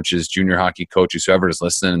hockey coaches, junior hockey coaches, whoever is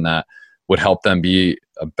listening, that would help them be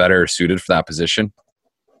better suited for that position?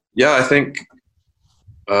 Yeah, I think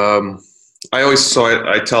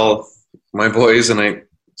I tell my boys, and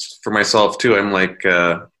for myself too, I'm like,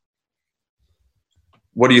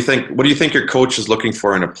 what do you think your coach is looking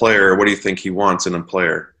for in a player? What do you think he wants in a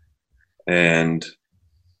player? And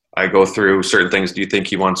I go through certain things. Do you think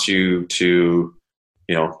he wants you to,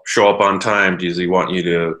 show up on time? Does he want you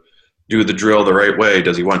to do the drill the right way?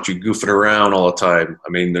 Does he want you goofing around all the time? I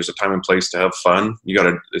mean, there's a time and place to have fun.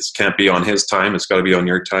 It can't be on his time. It's got to be on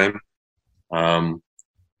your time.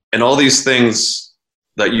 And all these things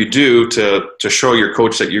that you do to show your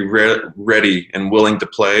coach that you're ready and willing to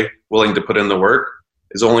play, willing to put in the work,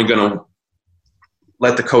 is only going to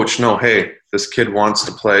let the coach know, hey, this kid wants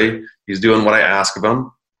to play. He's doing what I ask of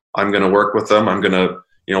him. I'm going to work with him. I'm going to,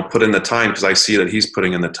 put in the time because I see that he's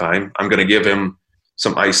putting in the time. I'm going to give him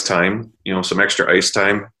some ice time, some extra ice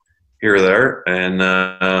time here or there. And,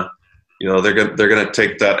 they're going to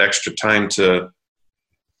take that extra time to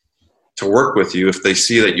work with you if they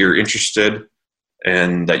see that you're interested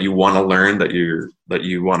and that you want to learn, that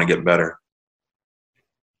you want to get better.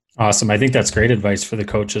 Awesome. I think that's great advice for the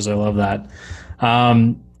coaches. I love that.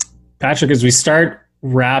 Patrick, as we start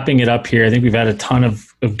wrapping it up here, I think we've had a ton of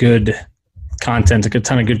good content, a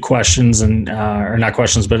ton of good questions or not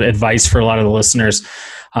questions, but advice for a lot of the listeners.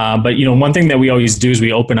 But one thing that we always do is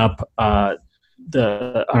we open up on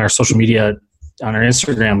our social media, on our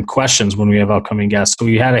Instagram, questions when we have upcoming guests. So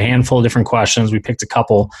we had a handful of different questions. We picked a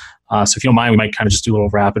couple. So if you don't mind, we might kind of just do a little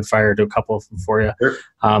rapid fire, do a couple of them for you. Sure.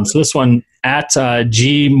 So this one at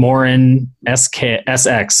G Morin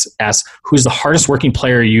SX asks, who's the hardest working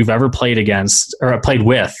player you've ever played against or played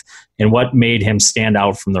with, and what made him stand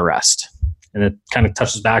out from the rest? And it kind of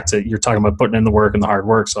touches back to, you're talking about putting in the work and the hard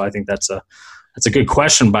work. So I think that's a good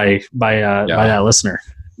question by that listener.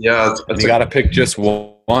 Yeah. You got to pick just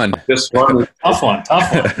one. Just one. Tough one.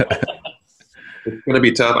 It's going to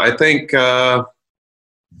be tough. I think,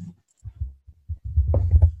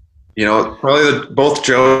 probably both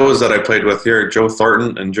Joes that I played with here, Joe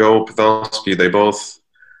Thornton and Joe Pavelski, they both,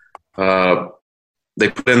 they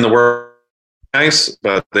put in the work on the ice,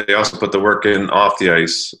 but they also put the work in off the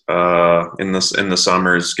ice, in the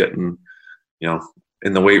summers, getting,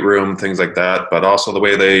 in the weight room, things like that. But also the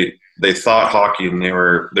way they thought hockey, and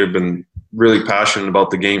they've been really passionate about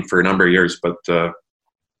the game for a number of years. But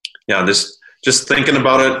just thinking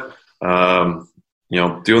about it,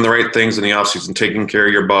 doing the right things in the offseason, taking care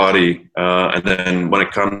of your body, and then when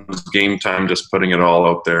it comes game time, just putting it all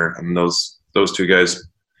out there. And those two guys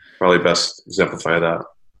probably best exemplify that.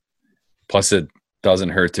 Plus, doesn't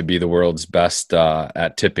hurt to be the world's best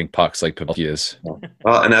at tipping pucks like Pavelski is.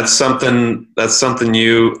 Well, and that's something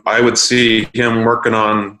I would see him working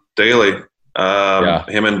on daily.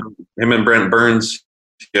 Him and Brent Burns,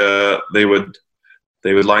 they would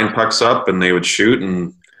line pucks up and they would shoot,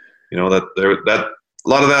 and that a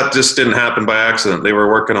lot of that just didn't happen by accident. They were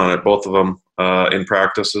working on it, both of them, in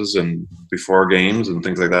practices and before games and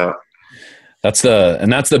things like that. That's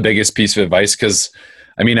the biggest piece of advice, because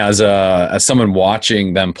I mean, as someone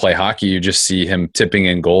watching them play hockey, you just see him tipping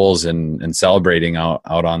in goals and celebrating out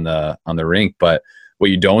on the rink. But what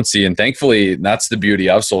you don't see, and thankfully that's the beauty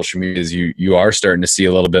of social media, is you are starting to see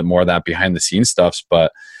a little bit more of that behind the scenes stuff.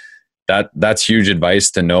 But that's huge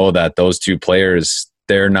advice to know that those two players,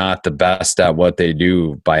 they're not the best at what they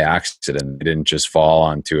do by accident. They didn't just fall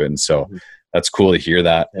onto it. And so that's cool to hear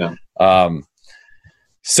that. Yeah.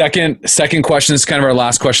 Second question is kind of our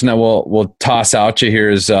last question that we'll toss out to you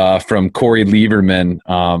here is from Corey Lieberman.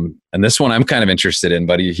 And this one I'm kind of interested in,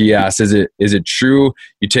 buddy. He asks, is it true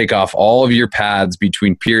you take off all of your pads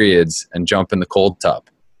between periods and jump in the cold tub?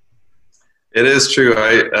 It is true.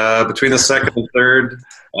 Between the second and third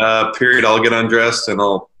period, I'll get undressed and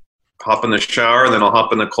I'll hop in the shower, and then I'll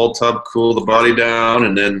hop in the cold tub, cool the body down,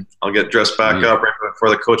 and then I'll get dressed back up right before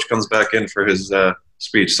the coach comes back in for his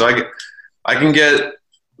speech. So I can get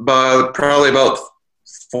probably about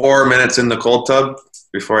 4 minutes in the cold tub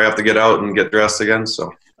before I have to get out and get dressed again.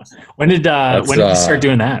 So when did you start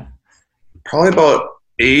doing that? Probably about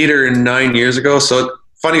 8 or 9 years ago. So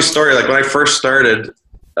funny story, like when I first started,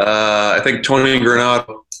 I think Tony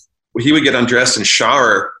Granato, he would get undressed and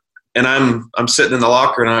shower, and I'm sitting in the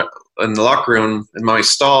locker room in my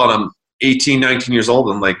stall, and I'm 18, 19 years old.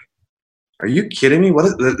 I'm like, are you kidding me? What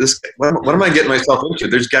is this? What am I getting myself into?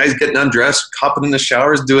 There's guys getting undressed, hopping in the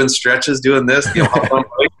showers, doing stretches, doing this, hopping on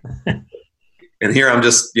bike. And here I'm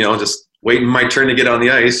just waiting my turn to get on the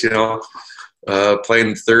ice,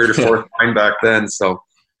 playing third or fourth line back then. So,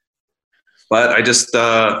 but I just,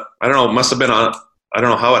 I don't know, must have been I don't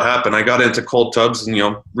know how it happened. I got into cold tubs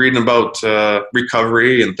and, reading about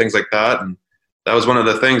recovery and things like that. And that was one of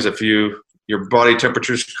the things. If your body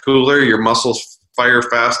temperature's cooler, your muscles fire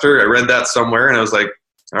faster. I read that somewhere, and I was like,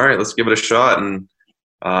 all right, let's give it a shot. And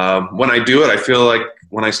when I do it, I feel like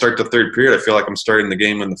when I start the third period, I feel like I'm starting the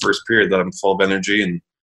game in the first period, that I'm full of energy and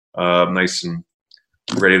nice and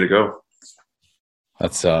ready to go.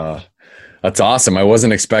 That's awesome. I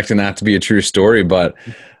wasn't expecting that to be a true story, but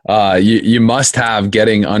you must have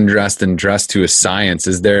getting undressed and dressed to a science.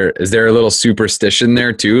 Is there a little superstition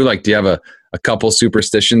there too? Like, do you have a couple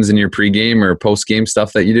superstitions in your pregame or postgame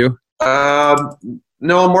stuff that you do?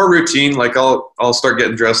 No, more routine. Like I'll start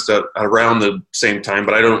getting dressed at around the same time,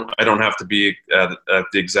 but I don't have to be at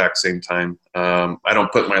the exact same time. I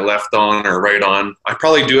don't put my left on or right on. I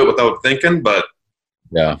probably do it without thinking, but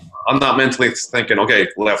yeah, I'm not mentally thinking, okay,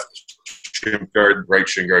 left shin guard, right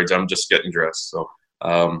shin guards. I'm just getting dressed. So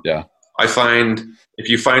yeah, I find if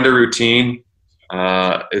you find a routine,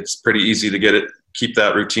 it's pretty easy to keep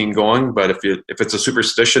that routine going. But if it's a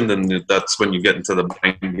superstition, then that's when you get into the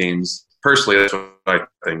mind games. Personally, that's what I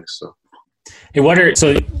think. So, hey,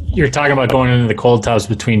 so you're talking about going into the cold tubs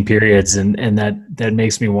between periods, and that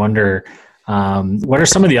makes me wonder, what are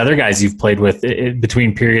some of the other guys you've played with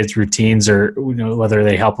between periods routines, or whether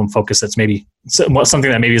they help them focus? That's maybe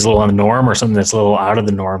something that maybe is a little on the norm, or something that's a little out of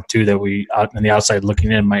the norm too, that we out on the outside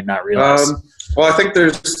looking in might not realize. Well, I think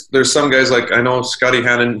there's some guys, like I know Scotty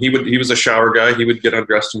Hannon. He was a shower guy. He would get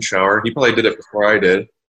undressed and shower. He probably did it before I did.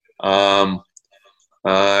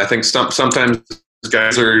 I think sometimes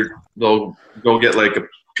guys they'll go get like a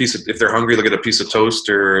piece of, if they're hungry, they'll get a piece of toast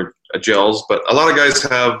or a gels. But a lot of guys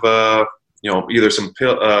have either some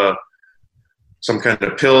kind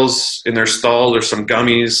of pills in their stall, or some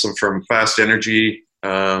gummies, some from Fast Energy.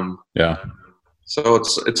 Yeah. So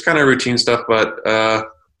it's kind of routine stuff, but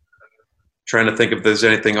trying to think if there's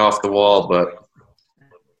anything off the wall, but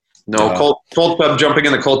no, cold tub, jumping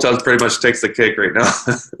in the cold tub pretty much takes the cake right now.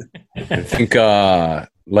 I think I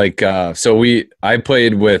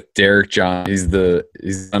played with Derek John. He's the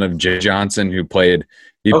son of Jay Johnson, who played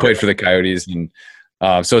for the Coyotes, and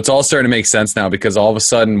so it's all starting to make sense now, because all of a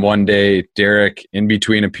sudden one day Derek, in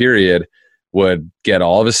between a period, would get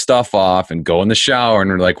all of his stuff off and go in the shower,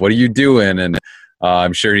 and we're like, "What are you doing?" And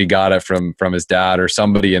I'm sure he got it from his dad or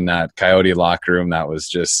somebody in that Coyote locker room. That was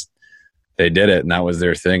just, they did it, and that was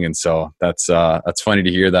their thing. And so that's funny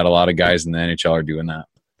to hear that a lot of guys in the NHL are doing that.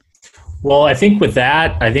 Well, I think with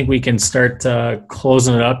that, we can start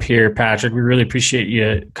closing it up here, Patrick. We really appreciate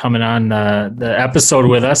you coming on the episode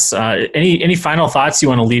with us. Any final thoughts you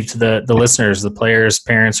want to leave to the listeners, the players,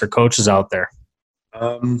 parents, or coaches out there?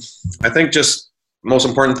 I think just most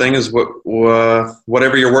important thing is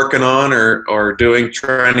whatever you're working on or doing,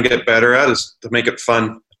 trying to get better at, is to make it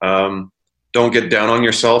fun. Don't get down on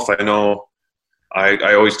yourself. I know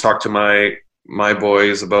I always talk to my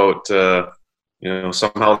boys about,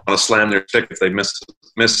 somehow want to slam their stick if they miss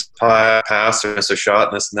a pass or miss a shot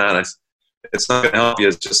and this and that. It's not going to help you.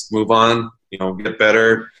 It's just move on, get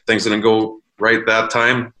better. Things didn't go right that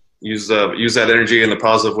time. Use that energy in a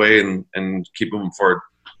positive way and keep moving forward.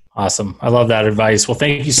 Awesome. I love that advice. Well,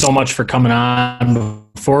 thank you so much for coming on.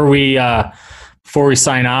 Before we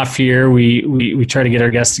sign off here, we try to get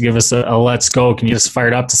our guests to give us a let's go. Can you just fire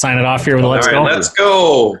it up to sign it off here with a let's go? Let's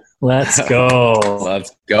go. Let's go.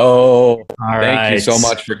 Let's go. All right. Thank you so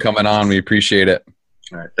much for coming on. We appreciate it.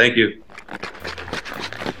 All right. Thank you.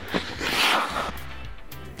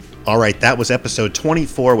 All right, that was episode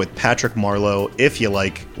 24 with Patrick Marleau. If you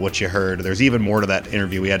like what you heard, there's even more to that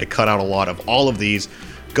interview. We had to cut out a lot of all of these.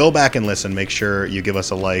 Go back and listen. Make sure you give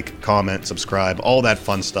us a like, comment, subscribe, all that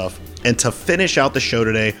fun stuff. And to finish out the show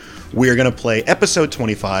today, we are going to play episode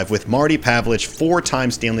 25 with Marty Pavelich,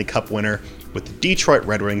 4-time Stanley Cup winner with the Detroit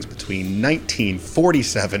Red Wings between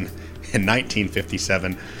 1947 and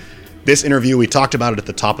 1957. This interview, we talked about it at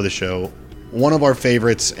the top of the show, one of our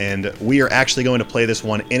favorites, and we are actually going to play this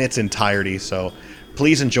one in its entirety. So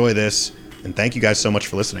please enjoy this, and thank you guys so much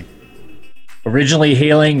for listening. Originally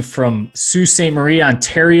hailing from Sault Ste. Marie,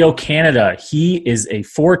 Ontario, Canada, he is a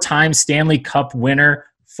 4-time Stanley Cup winner,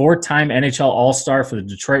 4-time NHL All-Star for the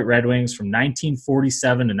Detroit Red Wings from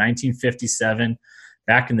 1947 to 1957,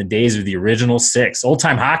 back in the days of the original six.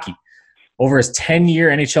 Old-time hockey. Over his 10-year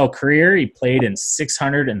NHL career, he played in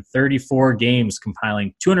 634 games,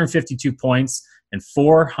 compiling 252 points and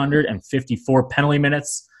 454 penalty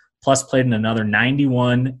minutes, plus played in another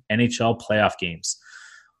 91 NHL playoff games.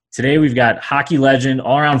 Today, we've got hockey legend,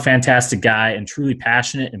 all-around fantastic guy, and truly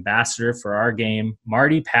passionate ambassador for our game,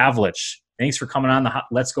 Marty Pavelich. Thanks for coming on the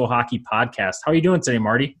Let's Go Hockey podcast. How are you doing today,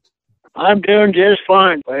 Marty? I'm doing just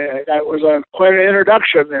fine. That was quite an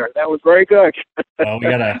introduction there. That was very good. Well, we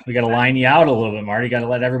gotta line you out a little bit, Marty. Got to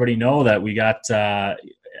let everybody know that we got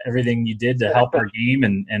everything you did to help our game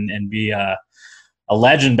and be a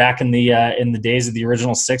legend back in the days of the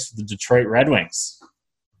original six with the Detroit Red Wings.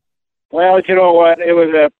 Well, you know what? It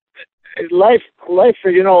was a life.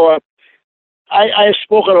 I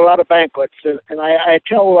spoke at a lot of banquets, and I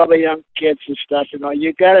tell a lot of young kids and stuff.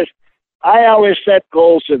 You got to. I always set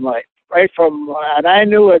goals in life. Right from, and I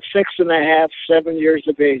knew at 6.5, 7 years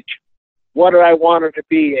of age, what I wanted to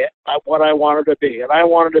be, and I wanted to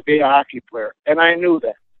be a hockey player, and I knew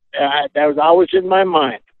that. That was always in my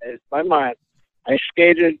mind. I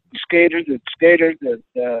skated, and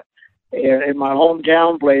in my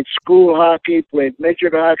hometown, played school hockey, played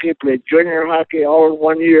midget hockey, played junior hockey, all in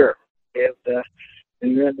 1 year. And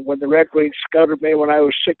then when the Red Wings scouted me when I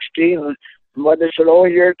was 16. Mother said, "Oh,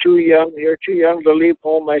 you're too young to leave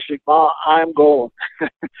home." I said, "Ma, I'm going.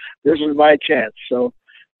 This is my chance." So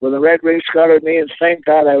when the Red Wings scouted me, and thank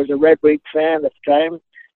God I was a Red Wing fan at the time,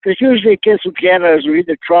 because usually kids from Canada are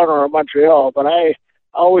either Toronto or Montreal, but I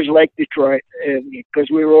always liked Detroit, and because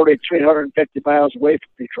we were only 350 miles away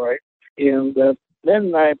from Detroit. And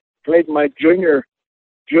then I played my junior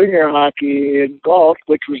hockey in golf,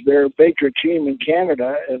 which was their major team in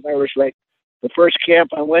Canada, and there was the first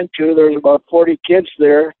camp I went to, there was about 40 kids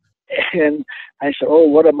there, and I said, "Oh,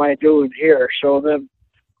 what am I doing here?" So then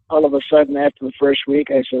all of a sudden after the first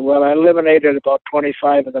week, I said, well, I eliminated about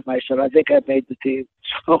 25 of them. I said, I think I made the team.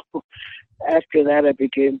 So after that, I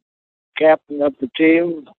became captain of the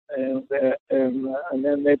team, and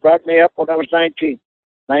then they brought me up when I was 19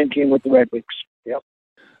 with the Red Wings. Yep.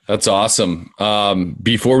 That's awesome.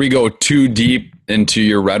 Before we go too deep into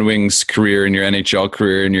your Red Wings career and your NHL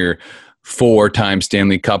career and your 4-time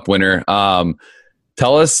Stanley Cup winner,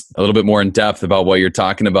 tell us a little bit more in depth about what you're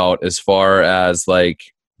talking about as far as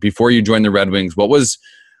before you joined the Red Wings, what was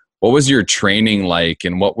your training like,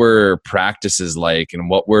 and what were practices like, and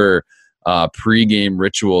what were pre-game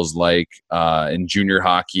rituals like in junior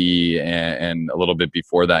hockey and a little bit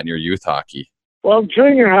before that in your youth hockey? Well,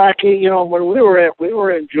 junior hockey, when we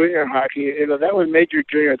were in junior hockey, that was major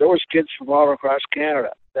junior. There was kids from all across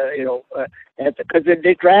Canada, because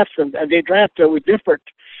they draft them, and they draft them with different.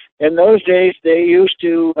 In those days, they used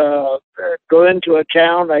to go into a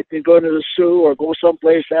town, like they'd go to the Sioux or go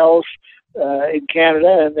someplace else in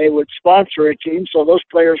Canada, and they would sponsor a team. So those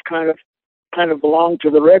players kind of belonged to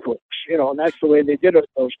the Red Wings, and that's the way they did it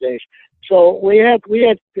those days. So we had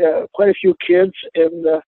quite a few kids,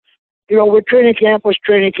 and training camp was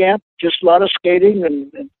training camp, just a lot of skating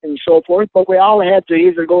and so forth. But we all had to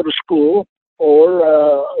either go to school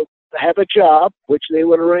or have a job, which they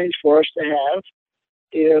would arrange for us to have.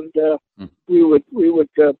 and we would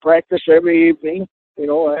practice every evening,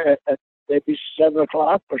 at maybe 7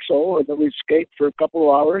 o'clock or so, and then we'd skate for a couple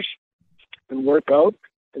of hours and work out,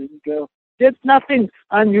 and did nothing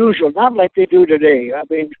unusual, not like they do today. I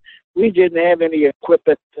mean, we didn't have any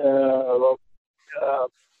equipment,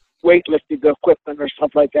 weightlifting equipment or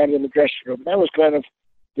stuff like that in the dressing room. That was kind of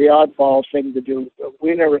the oddball thing to do.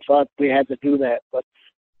 We never thought we had to do that, but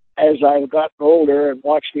as I've gotten older and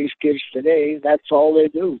watched these kids today, that's all they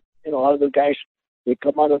do. A lot of the guys, they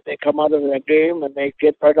come out of that game and they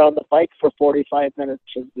get right on the bike for 45 minutes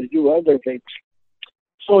and they do other things.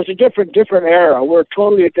 So it's a different era. We're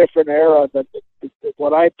totally a different era than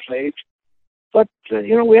what I played. But,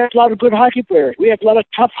 we had a lot of good hockey players. We had a lot of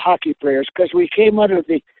tough hockey players because we came out of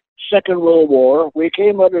the Second World War. We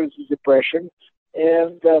came out of the Depression,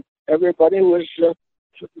 and everybody was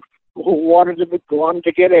wanted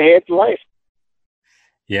to get ahead in life.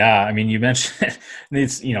 Yeah, I mean, you mentioned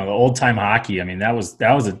it's the old time hockey. I mean, that was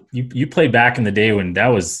you played back in the day when that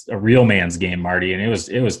was a real man's game, Marty, and it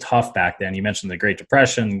was tough back then. You mentioned the Great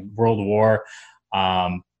Depression, World War,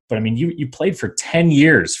 but I mean, you played for 10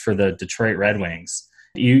 years for the Detroit Red Wings.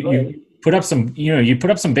 You put up some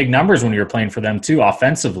big numbers when you were playing for them too,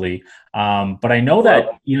 offensively. But I know that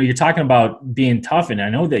you're talking about being tough, and I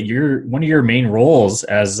know that one of your main roles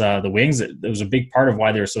as the Wings. That was a big part of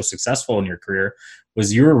why they were so successful in your career.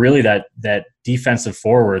 Was you were really that defensive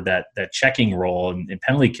forward, that checking role and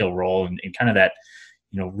penalty kill role, and kind of that,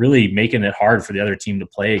 really making it hard for the other team to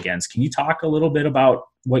play against. Can you talk a little bit about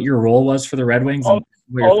what your role was for the Red Wings and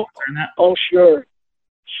what your thoughts are on that? Oh, sure.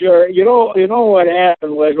 You know what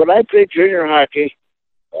happened was when I played junior hockey,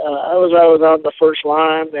 I was on the first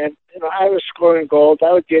line, and I was scoring goals.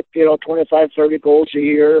 I would get 25, 30 goals a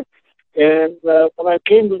year, and when I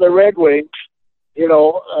came to the Red Wings,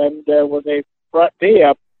 and when they brought me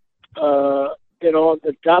up,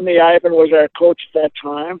 Tommy Ivan was our coach at that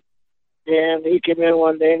time, and he came in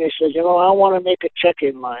one day and he says, I want to make a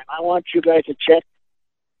check-in line. I want you guys to check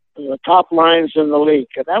the top lines in the league,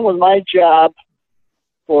 and that was my job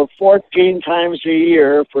for 14 times a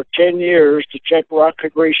year for 10 years to check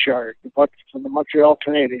Rocket Richard from the Montreal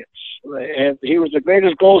Canadiens. And he was the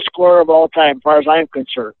greatest goal scorer of all time, as far as I'm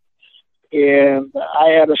concerned. And I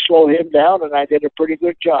had to slow him down, and I did a pretty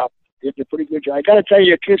good job. I got to tell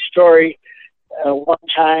you a kid story. One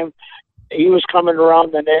time, he was coming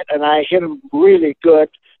around the net, and I hit him really good,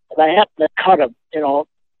 and I happened to cut him,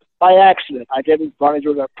 by accident. I didn't want to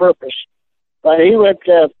do it on purpose. But he went,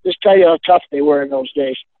 just tell you how tough they were in those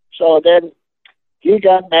days. So then he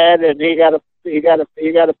got mad, and he got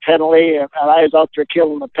a penalty, and I was out there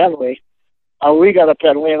killing the penalty. We got a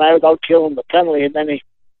penalty, and I was out killing the penalty, and then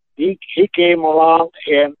he came along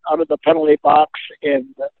and out of the penalty box,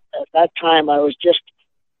 and at that time I was just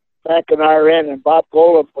back in our end, and Bob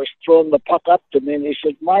Golub was throwing the puck up to me, and he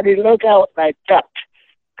said, "Marty, look out!" And I ducked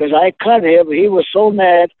because I cut him. He was so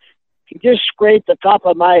mad. He just scraped the top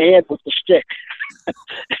of my head with the stick.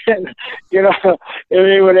 And, if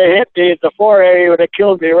he would have hit me at the forehead, he would have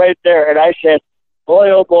killed me right there. And I said, boy,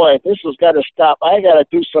 oh boy, this has got to stop. I got to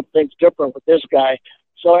do some things different with this guy.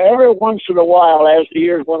 So every once in a while, as the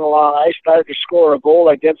years went along, I started to score a goal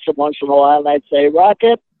against him once in a while. And I'd say,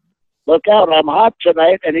 Rocket, look out, I'm hot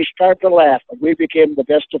tonight. And he started to laugh. And we became the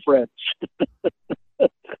best of friends.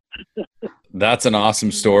 That's an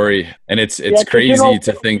awesome story. And it's crazy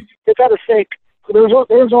to think. You got to think, there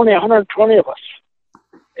was only 120 of us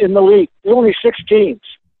in the league. There were only 6 teams.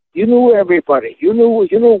 You knew everybody. You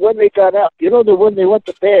knew when they got up. You know when they went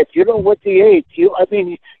to bed. You know what they ate.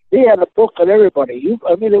 They had a book on everybody. It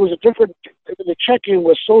was a different. The checking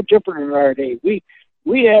was so different in our day. We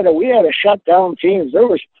had a shut-down teams.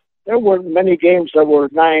 There weren't many games that were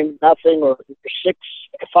 9-0 or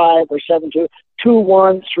 6-5 or 7-2,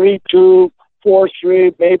 2-1, 3-2,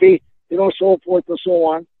 4-3, maybe, so forth and so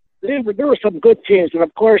on. There were some good teams, and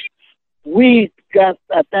of course, we got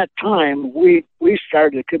at that time. We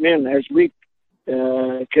started to come in as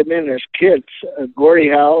kids. Gordie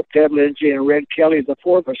Howe, Ted Lindsay, and Red Kelly. The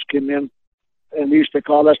 4 of us came in, and they used to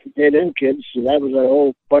call us the Dead End Kids. So that was a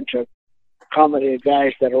whole bunch of comedy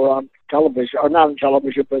guys that were on television, or not on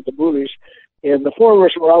television, but the movies. And the 4 of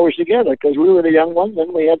us were always together because we were the young ones.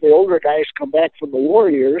 Then we had the older guys come back from the war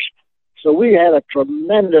years. So we had a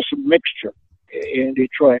tremendous mixture in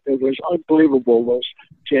Detroit. It was unbelievable those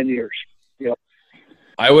 10 years. Yep.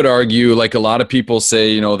 I would argue, like a lot of people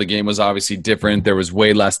say, the game was obviously different. There was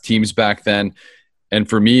way less teams back then. And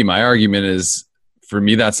for me, my argument is,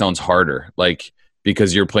 that sounds harder. Like,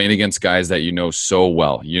 because you're playing against guys that you know so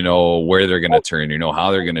well. You know where they're going to turn. You know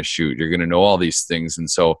how they're going to shoot. You're going to know all these things. And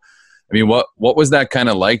so, what was that kind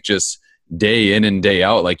of like, just day in and day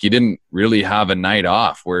out. Like you didn't really have a night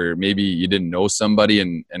off where maybe you didn't know somebody.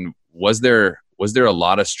 And was there a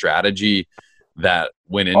lot of strategy that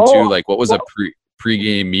went into like, what was a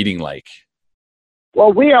pregame meeting like?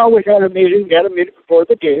 Well, we always had a meeting. We had a meeting before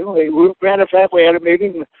the game. Matter of fact, we had a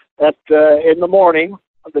meeting in the morning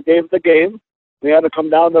of the day of the game. We had to come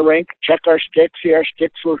down the rink, check our sticks, see our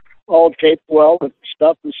sticks were all taped well and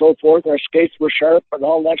stuff and so forth. Our skates were sharp and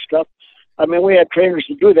all that stuff. I mean, we had trainers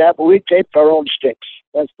to do that, but we taped our own sticks.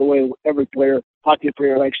 That's the way every hockey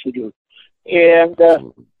player likes to do. And,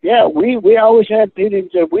 we always had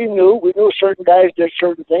meetings that we knew certain guys did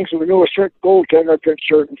certain things, and we knew a certain goaltender did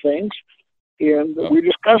certain things. And we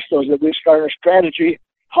discussed those, and we started a strategy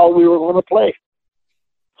how we were going to play.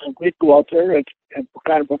 And we'd go out there and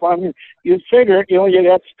kind of perform. I mean, you figure, you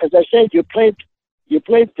got, as I said, you played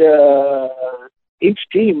each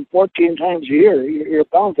team 14 times a year. You're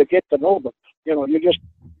bound to get to know them.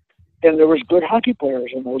 And there was good hockey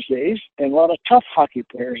players in those days, and a lot of tough hockey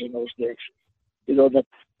players in those days. That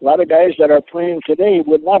a lot of guys that are playing today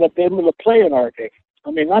would not have been able to play in our day. I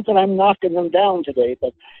mean, not that I'm knocking them down today,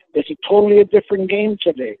 but it's a different game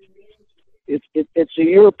today. It's a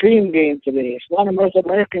European game today. It's not a North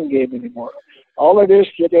American game anymore. All it is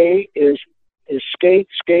today is skate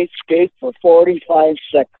for 45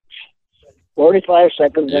 seconds. 45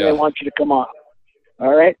 seconds, and they want you to come on.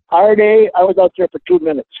 All right? Our day, I was out there for 2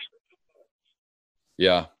 minutes.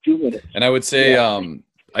 Yeah. 2 minutes. And I would say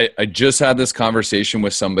I just had this conversation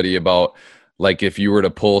with somebody about, like, if you were to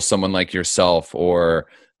pull someone like yourself or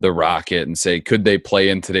the Rocket and say, could they play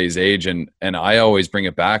in today's age? And I always bring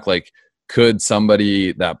it back, like, could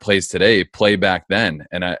somebody that plays today play back then?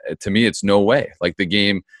 And to me, it's no way. Like the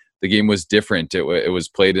game was different. It was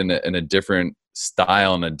played in a different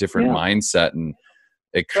style and a different mindset, and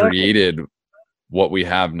it created what we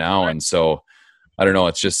have now. And so I don't know,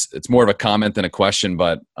 it's more of a comment than a question,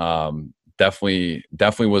 but definitely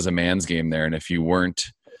was a man's game there. And if you weren't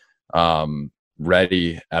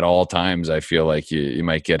ready at all times, I feel like you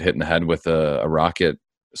might get hit in the head with a rocket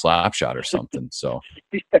slap shot or something. So,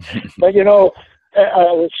 but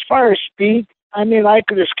as far as speed, I mean, I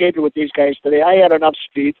could have skated with these guys today. I had enough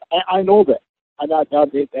speed. I know that. I'm not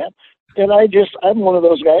doubting that. And I'm one of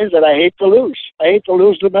those guys that I hate to lose. I hate to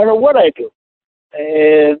lose no matter what I do.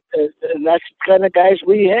 And that's the kind of guys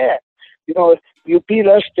we had. You beat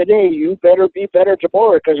us today, you better be better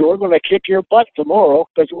tomorrow, because we're going to kick your butt tomorrow,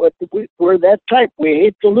 because we're that type. We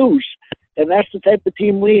hate to lose. And that's the type of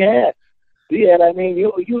team we had. I mean,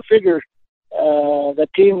 you figure the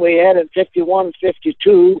team we had in 51,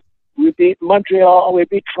 52, we beat Montreal, we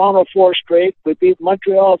beat Toronto 4 straight, we beat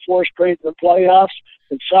Montreal 4 straight in the playoffs,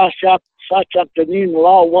 and Sachok Danin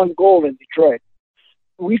Law 1 goal in Detroit.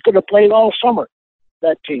 We could have played all summer,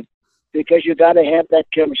 that team, because you got to have that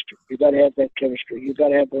chemistry. You got to have that chemistry. You got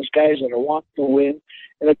to have those guys that are wanting to win,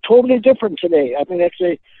 and it's totally different today. I mean,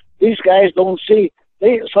 these guys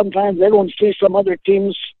sometimes they don't see some other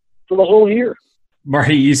teams for the whole year.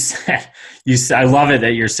 Marty, you said, I love it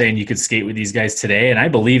that you're saying you could skate with these guys today, and I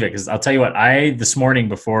believe it, because I'll tell you what, this morning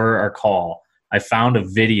before our call, I found a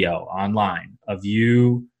video online of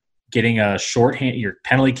you getting a shorthand, you're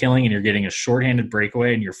penalty killing, and you're getting a shorthanded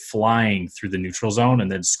breakaway, and you're flying through the neutral zone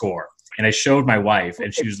and then score. And I showed my wife,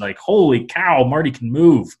 and she was like, "Holy cow, Marty can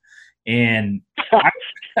move!" And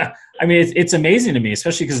I mean, it's amazing to me,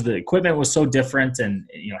 especially because the equipment was so different and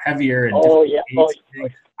heavier. And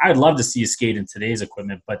I'd love to see you skate in today's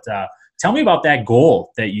equipment, but tell me about that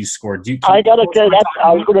goal that you scored. I got to tell you that.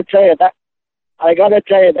 I was going to tell you that. I got to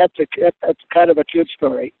tell you that's kind of a cute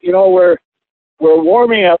story. We're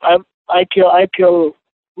warming up. I kill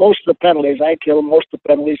most of the penalties. I kill most of the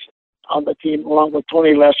penalties on the team, along with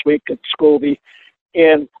Tony last week at Scobie.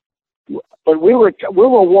 But we were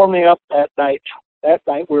warming up that night. That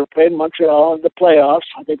night we were playing Montreal in the playoffs.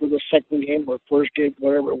 I think it was the second game or first game,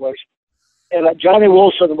 whatever it was. And Johnny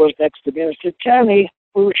Wilson was next to me. And I said, "Johnny,"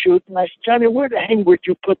 we were shooting. I said, "Johnny, where the hell would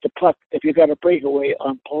you put the puck if you got a breakaway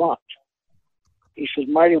on Palant?" He says,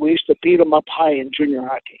 "Marty, we used to beat them up high in junior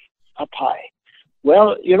hockey, up high."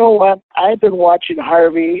 Well, you know what? I've been watching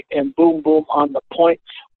Harvey and Boom Boom on the points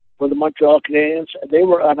for the Montreal Canadiens.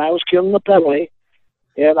 And I was killing the penalty.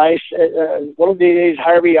 And I said, one of these days,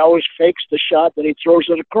 Harvey always fakes the shot that he throws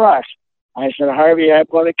it across. I said, "Harvey, I'm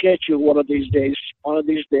going to catch you one of these days. One of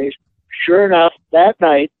these days." Sure enough, that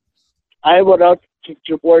night, I went out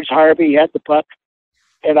towards Harvey. He had the puck.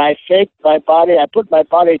 And I faked my body. I put my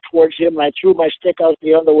body towards him, and I threw my stick out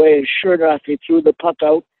the other way. And sure enough, he threw the puck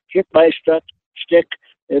out, hit my stick,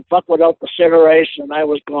 and the puck went out the center ice, and I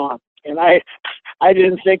was gone. And I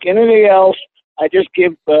didn't think anything else. I just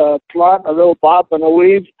gave Plot a little bob and a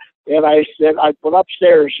weave, And I said, I went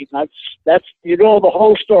upstairs, and that's you know the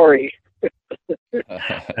whole story.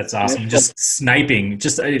 That's awesome. Just sniping,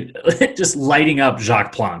 just lighting up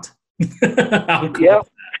Jacques Plante. How cool. Yep.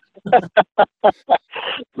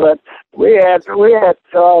 But we had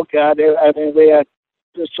oh God, I mean we had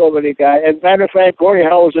just so many guys. And matter of fact, Gordie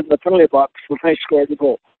Howe was in the penalty box when I scored the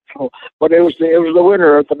goal. So, but it was the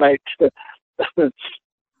winner of the night.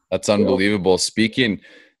 That's unbelievable. Speaking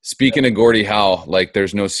of Gordie Howe, like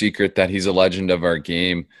there's no secret that he's a legend of our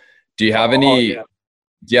game. Do you have any? Yeah.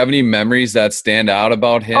 Do you have any memories that stand out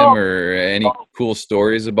about him, or any cool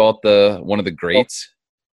stories about one of the greats?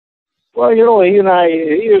 Well, you know, he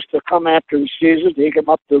used to come after the season. He'd come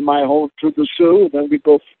up to my home to the Sioux, and then we'd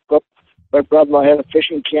go up. My brother had a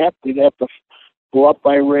fishing camp. We'd have to go up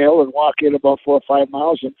by rail and walk in about 4 or 5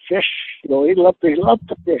 miles and fish. You know, he loved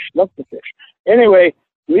to fish. Anyway,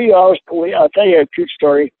 I'll tell you a cute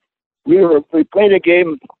story. We played a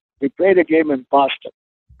game in Boston,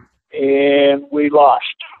 and we lost.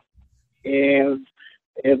 And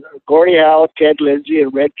Gordie Howe, Ted Lindsay,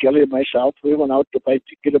 and Red Kelly and myself, we went out to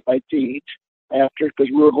get a bite to eat after, because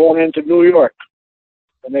we were going into New York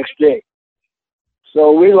the next day.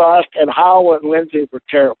 So we lost, and Howe and Lindsay were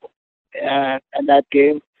terrible in that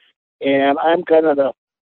game. And I'm kind of the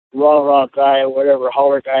raw guy or whatever,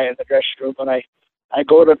 holler guy in the dressing room, and I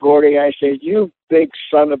go to Gordie, I say, "You big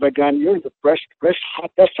son of a gun, you're the best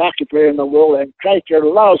hockey player in the world, and Christ, you're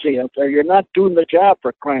lousy out there. You're not doing the job,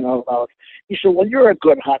 for crying out loud." He said, "Well, you're a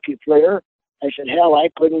good hockey player." I said, "Hell, I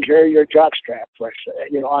couldn't carry your jockstrap." I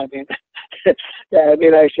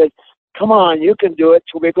said, "Come on, you can do it."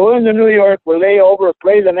 So we go into New York, we lay over,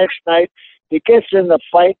 play the next night. He gets in the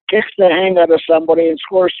fight, kicks the hang out of somebody, and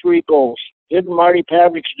scores 3 goals. Didn't Marty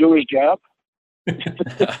Pavlich do his job?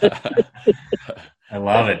 I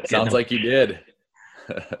love it. Sounds like you did.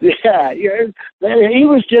 Yeah. He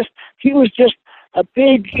was just a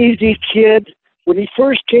big, easy kid. When he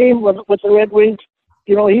first came with the Red Wings,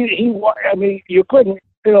 you know, you couldn't,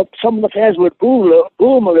 you know, some of the fans would boo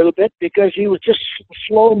him a little bit because he was just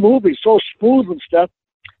slow moving, so smooth and stuff.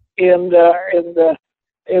 And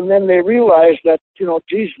then they realized that, you know,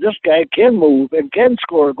 geez, this guy can move and can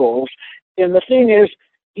score goals. And the thing is,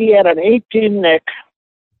 he had an 18 neck,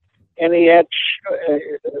 and he had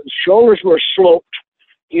shoulders were sloped.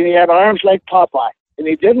 He had arms like Popeye, and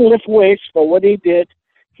he didn't lift weights. But what he did,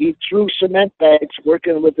 he threw cement bags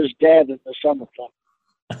working with his dad in the summertime.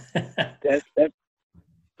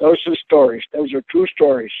 Those are stories. Those are true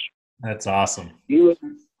stories. That's awesome. Who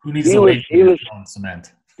needs to wait on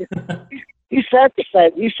cement? He sat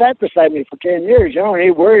beside me for 10 years. You know, and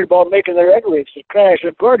he worried about making the Red Wings. He crashed.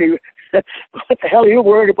 And Gordie, what the hell are you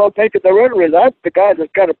worried about making the Red Wings? I'm the guy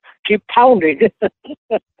that's got to keep pounding.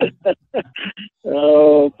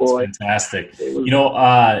 Oh, boy. That's fantastic. You know,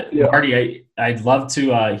 Marty, I'd love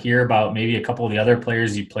to hear about maybe a couple of the other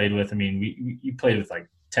players you played with. I mean, you played with like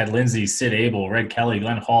Ted Lindsay, Sid Abel, Red Kelly,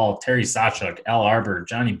 Glenn Hall, Terry Sawchuk, Al Arbor,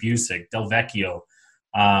 Johnny Busick, Del Vecchio.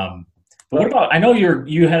 But what about? I know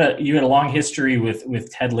you had a long history with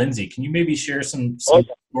Ted Lindsay. Can you maybe share some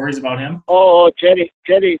stories about him? Oh, Teddy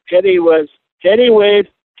was 5'8",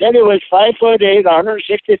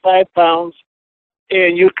 165 pounds,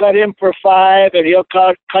 and you cut him for 5, and he'll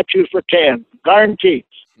cut you for 10, guaranteed.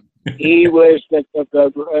 He was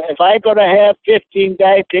if I gotta have 15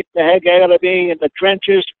 guys kick the heck out of me in the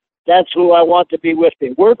trenches, that's who I want to be with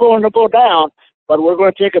me. We're going to go down, but we're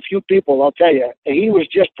going to take a few people, I'll tell you. He was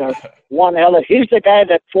just one hell of. He's the guy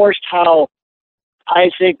that forced Howe,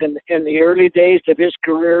 I think, in the early days of his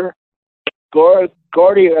career.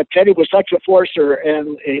 Teddy was such a forcer,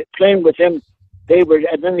 and playing with him,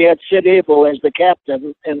 and then they had Sid Abel as the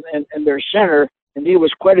captain and their center, and he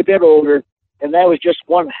was quite a bit older, and that was just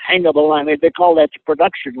one hang of a line. They called that the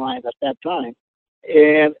production line at that time,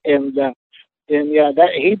 and yeah,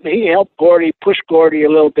 he helped push Gordie a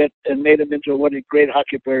little bit, and made him into what a great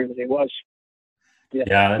hockey player that he was.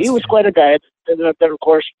 Yeah, he was quite a guy. And then, of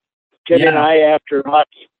course, Ted and I, after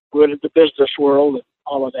hockey, went into the business world and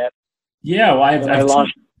all of that. Yeah, well, I've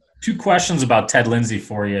two questions about Ted Lindsay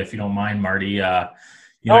for you, if you don't mind, Marty. I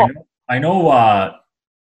know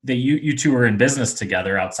that you two were in business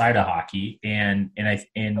together outside of hockey, and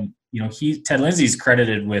Ted Lindsay's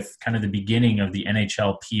credited with kind of the beginning of the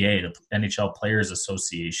NHLPA, the NHL Players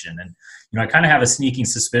Association, and I kind of have a sneaking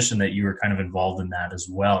suspicion that you were kind of involved in that as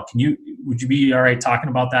well. Would you be all right talking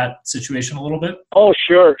about that situation a little bit? Oh,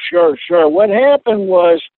 sure. What happened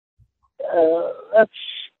was that's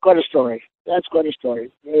quite a story. It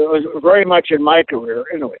was very much in my career.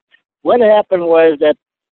 Anyway, what happened was that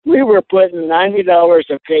we were putting $90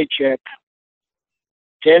 a paycheck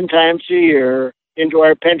 10 times a year into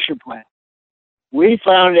our pension plan. We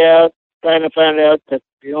found out that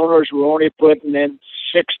the owners were only putting in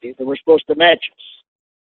 60. They were supposed to match us.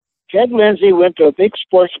 Ted Lindsay went to a big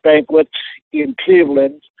sports banquet in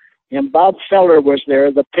Cleveland, and Bob Feller was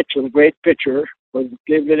there, the great pitcher for the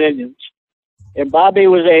Cleveland Indians. And Bobby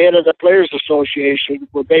was the head of the Players Association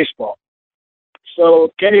for baseball.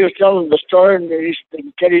 So Teddy was telling the story,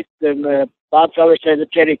 and Bob Feller said to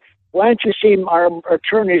Teddy, "Why don't you see our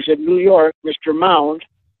attorneys in New York, Mr. Mound,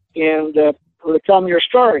 and tell them your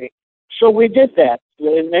story?" So we did that.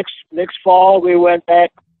 The next fall, we went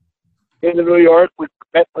back into New York. We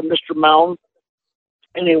met with Mr. Mound,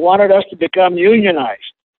 and he wanted us to become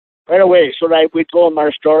unionized right away. So we told him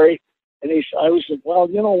our story, and I said, "Well,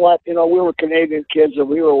 you know what? We were Canadian kids, and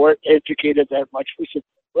we weren't educated that much." We said,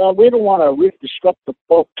 "Well, we don't want to disrupt the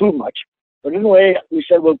boat too much." But anyway, we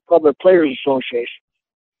said we'll call the Players Association.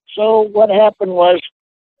 So what happened was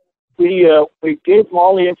we gave him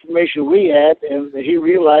all the information we had, and he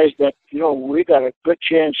realized that, we got a good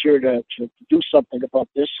chance here to do something about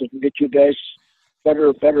this and get you guys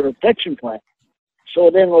better pension plan. So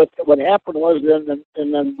then what happened was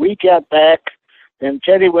then we got back, and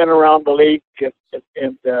Teddy went around the league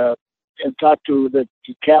and talked to the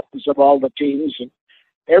captains of all the teams, and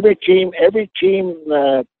every team.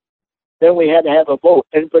 Then we had to have a vote,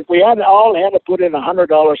 but we all had to put in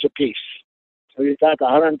 $100 apiece. So you thought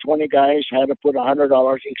 120 guys had to put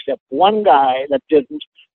 $100, except one guy that didn't,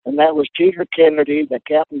 and that was Peter Kennedy, the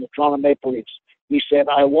captain of the Toronto Maple Leafs. He said,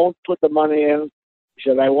 "I won't put the money in." He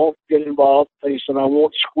said, "I won't get involved." But he said, "I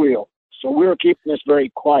won't squeal." So we were keeping this very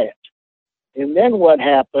quiet. And then what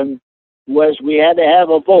happened was we had to have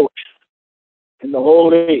a vote in the whole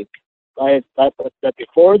league. But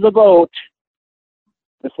before the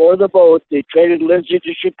vote, they traded Lindsay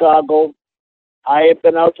to Chicago. I had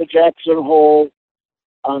been out to Jackson Hole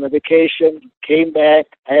on a vacation, came back.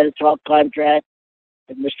 I had a talk contract,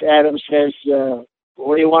 and Mr. Adams says,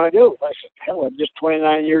 "What do you want to do?" I said, "Hell, I'm just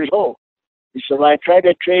 29 years old." He said, "I tried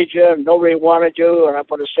to trade you, and nobody wanted you, and I'm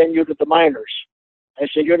going to send you to the minors." I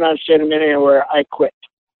said, "You're not sending me anywhere." I quit.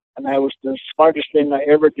 And that was the smartest thing I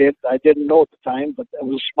ever did. I didn't know at the time, but that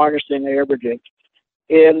was the smartest thing I ever did.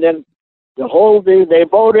 And then the whole day they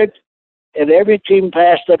voted, and every team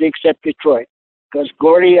passed it except Detroit. Because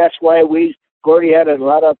Gordy, that's why Gordy had a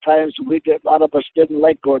lot of times, a lot of us didn't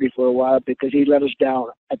like Gordy for a while because he let us down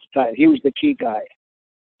at the time. He was the key guy.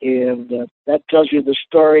 And that tells you the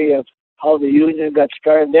story of how the union got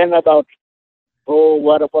started. Then about,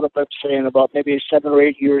 what am I saying, about maybe 7 or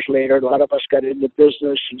 8 years later, a lot of us got into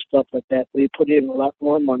business and stuff like that. We put in a lot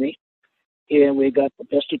more money, and we got the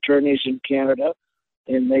best attorneys in Canada.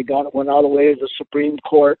 And went all the way to the Supreme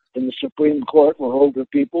Court, and the Supreme Court were older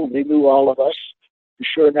people. They knew all of us. And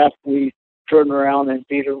sure enough, we turned around and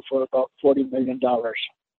beat them for about $40 million.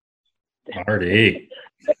 Marty.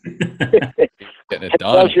 Getting it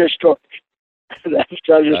done. That's your story. That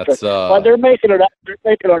tells your story. Well, they're making it up. They're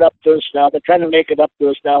making it up to us now. They're trying to make it up to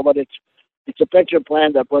us now, but it's a pension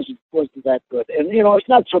plan that wasn't that good. And it's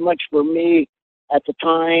not so much for me at the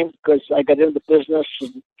time because I got into business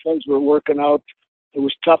and things were working out. It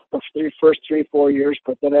was tough the first 3-4 years,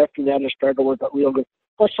 but then after that, it started to work out real good.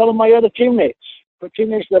 Plus, some of my other teammates,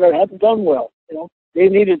 that hadn't done well, they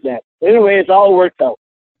needed that. Anyway, it's all worked out.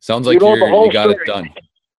 Sounds like you got it done.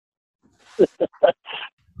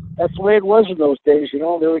 That's the way it was in those days. There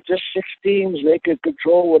were just 6 teams. They could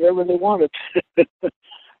control whatever they wanted.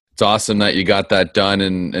 It's awesome that you got that done.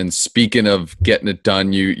 And speaking of getting it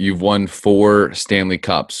done, you've won 4 Stanley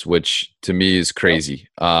Cups, which to me is crazy.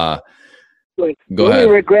 Go ahead.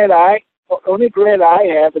 Only regret I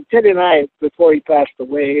have, and Teddy and I, before he passed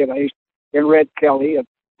away, and Red Kelly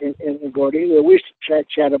and Gordy, we used to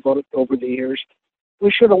chat about it over the years.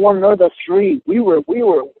 We should have won another 3. We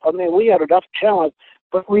had enough talent,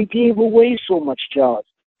 but we gave away so much talent.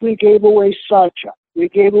 We gave away Sacha. We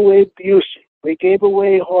gave away Busey. We gave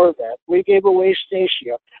away Horvat. We gave away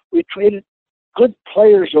Stacia. We traded good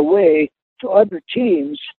players away to other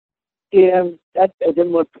teams, and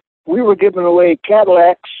then we were giving away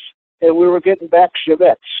Cadillacs, and we were getting back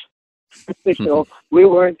Chevettes. We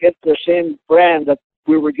weren't getting the same brand that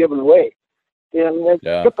we were giving away. And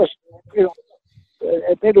it took us,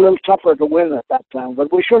 it made it a little tougher to win at that time.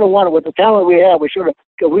 But we should have won it. With the talent we had, we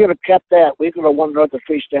would have kept that. We could have won another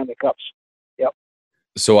 3 Stanley Cups. Yep.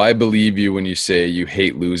 So I believe you when you say you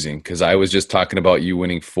hate losing, because I was just talking about you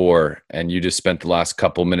winning 4, and you just spent the last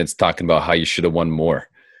couple minutes talking about how you should have won more.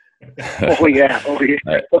 Oh yeah.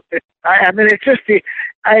 I mean, it's just the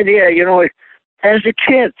idea, as a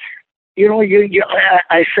kid,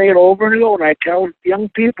 I say it over and over, and I tell young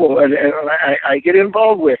people, and I get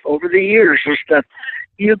involved with over the years, is that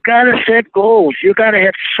you got to set goals. You got to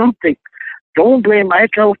have something. Don't blame. I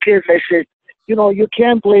tell kids, I say, you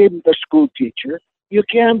can't blame the school teacher. You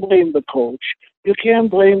can't blame the coach. You can't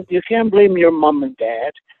blame your mom and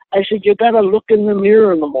dad. I said, you got to look in the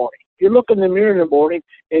mirror in the morning. You look in the mirror in the morning,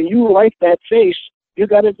 and you like that face. You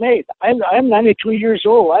got it made. I'm 92 years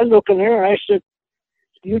old. I look in there, and I said,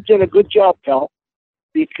 you did a good job, pal,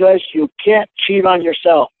 because you can't cheat on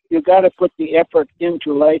yourself. You got to put the effort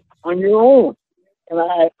into life on your own. And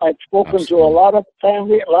I've spoken to a lot of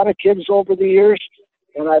family, a lot of kids over the years,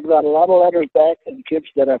 and I've got a lot of letters back and kids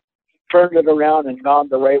that have turned it around and gone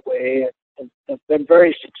the right way and have been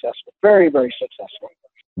very successful, very, very successful.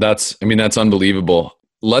 That's unbelievable.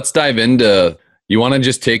 Let's dive into, you want to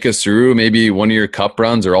just take us through maybe one of your cup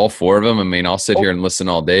runs or all four of them? I mean, I'll sit here and listen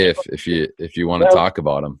all day if you want to talk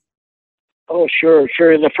about them. Oh, sure.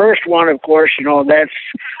 The first one, of course, that's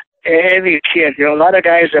any kid. A lot of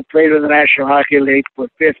guys that played in the National Hockey League for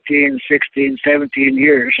 15, 16, 17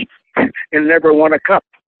 years and never won a cup.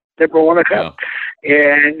 Yeah.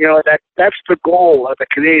 And, that's the goal of a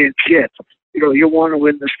Canadian kid. You want to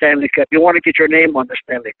win the Stanley Cup. You want to get your name on the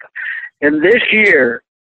Stanley Cup. And this year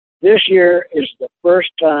is the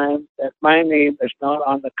first time that my name is not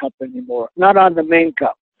on the cup anymore, not on the main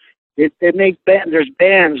cup. They make there's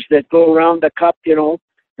bands that go around the cup,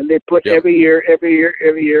 and they put every year.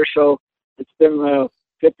 So it's been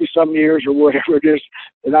 50 some years or whatever it is,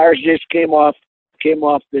 and ours just came off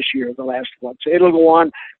this year, the last one. So it'll go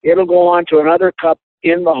on to another cup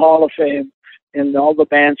in the Hall of Fame, and all the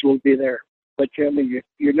bands will be there. But you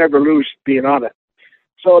never lose being on it.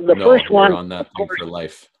 So the first one, on that thing for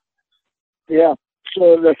life. Yeah.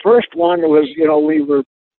 So the first one was,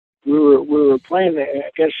 we were playing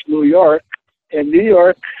against New York, and New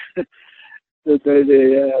York,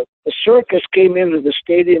 the circus came into the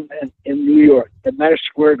stadium in New York, at Madison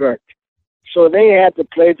Square Garden. So they had to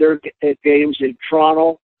play their games in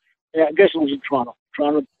Toronto. Yeah, I guess it was in Toronto.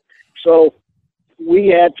 So we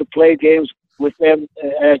had to play games with them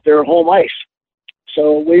at their home ice.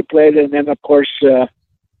 So we played, and then of course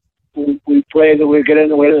we played, and we get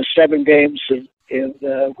into the 7 games, and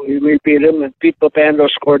we beat them. And Pete Papando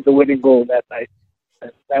scored the winning goal that night.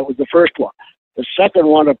 And that was the first one. The second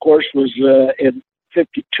one, of course, was in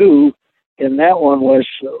 '52, and that one was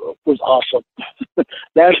awesome.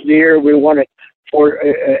 That's the year we won it for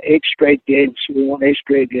 8 straight games. We won 8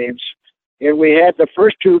 straight games, and we had the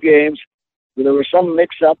first 2 games. There was some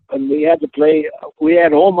mix-up, and we had to play. We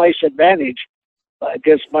had home ice advantage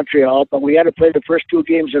against Montreal, but we had to play the first 2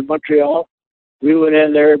 games in Montreal. We went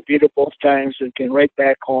in there, beat it both times, and came right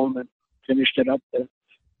back home and finished it up. And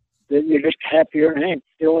then you're just happier and hang.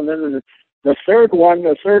 And then the third one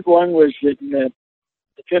was in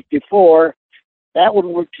 '54. That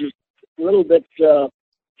one was just a little bit.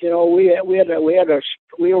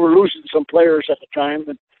 We were losing some players at the time,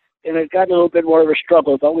 and it got a little bit more of a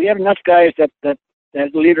struggle. But we had enough guys that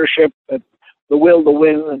had leadership, and the will to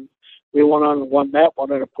win, and we won that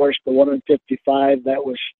one. And of course, the one in '55, that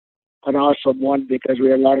was an awesome one because we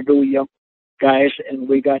had a lot of new young guys, and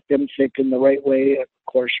we got them thinking the right way. And of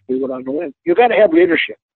course, we went on to win. You got to have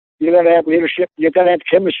leadership. You got to have leadership. You got to have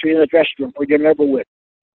chemistry in the dressing room, or you never win.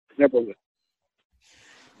 Never win.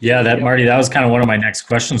 Yeah, Marty, that was kind of one of my next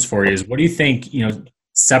questions for you. Is what do you think?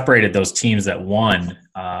 Separated those teams that won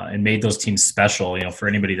and made those teams special. For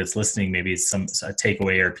anybody that's listening, maybe it's a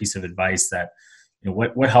takeaway or a piece of advice that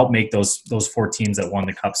what helped make those 4 teams that won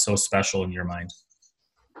the cup so special in your mind.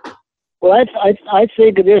 Well, I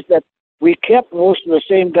think it is that we kept most of the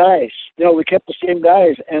same guys. We kept the same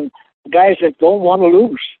guys and guys that don't want to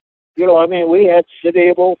lose. We had Sid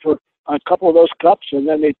Abel for a couple of those cups, and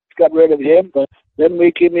then they got rid of him. But then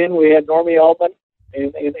we came in, we had Normie Allman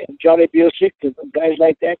and Johnny Busick and guys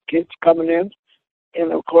like that, kids coming in.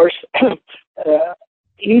 And, of course,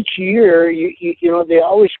 each year, they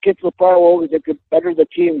always get to the part where they better the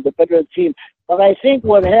team. But I think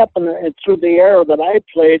what happened through the era that I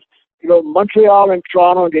played, Montreal and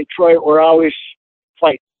Toronto and Detroit were always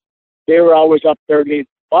fighting. They were always up there.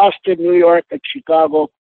 Boston, New York, and Chicago,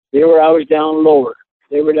 they were always down lower.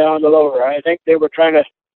 They were down the lower. I think they were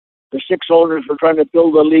the 6 owners were trying to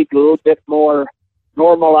build the league a little bit more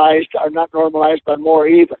normalized, or not normalized, but more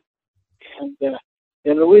even.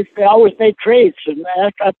 And we always made trades. And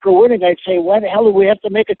after winning, I'd say, why the hell do we have to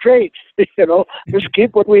make a trade? Just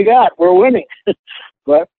keep what we got. We're winning.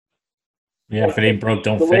 But yeah, if it ain't broke,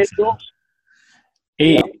 don't fix it.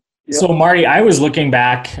 Hey, so Marty, I was looking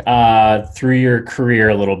back through your career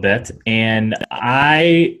a little bit, and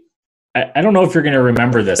I I don't know if you're going to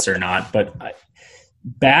remember this or not, but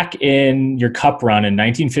back in your cup run in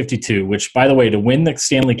 1952, which, by the way, to win the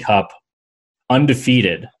Stanley Cup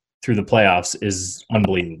undefeated through the playoffs is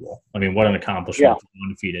unbelievable. I mean, what an accomplishment,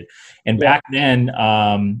 undefeated. And back then,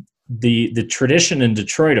 the tradition in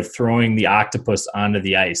Detroit of throwing the octopus onto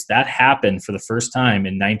the ice, that happened for the first time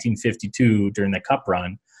in 1952 during the cup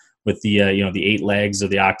run, with the the 8 legs of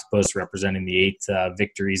the octopus representing the 8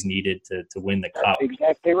 victories needed to win the cup. That's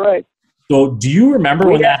exactly right. So do you remember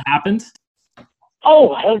when that happened?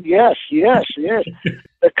 Oh, hell yes.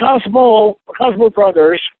 The Cosmo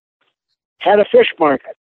brothers had a fish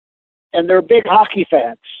market, and they're big hockey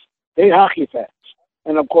fans.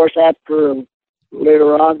 And of course,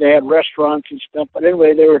 later on, they had restaurants and stuff. But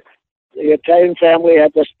anyway, the Italian family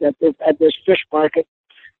had this fish market,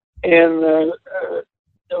 and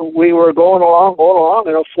we were going along,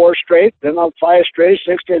 4 straight, then on 5 straight,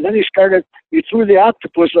 6 straight. Then he threw the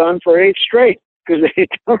octopus on for 8 straight,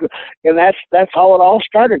 and that's how it all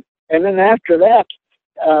started. And then after that,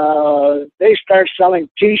 they started selling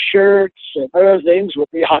T-shirts and other things with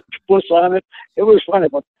the octopus on it. It was funny,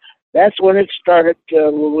 but that's when it started.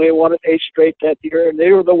 When we won it 8 straight that year, and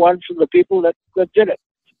they were the people that did it.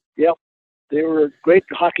 Yep, they were great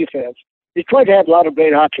hockey fans. Detroit had a lot of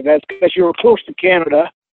great hockey fans because you were close to Canada,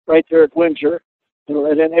 right there at Windsor.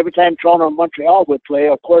 And then every time Toronto and Montreal would play,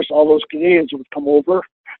 of course, all those Canadians would come over,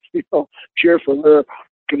 cheer for their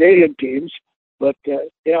Canadian teams. But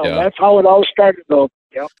that's how it all started, though.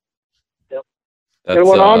 Yep. It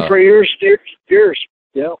went on for years.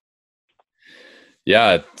 Yeah.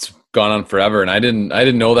 Yeah, it's gone on forever, and I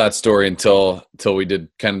didn't know that story until we did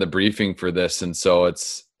kind of the briefing for this, and so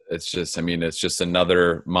it's just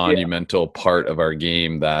another monumental part of our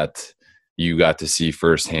game that you got to see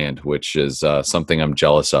firsthand, which is something I'm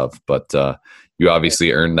jealous of. But you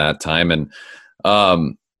obviously earned that time, and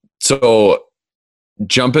so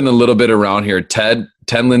jumping a little bit around here, Ted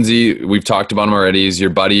Lindsay, we've talked about him already. He's your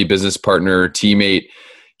buddy, business partner, teammate.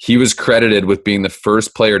 He was credited with being the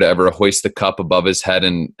first player to ever hoist the cup above his head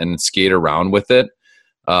and skate around with it.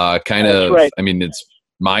 Right. I mean, it's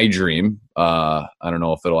my dream. I don't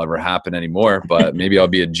know if it'll ever happen anymore, but maybe I'll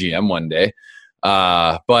be a GM one day.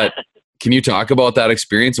 But can you talk about that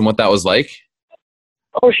experience and what that was like?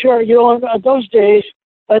 Oh, sure. In those days,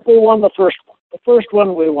 like we won the first one. The first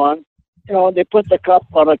one we won. They put the cup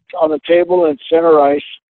on a table in center ice,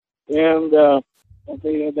 and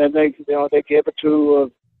then they gave it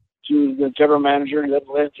to the general manager, and then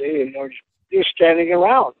Lindsay. You're standing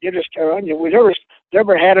around. You just stare around. We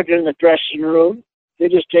never had it in the dressing room. They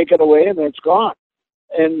just take it away and it's gone.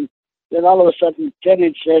 And then all of a sudden,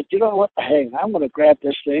 Teddy said, "You know what? Hey, I'm going to grab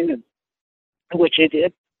this thing," and which he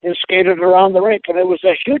did, and skated around the rink, and it was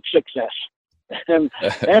a huge success. And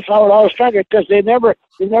that's how it all started, because they never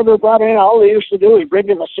brought in. All they used to do is bring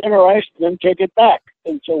in the center ice and then take it back,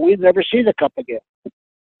 and so we'd never see the cup again.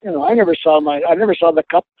 I never saw the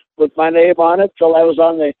cup with my name on it till I was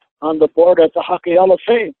on the board at the Hockey Hall of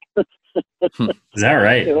Fame. Is that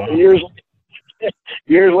right?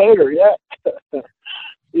 Years later, yeah.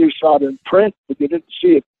 You saw it in print, but you didn't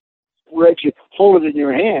see it. Right, you hold it in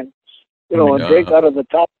your hand, and drink out of the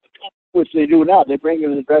top, which they do now. They bring it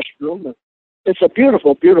in the dressing room, and it's a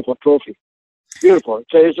beautiful, beautiful trophy. Beautiful.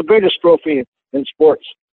 It's the greatest trophy in sports.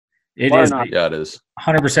 It is. Yeah, it is.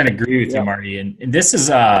 100% agree with you, Marty. And this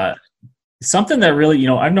is something that really,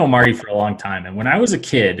 I've known Marty for a long time. And when I was a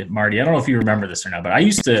kid, Marty, I don't know if you remember this or not, but I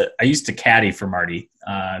used to caddy for Marty,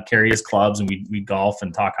 carry his clubs, and we'd golf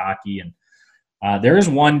and talk hockey. And there was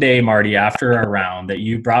one day, Marty, after our round, that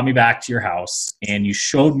you brought me back to your house and you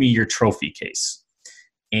showed me your trophy case.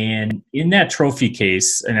 And in that trophy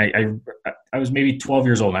case, and I was maybe 12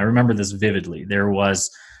 years old, and I remember this vividly. There was,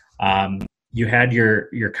 you had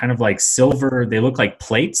your kind of like silver, they look like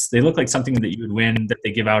plates. They look like something that you would win, that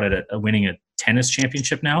they give out at winning a tennis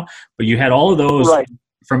championship now. But you had all of those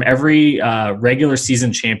from every regular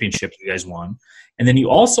season championship you guys won. And then you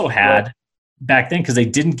also had, back then, because they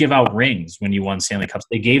didn't give out rings when you won Stanley Cups,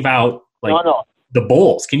 they gave out the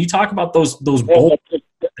bowls. Can you talk about those bowls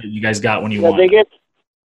that you guys got when you won?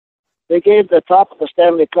 They gave the top of the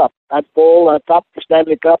Stanley Cup, that bowl, top of the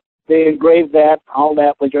Stanley Cup. They engraved that, all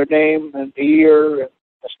that with your name and the year and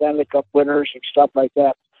the Stanley Cup winners and stuff like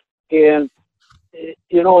that. And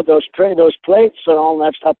those plates and all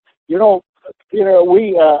that stuff. We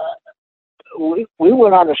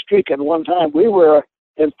went on a streak at one time. We were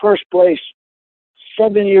in first place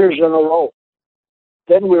 7 years in a row.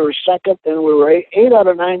 Then we were second, and we were 8 out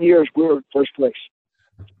of 9 years we were in first place.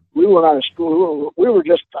 We went on a school. We were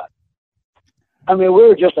just. We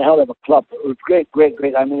were just a hell of a club. It was great.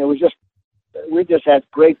 I mean, we just had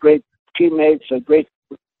great teammates, a great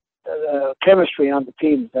chemistry on the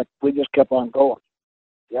team that we just kept on going.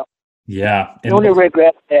 Yep. Yeah. The only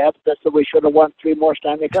regret I have is that we should have won 3 more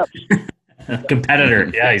Stanley Cups. Competitor.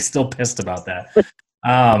 Yeah, he's still pissed about that.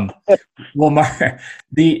 Well,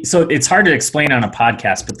 so it's hard to explain on a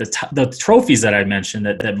podcast, but the trophies that I mentioned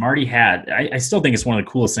that Marty had, I still think it's one of the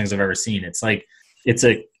coolest things I've ever seen. It's like it's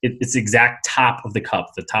the exact top of the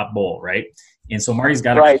cup, the top bowl, right? And so Marty's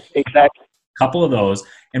got exactly. couple of those.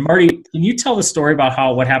 And Marty, can you tell the story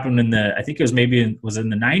about what happened I think it was was in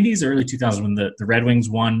the 90s or early 2000s when the Red Wings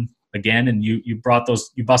won again, and you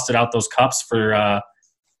busted out those cups for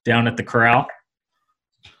down at the Corral?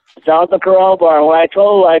 Down at the Corral bar. Well, I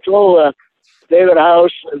told David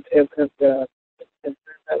House, and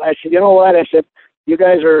I said, you know what? I said, you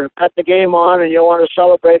guys are cut the game on and you want to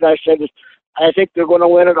celebrate. I said, I think they're going to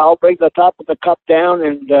win it. I'll bring the top of the cup down,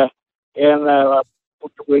 and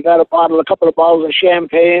we got a couple of bottles of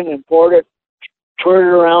champagne and toured it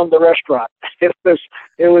around the restaurant. It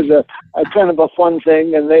was a kind of a fun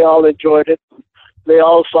thing, and they all enjoyed it. They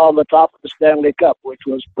all saw the top of the Stanley Cup, which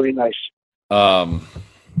was pretty nice.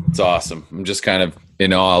 It's awesome. I'm just kind of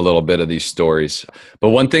in awe a little bit of these stories. But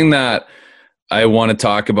one thing that I want to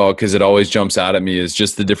talk about, because it always jumps out at me, is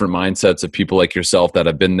just the different mindsets of people like yourself that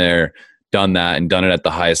have been there, done that, and done it at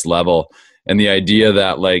the highest level. And the idea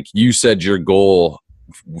that, like you said, your goal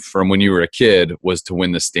from when you were a kid was to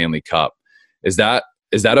win the Stanley Cup. Is that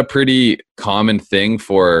a pretty common thing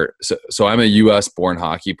for? So I'm a U.S. born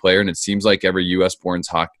hockey player, and it seems like every U.S. born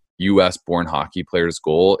hockey player's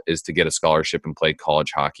goal is to get a scholarship and play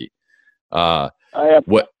college hockey. When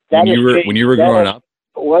you were growing up,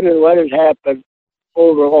 what has happened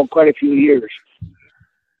over quite a few years?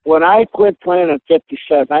 When I quit playing in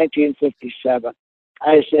 1957,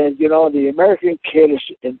 I said, the American kid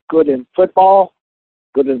is good in football,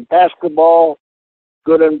 good in basketball,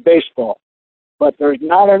 good in baseball, but there's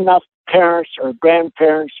not enough parents or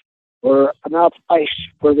grandparents or enough ice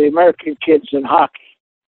for the American kids in hockey.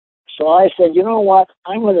 So I said, you know what?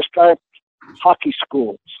 I'm going to start a hockey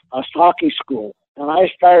school. And I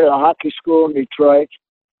started a hockey school in Detroit,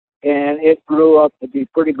 and it grew up to be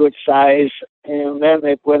pretty good size. And then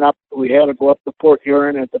it went up. We had to go up to Port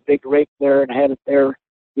Huron at the big rink there and had it there.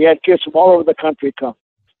 We had kids from all over the country come.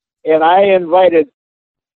 And I invited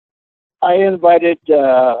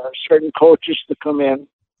certain coaches to come in,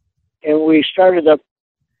 and we started up.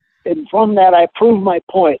 And from that, I proved my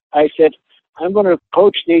point. I said, I'm going to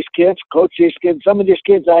coach these kids. Some of these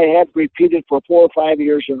kids I had repeated for 4 or 5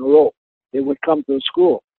 years in a row. They would come to the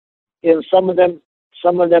school. And some of them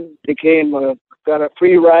got a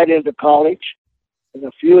free ride into college, and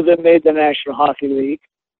a few of them made the National Hockey League.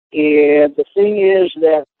 And the thing is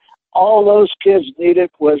that all those kids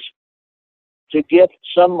needed was to get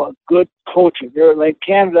some good coaching. They're like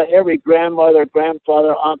Canada, every grandmother,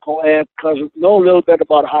 grandfather, uncle, aunt, cousin know a little bit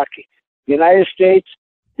about hockey. The United States,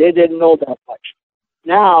 they didn't know that much.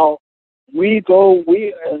 Now,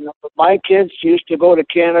 my kids used to go to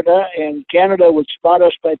Canada, and Canada would spot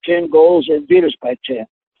us by 10 goals and beat us by 10.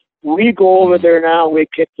 We go over there now, we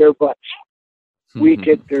kick their butts. We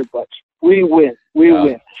kick their butts. We win. We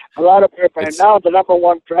win. A lot of now the number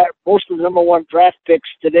one draft, most of the number one draft picks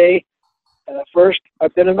today, first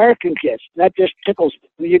have been American kids. That just tickles me.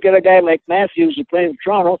 When you get a guy like Matthews who's playing in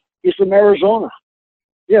Toronto, he's from Arizona.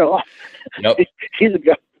 Yep. He's a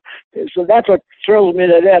guy. So that's what thrills me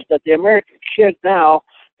to death, that the American kid now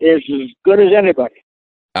is as good as anybody.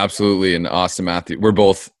 Absolutely. And Austin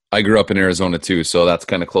Matthews, I grew up in Arizona too, so that's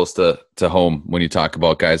kind of close to home when you talk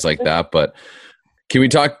about guys like that. But can we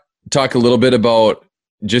talk a little bit about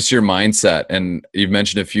just your mindset? And you've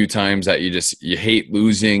mentioned a few times that you hate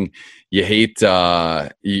losing, you hate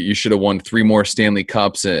you should have won 3 more Stanley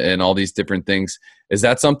Cups and all these different things. Is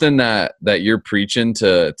that something that you're preaching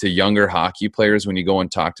to younger hockey players when you go and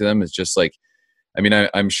talk to them? It's just like, I mean,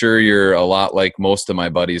 I'm sure you're a lot like most of my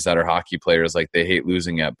buddies that are hockey players. Like, they hate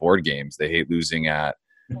losing at board games. They hate losing at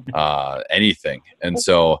anything. And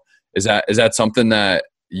so is that something that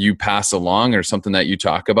you pass along or something that you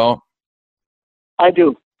talk about? I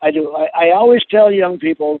do. I always tell young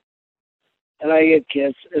people, and I get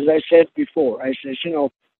kids, as I said before, I said,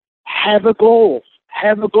 have a goal.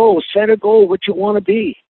 Set a goal, what you want to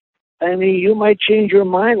be. I mean, you might change your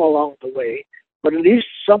mind along the way, but at least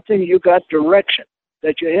something you got direction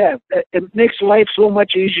that you have. It makes life so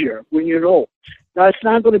much easier when you know. Now, it's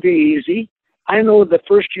not going to be easy. I know the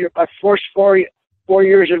first 4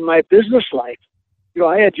 years in my business life,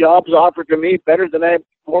 I had jobs offered to me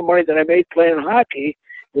more money than I made playing hockey,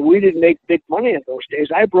 and we didn't make big money in those days.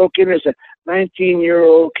 I broke in as a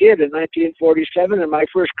 19-year-old kid in 1947, and my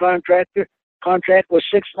first contractor contract was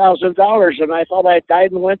 $6,000, and I thought I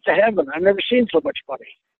died and went to heaven. I've never seen so much money,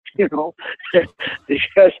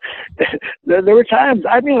 because there were times.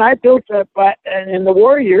 I mean, I built in the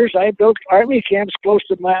war years. I built army camps close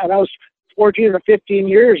to and I was 14 or 15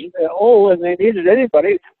 years old, and they needed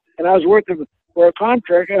anybody, and I was working for a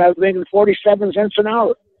contractor, and I was making 47 cents an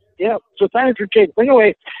hour. Yeah, so times are changing. But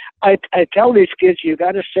anyway, I tell these kids, you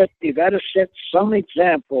got to set some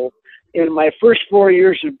example. In my first 4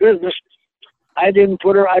 years of business, I didn't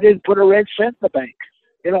put a red cent in the bank.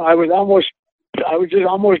 I was just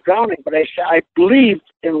almost drowning. But I believed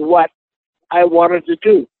in what I wanted to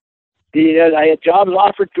do. I had jobs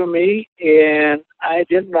offered to me, and I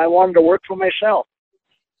didn't. I wanted to work for myself,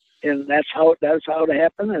 and that's how it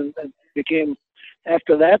happened. And it became,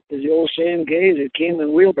 after that, as the old saying goes, it came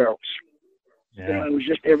in wheelbarrows. Yeah. It was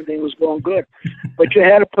just, everything was going good. But you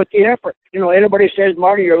had to put the effort. Anybody says,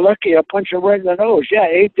 Marty, you're lucky, I punch you right in the nose. Yeah,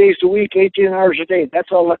 8 days a week, 18 hours a day. That's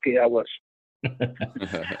how lucky I was. I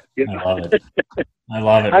love it. I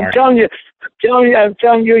love it, I'm telling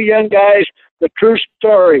you, young guys, the true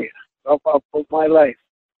story of my life.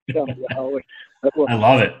 I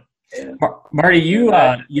love it. Yeah. Marty,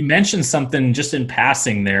 you mentioned something just in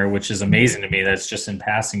passing there, which is amazing to me. That's just in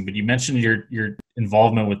passing, but you mentioned your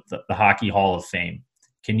involvement with the Hockey Hall of Fame.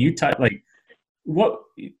 Can you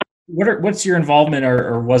what's your involvement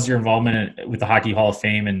or was your involvement with the Hockey Hall of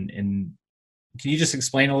Fame, and can you just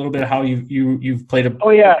explain a little bit how you've played a?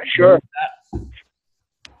 Oh yeah, sure.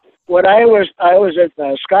 What I was at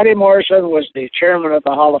Scotty Morrison was the chairman of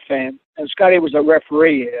the Hall of Fame, and Scotty was a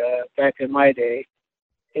referee back in my day.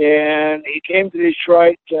 And he came to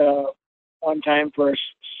Detroit one time for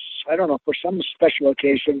some special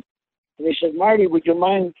occasion. And he said, Marty, would you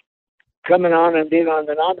mind coming on and being on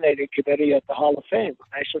the nominating committee at the Hall of Fame?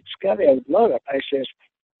 I said, Scotty, I would love it.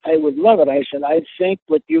 I would love it. I said, I think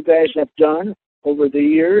what you guys have done over the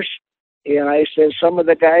years, and I said, some of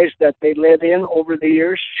the guys that they let in over the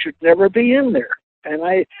years should never be in there. And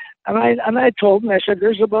I told him, I said,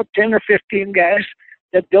 there's about 10 or 15 guys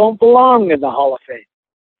that don't belong in the Hall of Fame.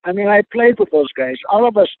 I mean, I played with those guys. All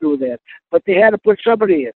of us do that. But they had to put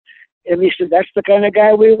somebody in. And he said, that's the kind of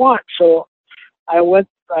guy we want. So I went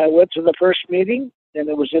to the first meeting, and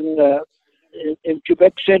it was in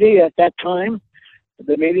Quebec City at that time,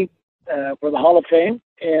 the meeting for the Hall of Fame.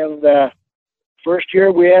 And first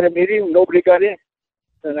year we had a meeting, nobody got in.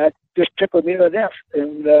 And that just tickled me to death.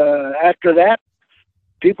 And after that,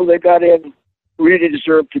 people that got in really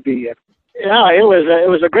deserved to be in. Yeah, it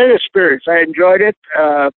was a great experience. I enjoyed it.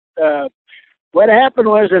 What happened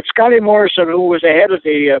was that Scotty Morrison, who was the head of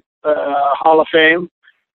the Hall of Fame,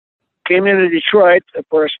 came into Detroit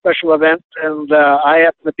for a special event, and I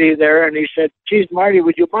happened to be there. And he said, "Geez, Marty,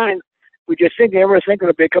 would you ever think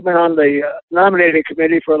of becoming on the nominating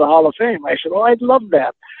committee for the Hall of Fame?" I said, "Oh, I'd love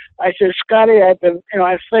that." I said, "Scotty, I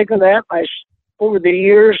was thinking that. Over the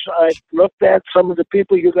years, I looked at some of the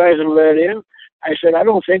people you guys have let in. I said, I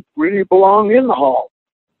don't think really belong in the Hall."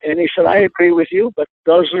 And he said, "I agree with you, but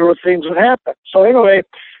those are the things that happen." So anyway,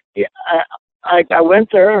 I went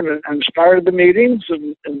there and started the meetings.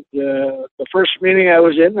 And the first meeting I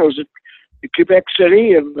was in, was in Quebec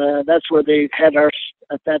City, and that's where they had us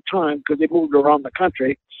at that time, because they moved around the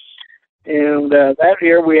country. And that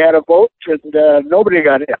year we had a vote, and nobody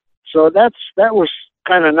got in. So that was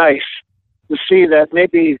kind of nice to see that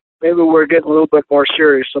maybe we're getting a little bit more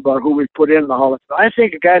serious about who we put in the Hall of Fame. I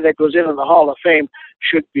think a guy that goes in the Hall of Fame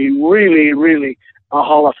should be really, really a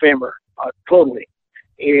Hall of Famer, totally.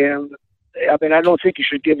 And I mean, I don't think you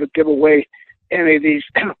should give away any of these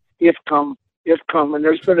if come, and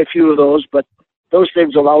there's been a few of those, but those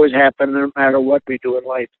things will always happen no matter what we do in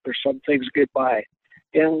life. There's some things get by.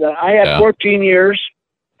 And I had 14 years.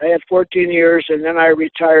 And then I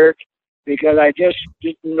retired, because I just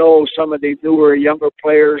didn't know some of the newer, younger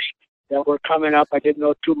players that were coming up. I didn't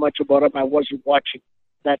know too much about them. I wasn't watching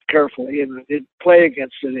that carefully, and I didn't play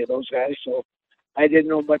against any of those guys, so I didn't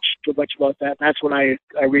know too much about that. And that's when I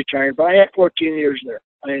retired. But I had 14 years there.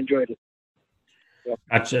 I enjoyed it. Yeah.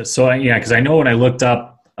 Gotcha. So because I know when I looked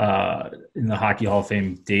up in the Hockey Hall of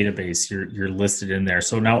Fame database, you're listed in there.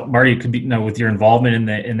 So now, Marty, with your involvement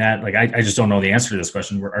in that, like I just don't know the answer to this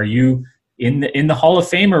question. Are you in the Hall of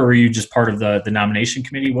Fame, or were you just part of the nomination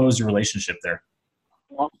committee? What was your relationship there?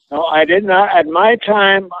 No, I did not. At my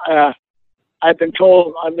time, I've been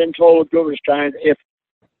told numerous times, if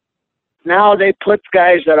now they put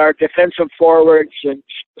guys that are defensive forwards and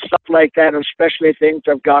stuff like that, and especially things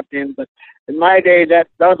have gotten in. But in my day, that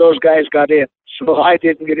none of those guys got in, so I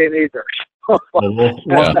didn't get in either. We'll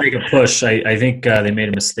have to make a push. I think they made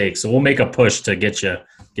a mistake, so we'll make a push to get you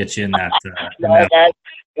in that.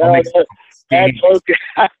 I'll make some That's okay.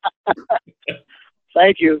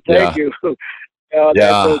 Thank you. Yeah. That's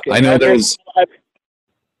Yeah, okay. I know there's.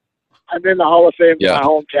 I'm in the Hall of Fame Yeah. in my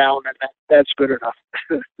hometown, and that's good enough.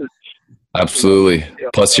 Absolutely. Yeah.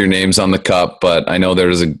 Plus your name's on the cup, but I know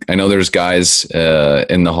there's guys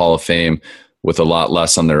in the Hall of Fame with a lot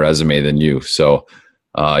less on their resume than you. So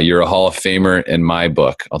you're a Hall of Famer in my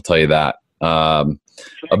book. I'll tell you that.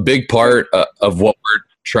 A big part of what we're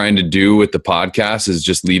trying to do with the podcast is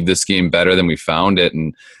just leave this game better than we found it.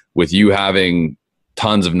 And with you having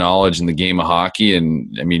tons of knowledge in the game of hockey,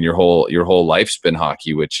 and I mean your whole life's been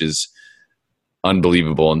hockey, which is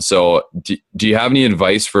unbelievable. And so do you have any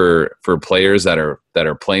advice for players that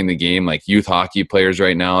are playing the game, like youth hockey players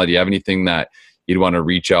right now? Do you have anything that you'd want to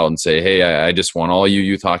reach out and say, hey, I just want all you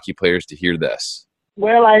youth hockey players to hear this?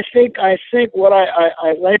 Well, I think what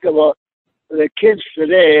I like about the kids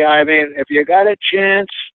today, I mean, if you got a chance,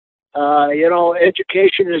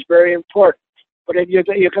 education is very important. But if you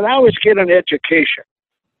can always get an education.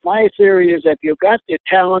 My theory is that if you've got the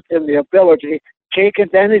talent and the ability, take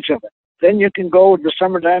advantage of it. Then you can go in the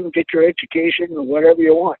summertime and get your education or whatever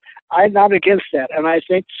you want. I'm not against that. And I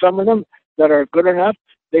think some of them that are good enough,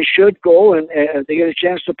 they should go and they get a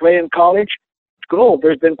chance to play in college, go.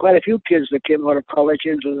 There's been quite a few kids that came out of college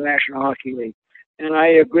into the National Hockey League. And I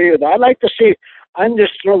agree with that. I'm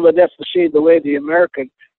just thrilled to death to see the way the American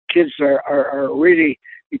kids are really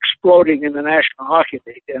exploding in the National Hockey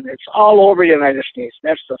League. And it's all over the United States.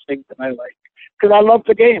 That's the thing that I like. Because I love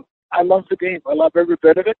the game. I love the game. I love every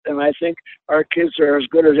bit of it, and I think our kids are as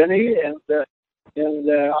good as any. And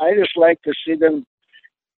I just like to see them.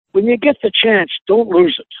 When you get the chance, don't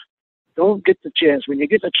lose it. Don't get the chance. When you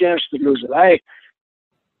get the chance to lose it,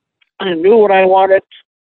 I knew what I wanted.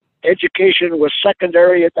 Education was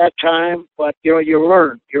secondary at that time, but you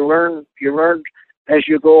learn as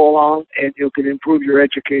you go along, and you can improve your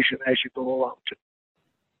education as you go along too.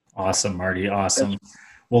 Awesome, Marty. Awesome.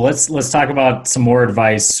 Well, let's talk about some more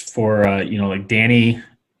advice for like Danny.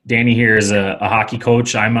 Danny here is a hockey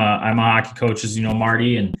coach. I'm a hockey coach, as you know,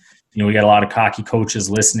 Marty, and we got a lot of hockey coaches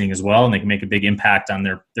listening as well, and they can make a big impact on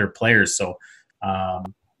their players. So,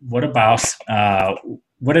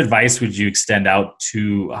 what advice would you extend out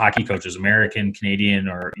to hockey coaches, American, Canadian,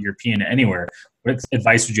 or European, anywhere? What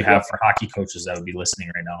advice would you have for hockey coaches that would be listening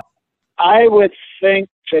right now? I would think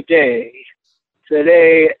today,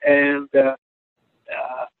 and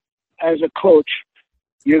as a coach,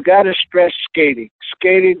 you got to stress skating.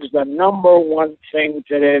 Skating is the number one thing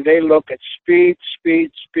today. They look at speed,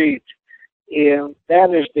 and that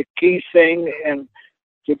is the key thing. And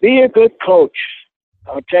to be a good coach,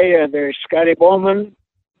 I'll tell you, there's Scotty Bowman,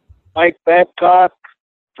 Mike Babcock,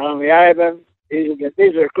 Tommy Ivan.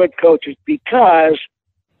 These are good coaches because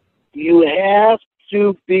you have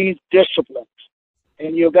to be disciplined,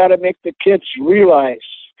 and you got to make the kids realize,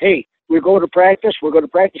 hey, we're going to practice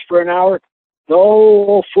for an hour.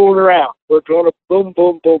 No fooling around. We're going to boom,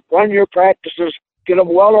 boom, boom, run your practices, get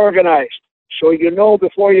them well organized, so you know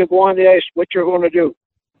before you go on the ice what you're going to do,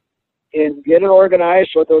 and get it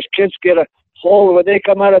organized so those kids get a hold. When they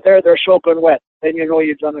come out of there, they're soaking wet. Then you know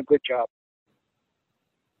you've done a good job.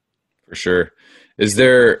 For sure.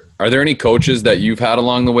 Are there any coaches that you've had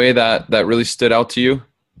along the way that really stood out to you?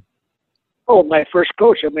 Oh, my first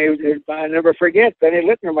coach, I never forget, Benny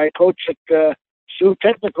Littner, my coach at Sioux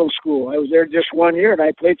Technical School. I was there just 1 year, and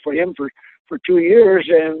I played for him for 2 years,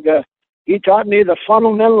 and he taught me the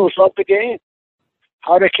fundamentals of the game,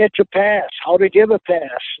 how to catch a pass, how to give a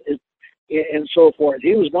pass, and so forth.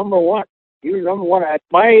 He was number one. At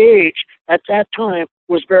my age, at that time,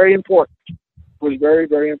 was very important. Was very,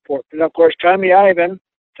 very important. And, of course, Tommy Ivan,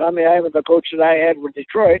 the coach that I had with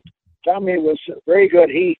Detroit, Tommy was very good.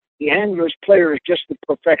 He handled his players just to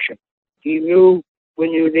perfection. He knew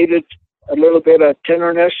when you needed a little bit of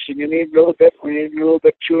tenderness and you need a little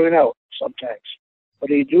bit chewing out sometimes. But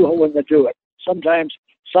he knew when to do it. Sometimes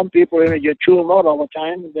some people, you chew them out all the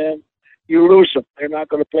time, and then you lose them. They're not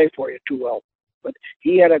going to play for you too well. But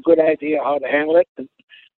he had a good idea how to handle it.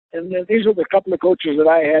 And these are the couple of coaches that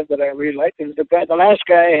I had that I really liked. And the last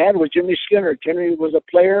guy I had was Jimmy Skinner. Jimmy was a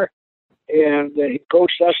player, and he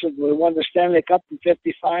coached us, and we won the Stanley Cup in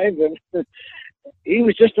 '55. And he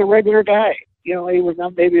was just a regular guy. He was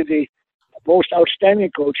not maybe the most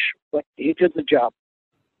outstanding coach, but he did the job.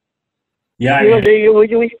 Yeah.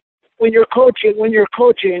 When you're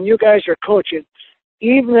coaching, and you guys are coaching,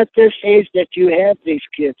 even at this age that you have these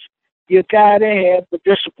kids, you got to have the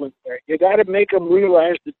discipline there. You got to make them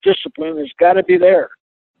realize the discipline has got to be there.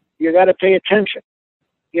 You got to pay attention.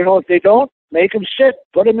 If they don't, make them sit,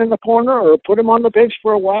 put them in the corner, or put them on the bench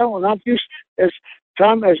for a while, and not use, as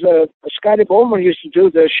Tom, as Scotty Bowman used to do,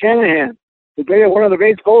 the Shanahan, one of the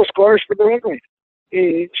great goal scorers for the Red Wings.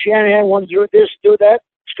 Shanahan wanted to do this, do that.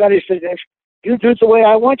 Scotty said, you do it the way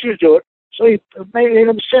I want you to do it. So he made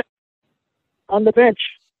him sit on the bench.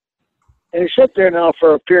 And he sat there now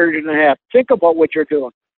for a period and a half. Think about what you're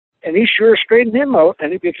doing. And he sure straightened him out,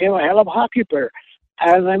 and he became a hell of a hockey player.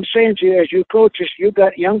 And I'm saying to you, as you coaches, you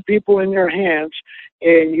got young people in your hands,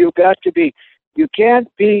 and you got to be. You can't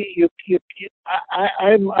be.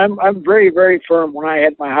 I'm very, very firm. When I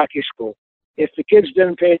had my hockey school, if the kids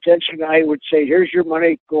didn't pay attention, I would say, "Here's your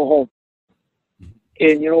money. Go home."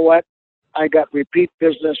 And you know what? I got repeat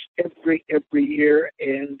business every year,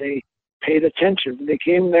 and they paid attention. When they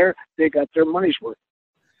came there, they got their money's worth.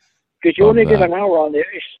 Because you only get an hour on the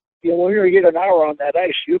ice. You only get an hour on that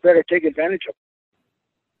ice. You better take advantage of it.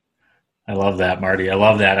 I love that, Marty. I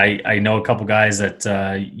love that. I know a couple guys that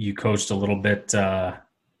you coached a little bit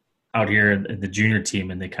out here at the junior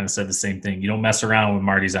team, and they kind of said the same thing. You don't mess around when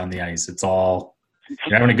Marty's on the ice. It's all –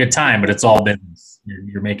 you're having a good time, but it's all business.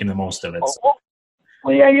 You're making the most of it. So.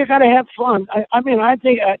 Well, yeah, you got to have fun. I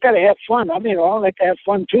think I got to have fun. I like to have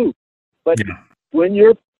fun too. But when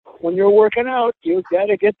you're working out, you got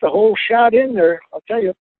to get the whole shot in there. I'll tell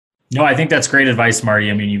you. No, I think that's great advice, Marty.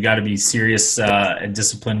 I mean, you've got to be serious and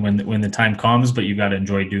disciplined when the time comes, but you've got to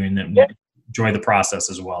enjoy doing it, enjoy the process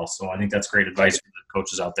as well. So I think that's great advice for the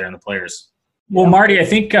coaches out there and the players. Well, Marty, I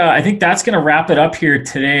think that's going to wrap it up here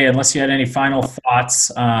today. Unless you had any final thoughts,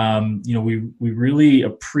 we really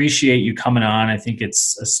appreciate you coming on. I think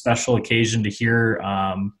it's a special occasion to hear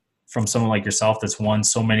from someone like yourself that's won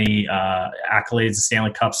so many accolades and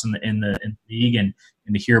Stanley Cups in the league, and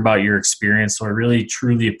to hear about your experience. So I really,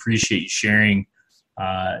 truly appreciate you sharing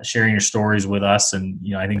your stories with us. And,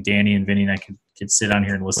 I think Danny and Vinny and I could sit on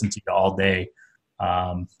here and listen to you all day.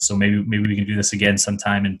 So maybe we can do this again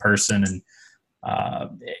sometime in person and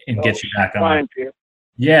get you back on.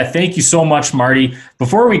 Yeah. Thank you so much, Marty.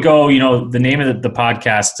 Before we go, the name of the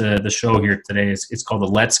podcast, the show here today it's called the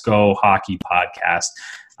Let's Go Hockey Podcast.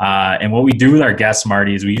 And what we do with our guests,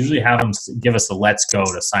 Marty, is we usually have them give us a let's go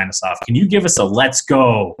to sign us off. Can you give us a let's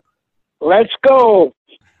go? Let's go.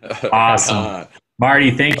 Awesome. Marty,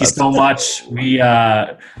 thank you so much.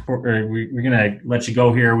 We're going to let you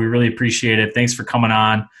go here. We really appreciate it. Thanks for coming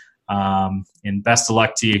on. And best of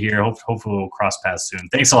luck to you here. Hopefully we'll cross paths soon.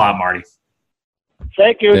 Thanks a lot, Marty.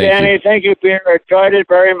 Thank you, Danny. Thank you, Peter. I enjoyed it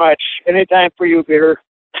very much. Anytime for you, Peter.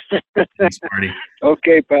 Thanks, Marty.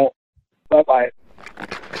 Okay, pal. Bye-bye.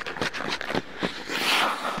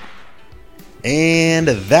 And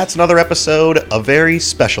that's another episode, a very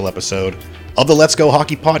special episode of the Let's Go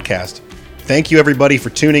Hockey Podcast. Thank you, everybody,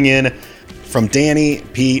 for tuning in. From Danny,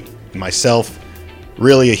 Pete, and myself,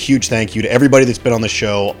 really a huge thank you to everybody that's been on the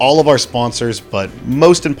show, all of our sponsors, but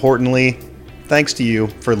most importantly, thanks to you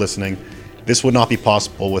for listening. This would not be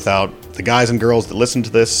possible without the guys and girls that listen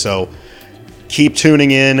to this, so keep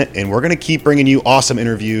tuning in, and we're going to keep bringing you awesome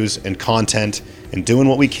interviews and content and doing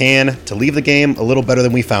what we can to leave the game a little better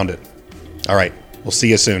than we found it. All right, we'll see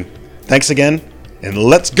you soon. Thanks again, and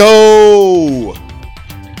let's go!